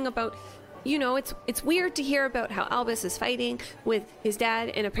this thing about, you know, it's weird to hear about how Albus is fighting with his dad,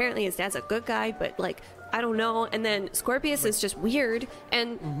 and apparently his dad's a good guy, but like I don't know. And then Scorpius is just weird,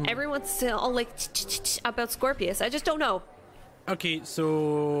 and everyone's still all like about Scorpius. I just don't know. Okay,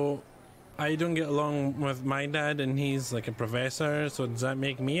 so I don't get along with my dad, and he's like a professor. So does that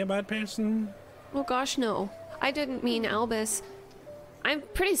make me a bad person? Oh gosh, no. I didn't mean Albus. I'm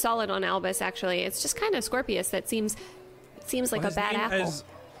pretty solid on Albus, actually. It's just kind of Scorpius that seems like a bad apple. Is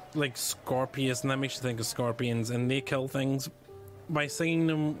like Scorpius, and that makes you think of scorpions, and they kill things by stinging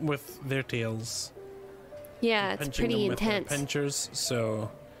them with their tails. Yeah, it's pretty intense. Pinchers, so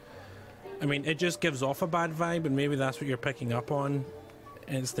I mean, it just gives off a bad vibe, and maybe that's what you're picking up on.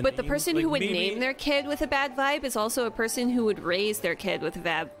 But the person who would name their kid with a bad vibe is also a person who would raise their kid with a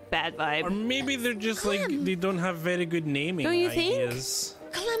bad vibe. Or maybe they're just like, they don't have very good naming Don't you ideas.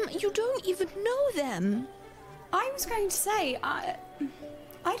 think? Clem, you don't even know them. I was going to say, I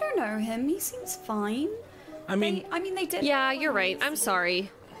don't know him. He seems fine. I mean, they did. Yeah, you're right. I'm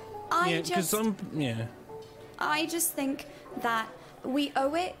sorry. I just think that we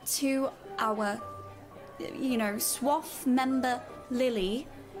owe it to our, Swaff member Lily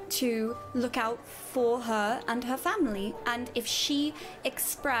to look out for her and her family. And if she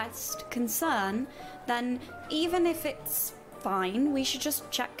expressed concern, then even if it's fine, we should just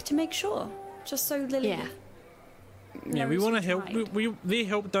check to make sure. Just so Lily. Yeah. Yeah, we knows want to who help. tried. They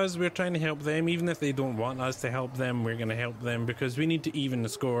helped us. We're trying to help them. Even if they don't want us to help them, we're going to help them because we need to even the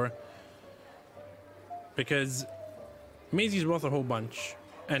score. Because Maisie's worth a whole bunch,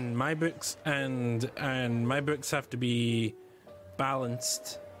 and my books and my books have to be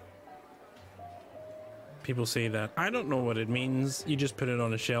balanced. People say that. I don't know what it means. You just put it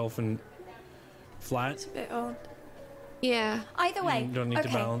on a shelf and flat. It's a bit odd. Yeah. Either way, You don't need okay.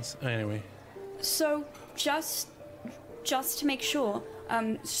 to balance. Anyway. So just to make sure,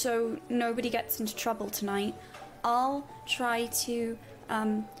 so nobody gets into trouble tonight, I'll try to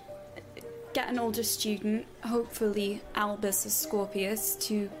get an older student, hopefully Albus or Scorpius,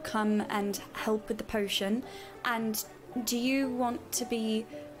 to come and help with the potion. And do you want to be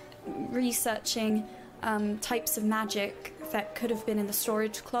researching types of magic that could have been in the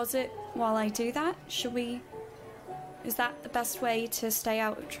storage closet while I do that? Should we? Is that the best way to stay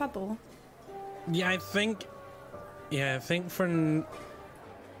out of trouble? Yeah, I think for...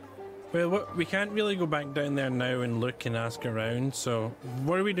 Well, we can't really go back down there now and look and ask around, so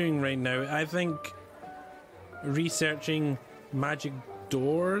what are we doing right now? I think researching magic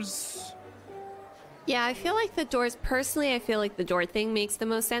doors? Yeah, I feel like the doors, personally, I feel like the door thing makes the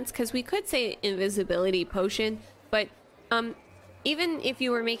most sense, because we could say invisibility potion, but even if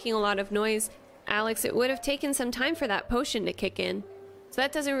you were making a lot of noise, Alex, it would have taken some time for that potion to kick in. So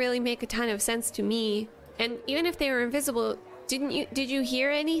that doesn't really make a ton of sense to me. And even if they were invisible, did you hear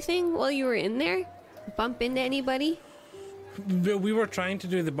anything while you were in there? Bump into anybody? We were trying to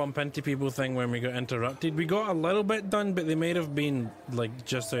do the bump into people thing when we got interrupted. We got a little bit done, but they may have been, like,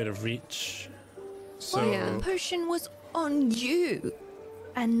 just out of reach. So... Yeah. The potion was on you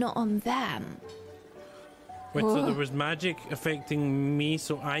and not on them. Wait, so there was magic affecting me,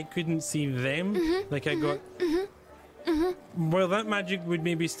 so I couldn't see them? Like, I got... Well, that magic would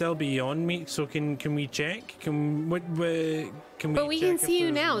maybe still be on me, so can we check? Can we But we check can if see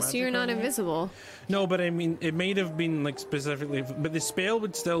you there's now, so you're magic not on me? invisible. No, but I mean, it might have been, like, specifically... But the spell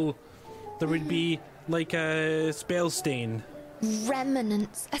would still... There would be, like, a spell stain.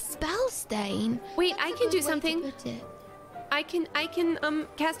 Remnants, a spell stain. Wait, I can do Way to something. put it. I can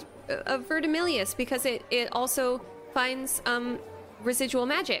cast a Verdimilius, because it also finds residual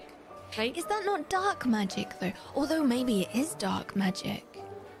magic, right? Is that not dark magic though? Although maybe it is dark magic.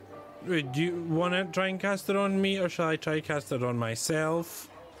 Wait, do you want to try and cast it on me, or shall I try cast it on myself?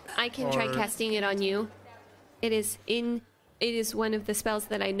 I can try Or- casting it on you. It is one of the spells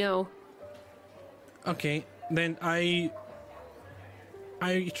that I know. Okay, then I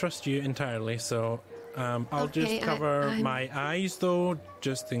trust you entirely, so I'll Okay, just cover I'm- my eyes, though,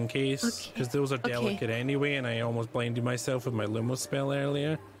 just in case, Okay, because those are okay. delicate anyway, and I almost blinded myself with my Lumos spell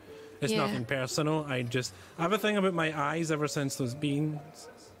earlier. It's Yeah. nothing personal, I have a thing about my eyes ever since those beings.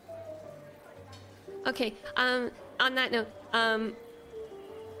 Okay, on that note,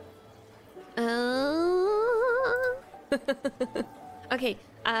 okay,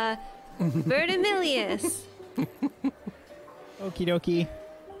 Verdimilius. Okie dokie.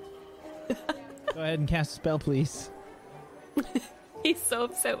 Go ahead and cast a spell, please. He's so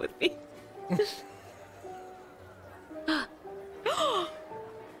upset with me.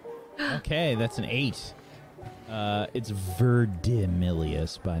 Okay, that's an 8. It's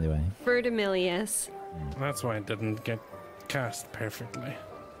Verdimilius, by the way. Verdimilius. That's why it didn't get cast perfectly.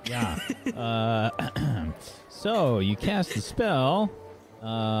 Yeah. So you cast the spell,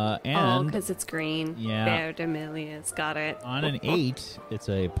 Oh, and because it's green. Yeah. Verdimilius. Got it. on an 8, it's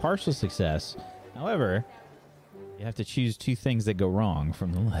a partial success. However, you have to choose 2 things that go wrong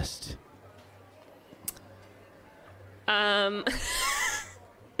from the list.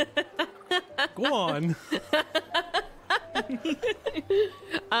 Go on.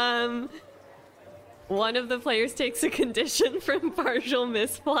 One of the players takes a condition from partial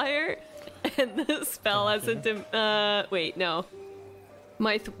misfire, and the spell has a wait, no.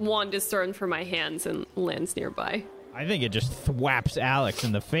 My wand is thrown from my hands and lands nearby. I think it just thwaps Alex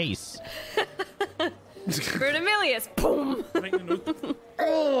in the face. Verdimilius, boom! Right in the nose.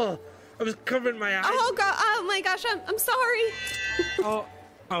 Oh, I was covering my eyes. Oh god! Oh my gosh! I'm sorry. Oh,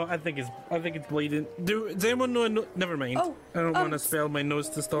 I think it's bleeding. Does anyone know? Never mind. Oh, I don't want to spell my nose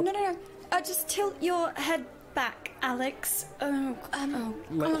to stop. No. Just tilt your head back, Alex. Oh no!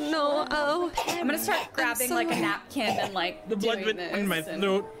 Oh. I'm gonna start grabbing like a napkin and like The blood doing went this in my and-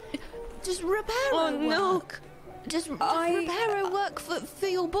 throat. Does Reparo Oh, no. work? Does I- Reparo work for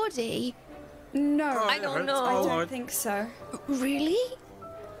your body? No, I don't know. I Oh, don't think so. Really?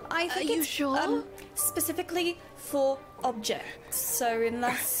 I think you it's sure? Specifically for objects. So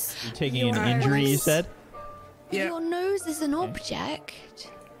unless You're taking an your injury, you nose- said? Yeah. Your nose is an object.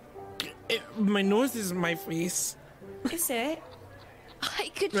 My nose is my face. Is it?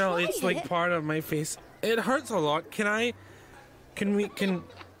 I could Well, try it's it. like part of my face. It hurts a lot. Can I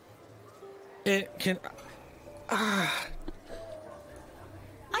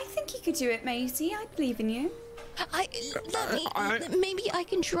think you could do it, Maisie. I believe in you. Maybe I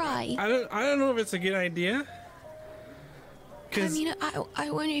can try. I don't know if it's a good idea. I 'Cause mean, I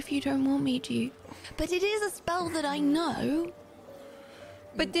wonder if you don't want me to. But it is a spell that I know.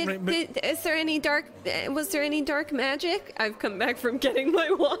 But Right, but- is there any dark? Was there any dark magic? I've come back from getting my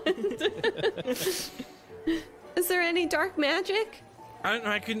wand. Is there any dark magic? I don't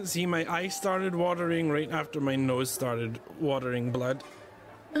know, I couldn't see. My eyes started watering right after my nose started watering blood.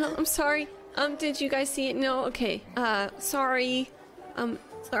 I'm sorry. Did you guys see it? No. Okay. Sorry.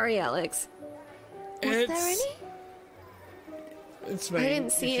 Sorry, Alex. Was there any? It's I fine.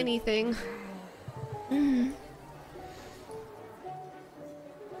 didn't see anything.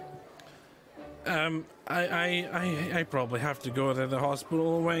 I probably have to go to the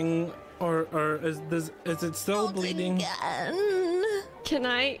hospital wing, or is it still bleeding? Again. Can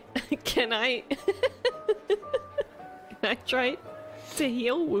I? Can I try to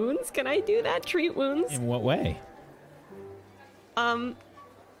heal wounds? Can I do that? Treat wounds? In what way?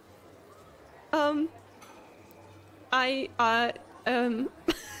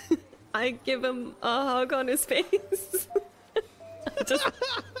 I give him a hug on his face.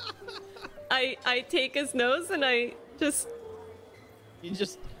 I take his nose and I just You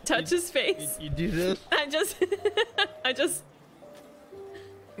just touch his face. you do this. I just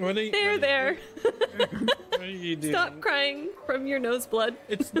What are you, there. What are you doing? Stop crying from your nose blood.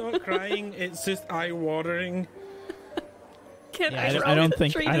 It's not crying. It's just eye watering. Can Yeah, I I don't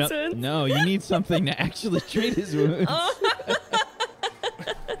think treat I his don't. wounds? No, you need something to actually treat his wounds.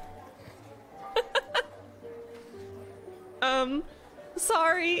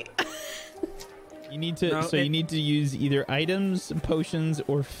 Sorry. You need to. No, so it- you need to use either items, potions,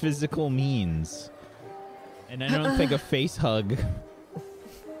 or physical means. And I don't think a face hug.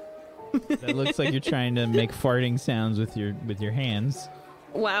 That looks like you're trying to make farting sounds with your hands.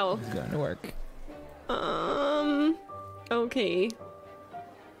 Wow. It's going to work. Okay.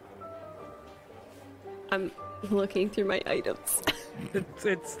 I'm looking through my items.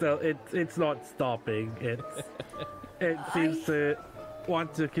 It's not stopping. It seems to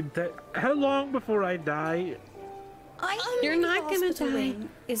want to continue. How long before I die? You're not gonna Hospital die. wing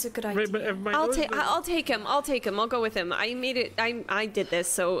is a good idea. Right, but if my I'll nose take. is- I'll take him. I'll take him. I'll go with him. I made it. I did this,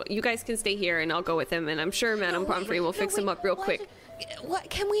 so you guys can stay here, and I'll go with him. And I'm sure Madame Pomfrey will fix him up real quick. What?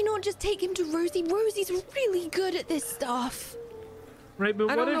 Can we not just take him to Rosie? Rosie's really good at this stuff. Right, but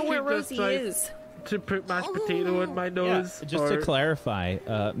I what don't know if where you just Rosie try is. to put mashed potato in my Yeah, nose? just or- to clarify,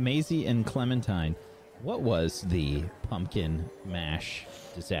 Maisie and Clementine, what was the pumpkin mash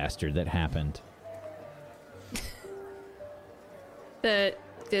disaster that happened?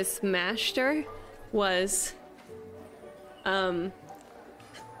 This master was Can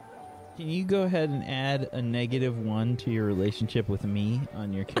you go ahead and add a -1 to your relationship with me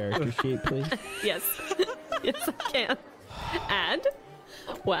on your character sheet, please? yes. Yes, I can. Add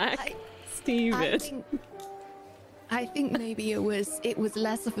whack Steven. I think maybe it was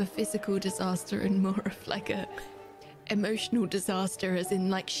less of a physical disaster and more of like a emotional disaster, as in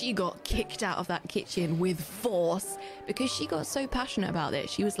like she got kicked out of that kitchen with force because she got so passionate about it.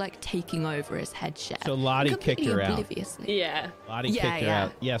 She was like taking over as head chef. So Lottie kicked completely her out. obliviously. Yeah. Lottie Yeah, kicked her yeah.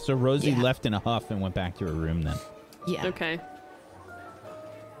 out. Yeah, so Rosie Yeah. left in a huff and went back to her room then. Yeah. Okay.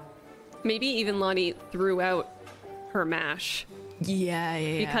 Maybe even Lottie threw out her mash Yeah,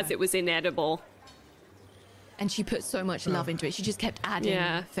 because it was inedible. and she put so much love into it. She just kept adding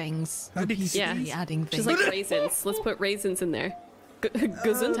Yeah. things. Yeah. Repeatedly adding things. She's like raisins. Let's put raisins in there. That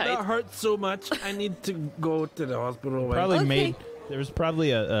Gesundheit. hurts so much. I need to go to the hospital. wing. Probably Okay. made. There was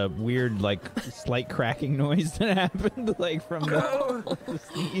probably a weird, like, slight cracking noise that happened, like from the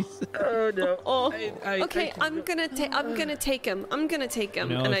sneeze. Oh no. Oh, I okay. can I'm gonna take. I'm gonna take him. I'm gonna take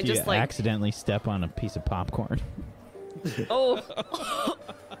him. You know, and if I just you like. accidentally step on a piece of popcorn. Oh,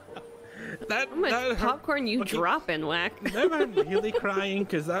 that how much hurt. popcorn you Okay. dropping, whack? Now I'm really crying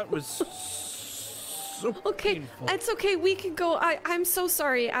because that was so Okay, painful. it's okay. We can go. I'm so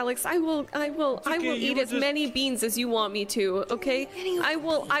sorry, Alex. I will okay, you eat were as just- many beans as you want me to. Okay, I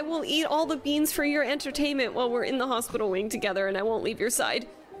will eat all the beans for your entertainment while we're in the hospital wing together, and I won't leave your side.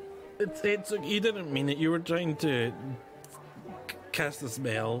 It's you didn't mean it. You were trying to cast a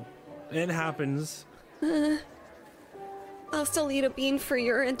spell. It happens. I'll still eat a bean for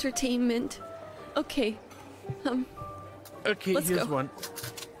your entertainment. Okay. Okay, Let's here's go. one.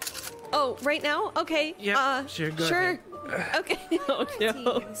 Oh, right now? Okay. Yep, sure, go Sure. Okay. Oh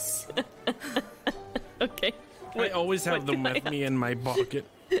no. Yes. Okay. I always have them with me in my pocket.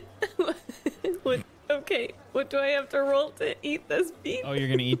 What? Okay. What do I have to roll to eat this bean? Oh, you're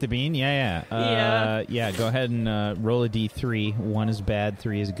gonna eat the bean? Yeah. Yeah. Go ahead and roll a d3. 1 is bad,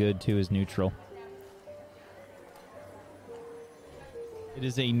 3 is good, 2 is neutral. It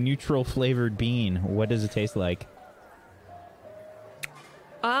is a neutral flavored bean. What does it taste like?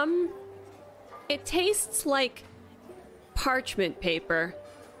 It tastes like parchment paper.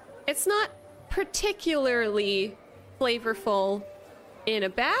 It's not particularly flavorful in a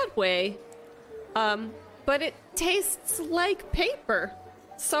bad way, but it tastes like paper.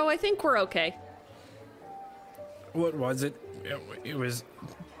 So I think we're okay. What was it? It was...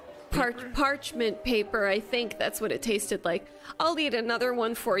 Parchment paper, I think that's what it tasted like. I'll eat another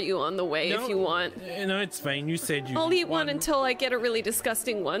one for you on the way if you want. No, it's fine. You said you... I'll eat one until I get a really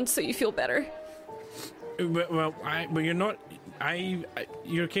disgusting one so you feel better. Well, but you're not...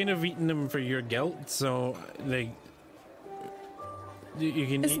 you're kind of eating them for your guilt, so, like... You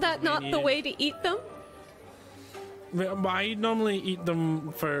can Is that not the way to eat them? Well, I normally eat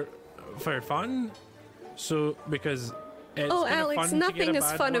them for fun, so, because... It's Oh, kinda Alex, fun to get nothing a is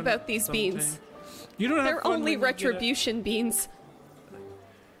bad fun one about these beans. sometime. You don't have They're fun only when you get a- retribution beans.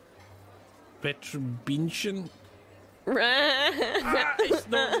 Retribution? Okay, It's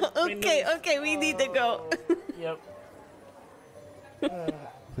not- okay, we need to go. Yep.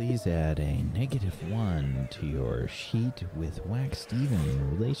 Please add a -1 to your sheet with Wax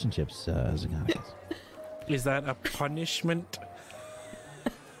Steven relationships, Zagonicus. Is that a punishment?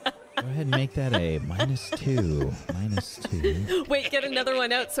 Go ahead and make that a -2. -2. Wait, get another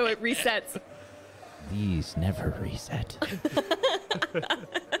one out so it resets. These never reset.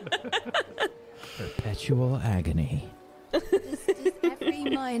 Perpetual agony. Every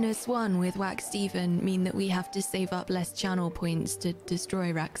 -1 with Wax Steven mean that we have to save up less channel points to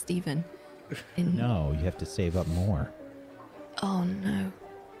destroy Wax Steven? No, you have to save up more. Oh no.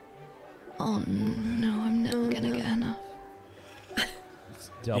 Oh no, I'm never gonna get enough.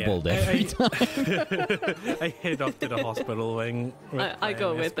 Doubled Yeah, every time. I head off to the hospital wing. I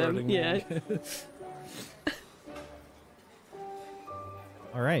go with them, yeah.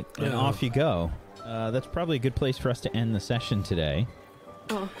 All right, and off you go. That's probably a good place for us to end the session today.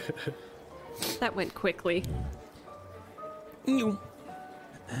 Oh, that went quickly.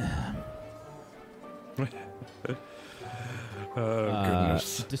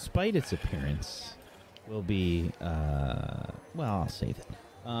 Goodness. Despite its appearance, will be well, I'll save it.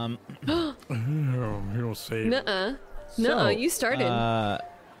 You'll save. Nuh-uh. Nuh-uh, you started.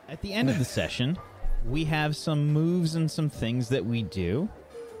 At the end of the session, we have some moves and some things that we do.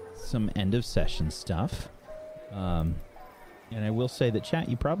 Some end of session stuff. And I will say that, chat,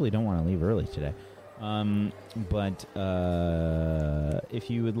 you probably don't want to leave early today. But if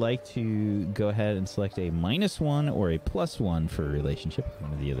you would like to go ahead and select a -1 or a +1 for a relationship with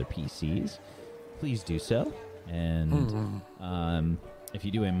one of the other PCs, please do so. And if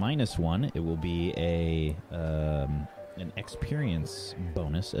you do a -1, it will be an experience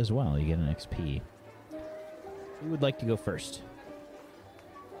bonus as well. You get an XP. Who would like to go first?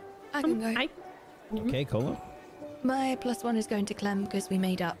 I can go. Okay, Cola. My +1 is going to Clem because we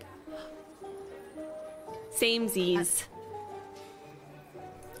made up. Samesies.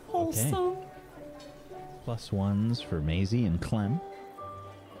 Wholesome. +1s for Maisie and Clem.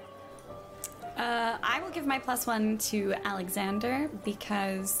 I will give my +1 to Alexander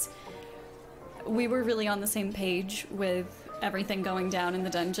because we were really on the same page with everything going down in the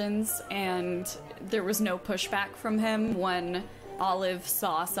dungeons, and there was no pushback from him when Olive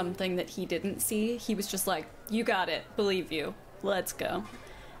saw something that he didn't see. He was just like, "You got it, believe you, let's go,"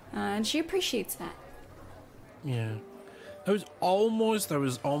 and she appreciates that. Yeah. I was almost going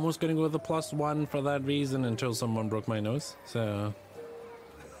to go with the +1 for that reason until someone broke my nose, so...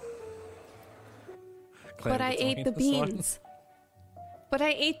 But I ate the beans. But I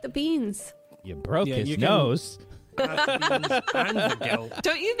ate the beans. You broke Yeah, his you can- nose. And the guilt.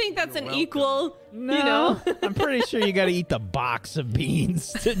 Don't you think that's an welcome. equal, No, you know? I'm pretty sure you got to eat the box of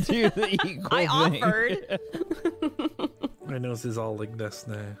beans to do the equal I thing. offered. My nose is all like this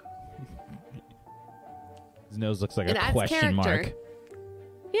now. His nose looks like It a adds question mark. character.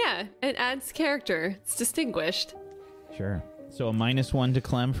 Yeah, it adds character. It's distinguished. Sure. So a -1 to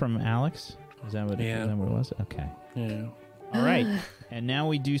Clem from Alex? Is that what, Yeah. is that what it was? Okay. Yeah. All right. And now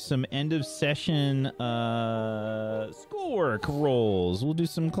we do some end of session schoolwork rolls. We'll do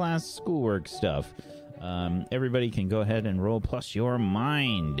some class schoolwork stuff. Everybody can go ahead and roll plus your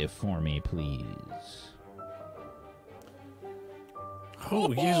mind for me, please. Oh,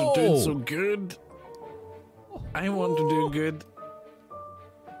 you guys are doing so good. I want to do good.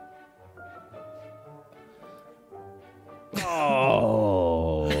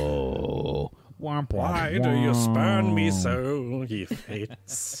 Oh. Womp, womp, Why do you spurn me womp. so, ye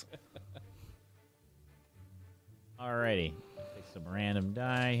fates? Alrighty. Take some random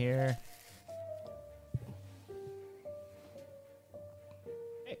die here.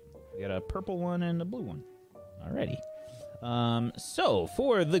 Hey, we got a purple one and a blue one. Alrighty. So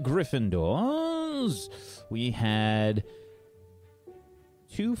for the Gryffindors, we had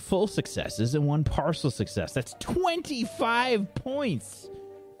 2 full successes and 1 partial success. That's 25 points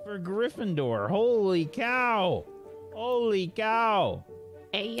for Gryffindor. Holy cow! Holy cow!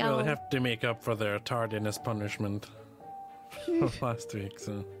 Hey, Well, yo. they have to make up for their tardiness punishment of last week,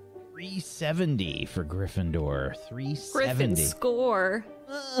 so. 370 for Gryffindor. Griffin 370. score.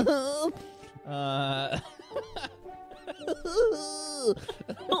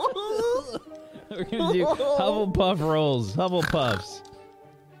 We're gonna do Hufflepuff rolls. Hufflepuffs.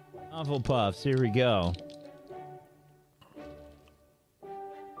 Hufflepuffs. Here we go.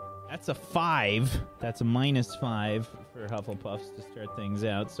 That's a 5. That's a -5 for Hufflepuffs to start things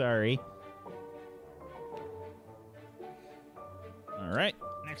out. Sorry. All right.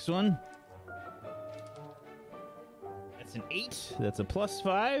 Next one. That's an 8. That's a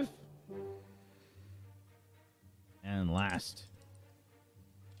 +5. And last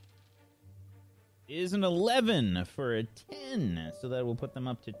is an 11 for a 10. So that will put them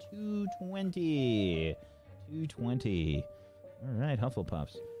up to 220. 220. All right,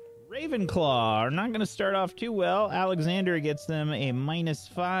 Hufflepuffs. Ravenclaw are not going to start off too well. Alexander gets them a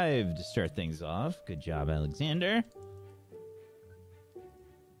 -5 to start things off. Good job, Alexander.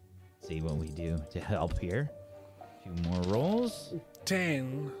 See what we do to help here. 2 more rolls.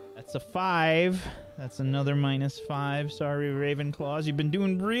 10. That's a 5. That's another -5. Sorry, Ravenclaws. You've been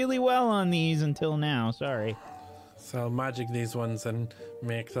doing really well on these until now. Sorry. So I'll magic these ones and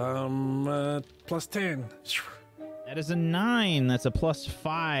make them +10. That is a 9. That's a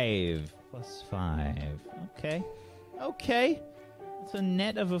 +5. +5. Okay. Okay. It's a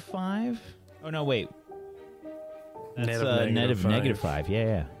net of a 5. Oh, no, wait. That's Net of a net negative of five. -5.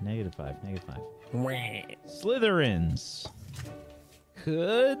 Yeah. -5. -5. Wah. Slytherins.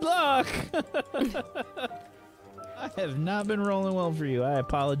 Good luck. I have not been rolling well for you. I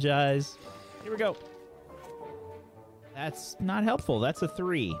apologize. Here we go. That's not helpful. That's a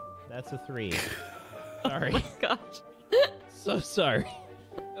 3. That's a 3. Sorry. Gosh. So sorry.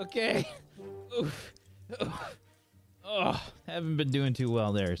 Okay. Oof. Oh, haven't been doing too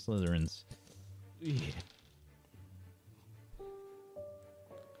well there, Slytherins.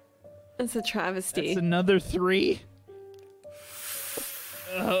 It's a travesty. That's another 3.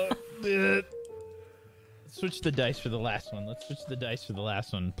 Switch the dice for the last one. Let's switch the dice for the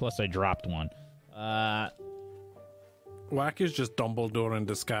last one. Plus, I dropped one. Whack is just Dumbledore in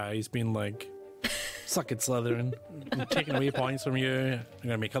disguise, being like, suck it, Slytherin. I'm taking away points from you. I'm going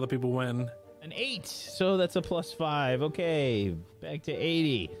to make other people win. An 8. So that's a +5. Okay. Back to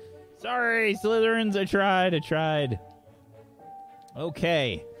 80. Sorry, Slytherins. I tried.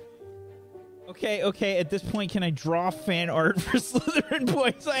 Okay. Okay. At this point, can I draw fan art for Slytherin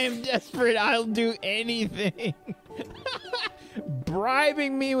points? I am desperate. I'll do anything.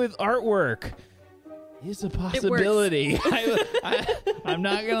 Bribing me with artwork is a possibility. I'm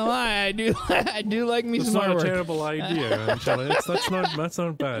not gonna lie. I do like me That's some not artwork. a terrible idea, Charlie. That's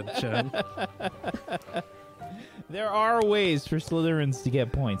not bad, Chad. There are ways for Slytherins to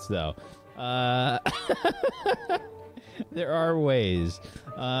get points, though. There are ways.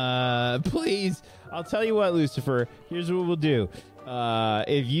 Please, I'll tell you what, Lucifer. Here's what we'll do.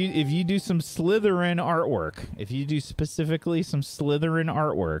 If you do some Slytherin artwork, if you do specifically some Slytherin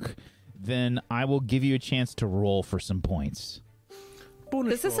artwork, then I will give you a chance to roll for some points.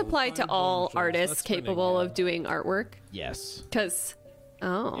 Does this apply to all artists capable of doing artwork? Yes. Because,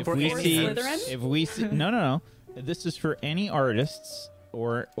 oh. If we see, Slytherin? no. This is for any artists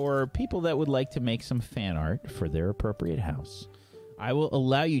or people that would like to make some fan art for their appropriate house. I will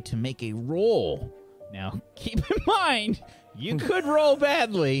allow you to make a roll. Now, keep in mind, you could roll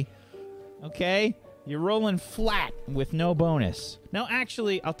badly. Okay? You're rolling flat with no bonus. No,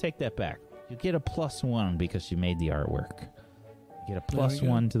 actually, I'll take that back. You get a +1 because you made the artwork. You get a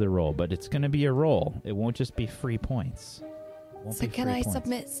 +1 to the roll, but it's going to be a roll. It won't just be free points. So can I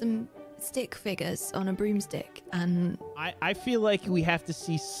submit some stick figures on a broomstick? And I feel like we have to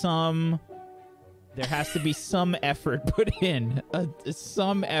see some. There has to be some effort put in.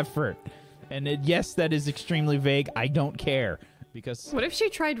 Some effort. And yes, that is extremely vague. I don't care because What if she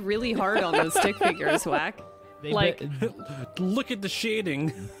tried really hard on those stick figures, Whack? they Like- Look at the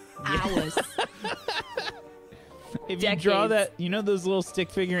shading. Hours. if you draw decades. that, those little stick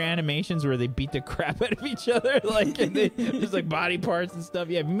figure animations where they beat the crap out of each other, like and there's like body parts and stuff.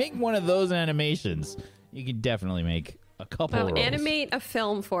 Yeah, if you make one of those animations, you can definitely make a couple Well, rolls. animate a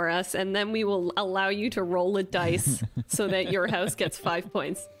film for us, and then we will allow you to roll a dice so that your house gets 5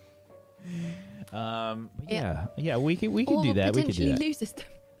 points. Yeah, we could Or do that. We could do potentially that. loses them.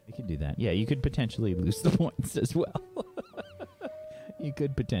 We could do that. Yeah, you could potentially lose the points as well. You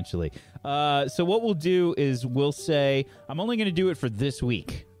could potentially. So what we'll do is we'll say, I'm only going to do it for this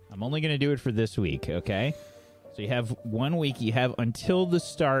week. Okay? So you have 1 week. You have until the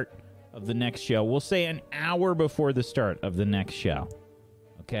start of the next show. We'll say an hour before the start of the next show.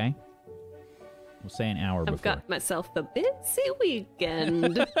 Okay? We'll say an hour before. I've got myself a busy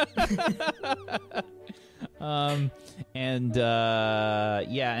weekend. And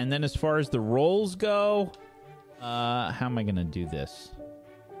then as far as the rolls go, how am I gonna do this?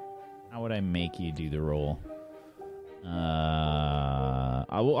 How would I make you do the roll?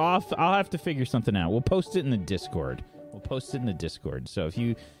 I'll have to figure something out. We'll post it in the Discord. So if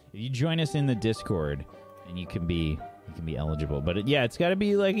you join us in the Discord, then you can be eligible. But it's got to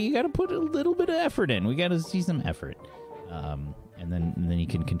be like you got to put a little bit of effort in. We got to see some effort, and then you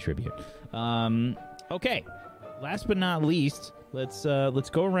can contribute. Okay. Last but not least, let's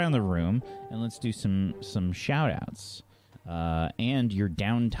go around the room and let's do some shout outs. And your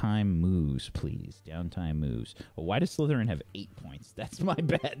downtime moves, please. Downtime moves. Oh, why does Slytherin have 8 points? That's my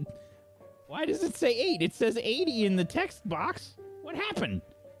bad. Why does it say 8? It says 80 in the text box. What happened?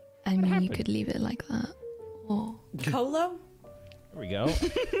 I mean, you happened? could leave it like that. Or Colo, There we go.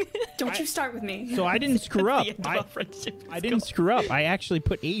 don't you start with me. So I didn't screw up. the end of our friendship. I didn't screw up. I actually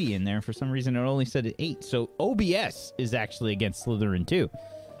put 80 in there. For some reason, it only said 8. So OBS is actually against Slytherin, too.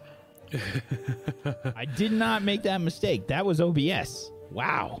 I did not make that mistake. That was OBS.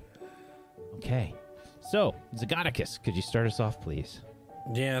 Wow. Okay. So, Zagonicus, could you start us off, please?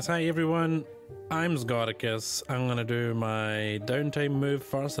 Yes, hi everyone. I'm Zgodicus. I'm gonna do my downtime move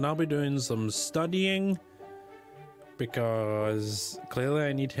first, and I'll be doing some studying because clearly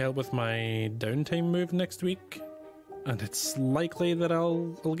I need help with my downtime move next week, and it's likely that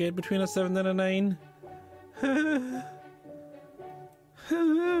I'll get between a 7 and a 9.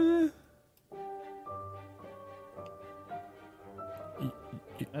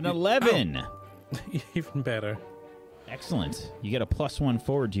 An 11. Even better. Excellent. You get a +1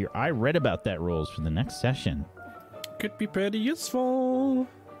 forward to your I read about that rolls for the next session. Could be pretty useful.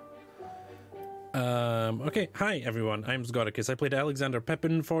 Okay, hi everyone. I'm Zgodicus. I played Alexander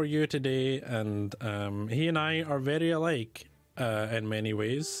Pippin for you today, and he and I are very alike in many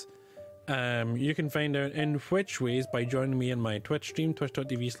ways. You can find out in which ways by joining me in my Twitch stream,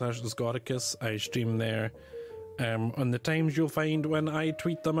 twitch.tv/Zgodicus. I stream there on the times you'll find when I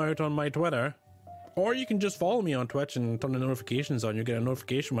tweet them out on my Twitter. Or you can just follow me on Twitch and turn the notifications on. You get a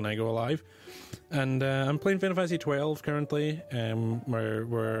notification when I go live. And I'm playing Final Fantasy 12 currently.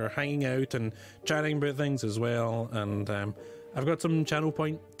 We're hanging out and chatting about things as well. And I've got some channel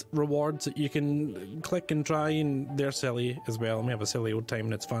point rewards that you can click and try, and they're silly as well. And we have a silly old time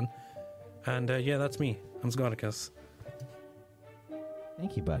and it's fun. And yeah, that's me. I'm Zgodicus.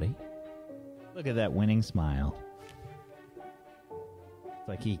 Thank you, buddy. Look at that winning smile. It's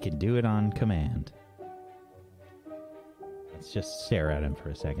like he can do it on command. Let's just stare at him for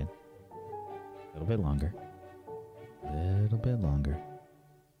a second. A little bit longer. A little bit longer.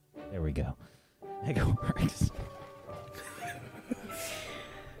 There we go. That works.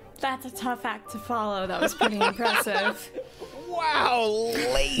 That's a tough act to follow. That was pretty impressive. Wow,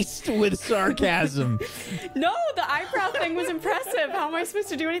 laced with sarcasm. No, the eyebrow thing was impressive. How am I supposed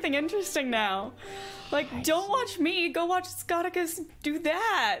to do anything interesting now? Like, don't watch me. Go watch Zgodicus do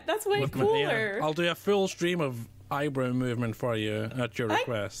that. That's way cooler. I'll do a full stream of eyebrow movement for you at your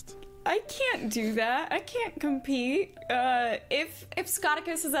request. I can't do that. I can't compete. If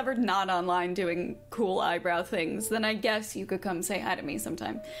Zgodicus is ever not online doing cool eyebrow things, then I guess you could come say hi to me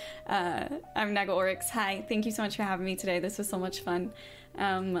sometime. I'm Naga Oryx. Hi. Thank you so much for having me today. This was so much fun.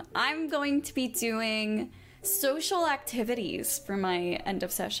 I'm going to be doing social activities for my end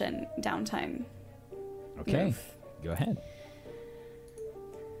of session downtime. Okay, move. go ahead.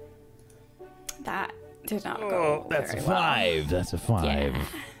 That did not go That's a very well. 5. That's a 5.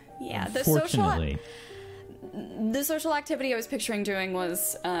 Yeah, Fortunately. the social activity I was picturing doing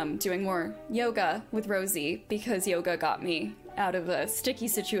was doing more yoga with Rosie, because yoga got me out of a sticky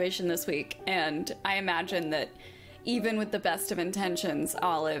situation this week, and I imagine that even with the best of intentions,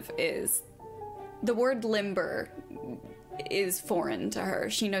 Olive is the word limber is foreign to her.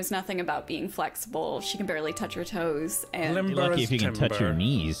 She knows nothing about being flexible. She can barely touch her toes. And Limber You're lucky as if you can touch your timber.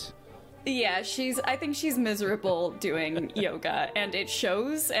 knees. yeah, I think she's miserable doing yoga, and it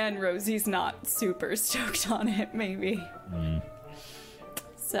shows, and Rosie's not super stoked on it, maybe.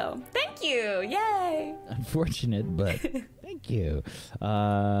 So, thank you! Yay! Unfortunate, but thank you.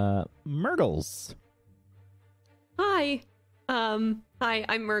 Myrtles. Hi. Hi,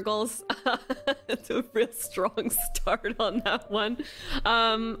 I'm Murgles. It's a real strong start on that one.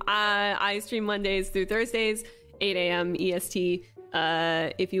 I stream Mondays through Thursdays, 8 a.m. EST.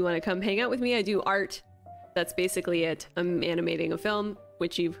 If you want to come hang out with me, I do art. That's basically it. I'm animating a film,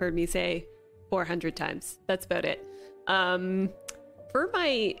 which you've heard me say 400 times. That's about it.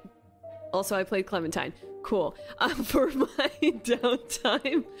 Also, I played Clementine. Cool. For my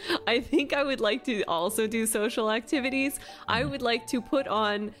downtime, I think I would like to also do social activities. I would like to put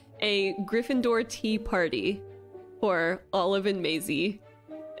on a Gryffindor tea party for Olive and Maisie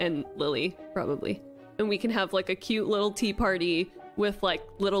and Lily, probably. And we can have like a cute little tea party with like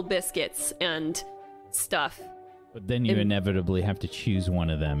little biscuits and stuff. But then you inevitably have to choose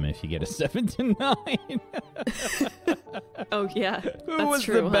one of them if you get a 7 to 9. Oh, yeah. Who That's was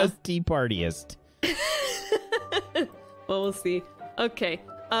true, the huh? best tea partyist? Well, we'll see. Okay.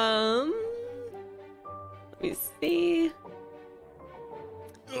 Let me see.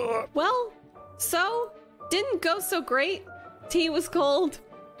 Well, so didn't go so great. Tea was cold.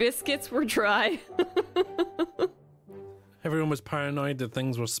 Biscuits were dry. Everyone was paranoid that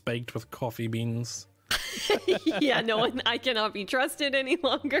things were spiked with coffee beans. Yeah, no one. I cannot be trusted any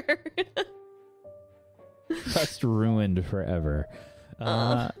longer. Trust ruined forever.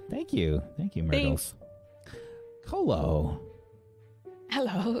 Thank you, Myrtles. Thanks. Colo.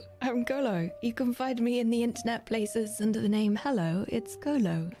 Hello, I'm Golo. You can find me in the internet places under the name Hello, it's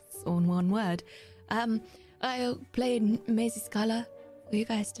Golo. It's all in one word. I played Maisie Scala for you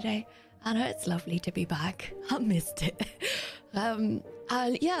guys today. I know it's lovely to be back. I missed it.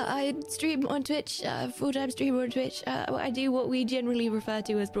 I stream on Twitch, full-time streamer on Twitch. I do what we generally refer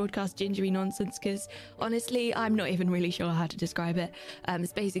to as broadcast gingery nonsense, because honestly, I'm not even really sure how to describe it.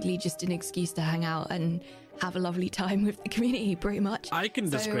 It's basically just an excuse to hang out and have a lovely time with the community, pretty much. I can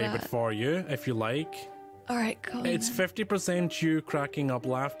describe it for you if you like. All right, cool. It's 50% you cracking up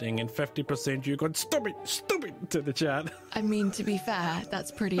laughing and 50% you going stupid to the chat. I mean, to be fair,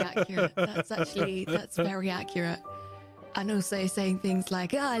 that's pretty accurate. That's very accurate. And also saying things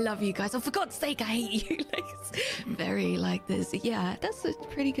like, I love you guys. Oh, for God's sake, I hate you. Like, it's very like this. Yeah, that's a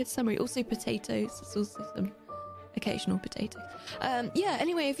pretty good summary. Also potatoes. There's also some occasional potatoes.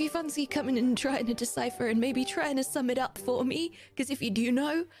 Anyway, if you fancy coming and trying to decipher and maybe trying to sum it up for me, because if you do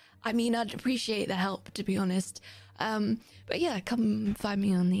know, I mean, I'd appreciate the help, to be honest. But yeah, come find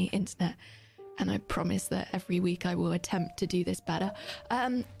me on the internet. And I promise that every week I will attempt to do this better.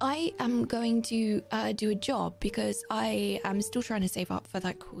 I am going to do a job because I am still trying to save up for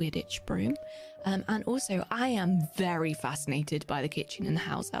that Quidditch broom. And also, I am very fascinated by the kitchen and the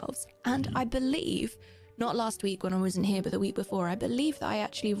house elves. And I believe, not last week when I wasn't here, but the week before, I believe that I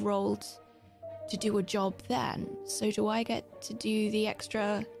actually rolled to do a job then. So do I get to do the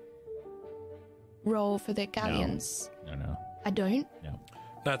extra roll for the galleons? No. I don't? No.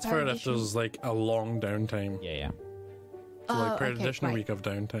 That's for if there's like a long downtime. Yeah. So like per okay, additional right. week of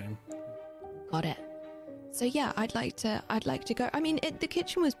downtime. Got it. So yeah, I'd like to go. I mean, the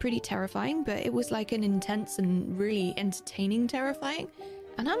kitchen was pretty terrifying, but it was like an intense and really entertaining terrifying.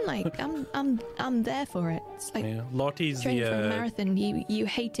 And I'm like, I'm there for it. It's like Yeah. Lottie's training for a the marathon. You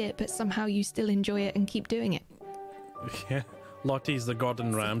hate it, but somehow you still enjoy it and keep doing it. Lottie's the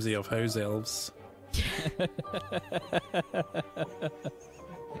Gordon Ramsay of house elves.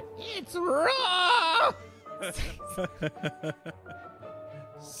 It's raw!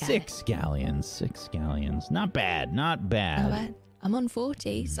 6 galleons. 6 galleons. Not bad. Not bad. I'm on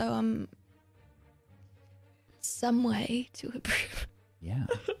 40, so I'm some way to improve. Yeah.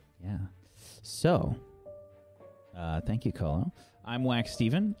 So, thank you, Colo. I'm Wax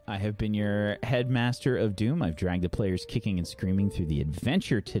Steven. I have been your headmaster of Doom. I've dragged the players kicking and screaming through the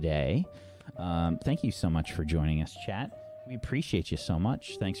adventure today. Thank you so much for joining us, chat. We appreciate you so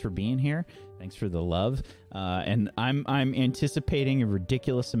much. Thanks for being here. Thanks for the love. And I'm anticipating a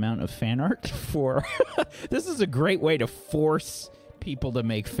ridiculous amount of fan art for... This is a great way to force people to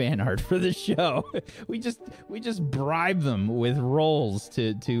make fan art for the show. We just bribe them with roles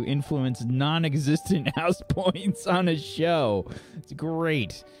to influence non-existent house points on a show. It's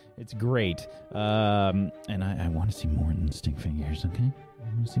great. It's great. And I want to see more than stick figures, okay? I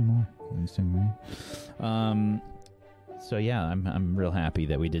want to see more. So yeah, I'm real happy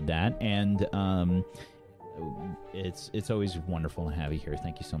that we did that, and it's always wonderful to have you here.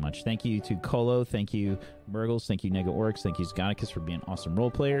 Thank you so much. Thank you to Colo. Thank you, Murgles. Thank you, Nega Oryx. Thank you, Scoticus, for being awesome role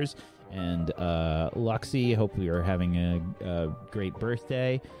players. And Luxie, hope we are having a great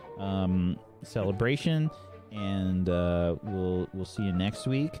birthday celebration. And we'll see you next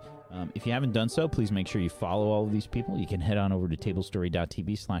week. If you haven't done so, please make sure you follow all of these people. You can head on over to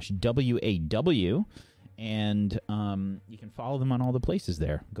tablestory.tv/WAW. And you can follow them on all the places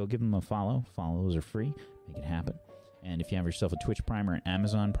there. Go give them a follow. Follows are free. Make it happen. And if you have yourself a Twitch Prime or an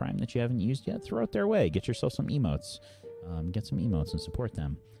Amazon Prime that you haven't used yet, throw it their way. Get yourself some emotes. Get some emotes and support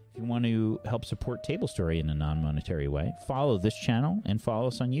them. If you want to help support Table Story in a non-monetary way, follow this channel and follow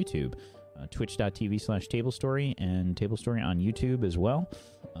us on YouTube. Twitch.tv/TableStory and TableStory on YouTube as well.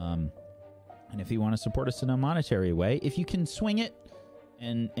 And if you want to support us in a monetary way, if you can swing it,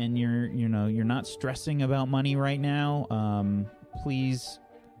 and you're not stressing about money right now, please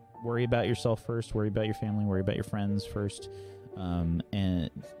worry about yourself first, worry about your family, worry about your friends first, and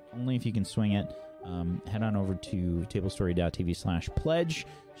only if you can swing it. Head on over to tablestory.tv/pledge.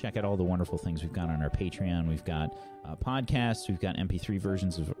 Check out all the wonderful things we've got on our Patreon. We've got podcasts, we've got MP3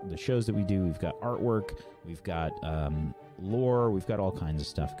 versions of the shows that we do, we've got artwork, we've got lore, we've got all kinds of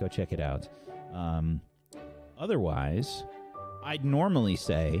stuff. Go check it out. Otherwise, I'd normally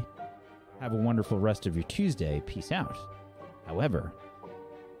say, have a wonderful rest of your Tuesday. Peace out. However,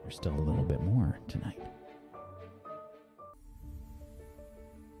 there's still a little bit more tonight.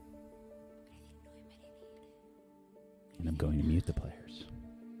 And I'm going to mute the players.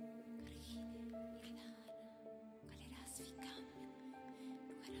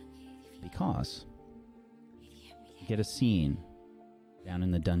 Because you get a scene down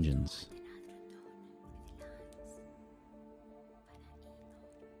in the dungeons.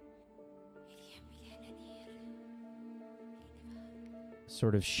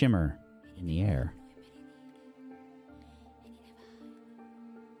 Sort of shimmer in the air.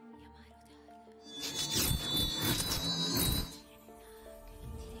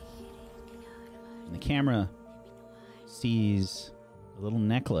 And the camera sees a little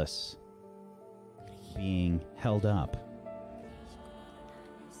necklace being held up.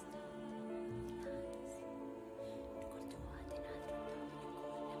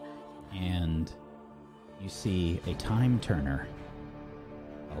 And you see a time turner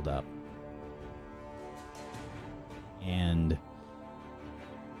held up and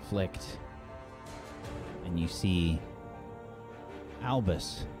flicked, and you see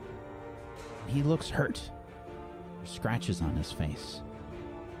Albus. He looks hurt. There's scratches on his face.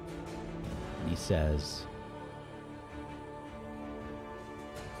 And he says,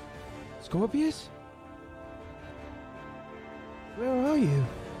 "Scorpius? Where are you?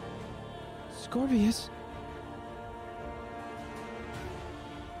 Scorpius?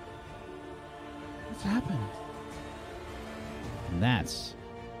 What's happened?" And that's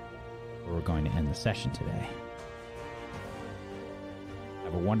where we're going to end the session today.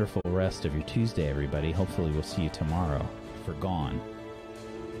 Have a wonderful rest of your Tuesday, everybody. Hopefully we'll see you tomorrow for Gone.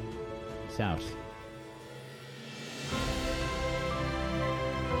 Peace out.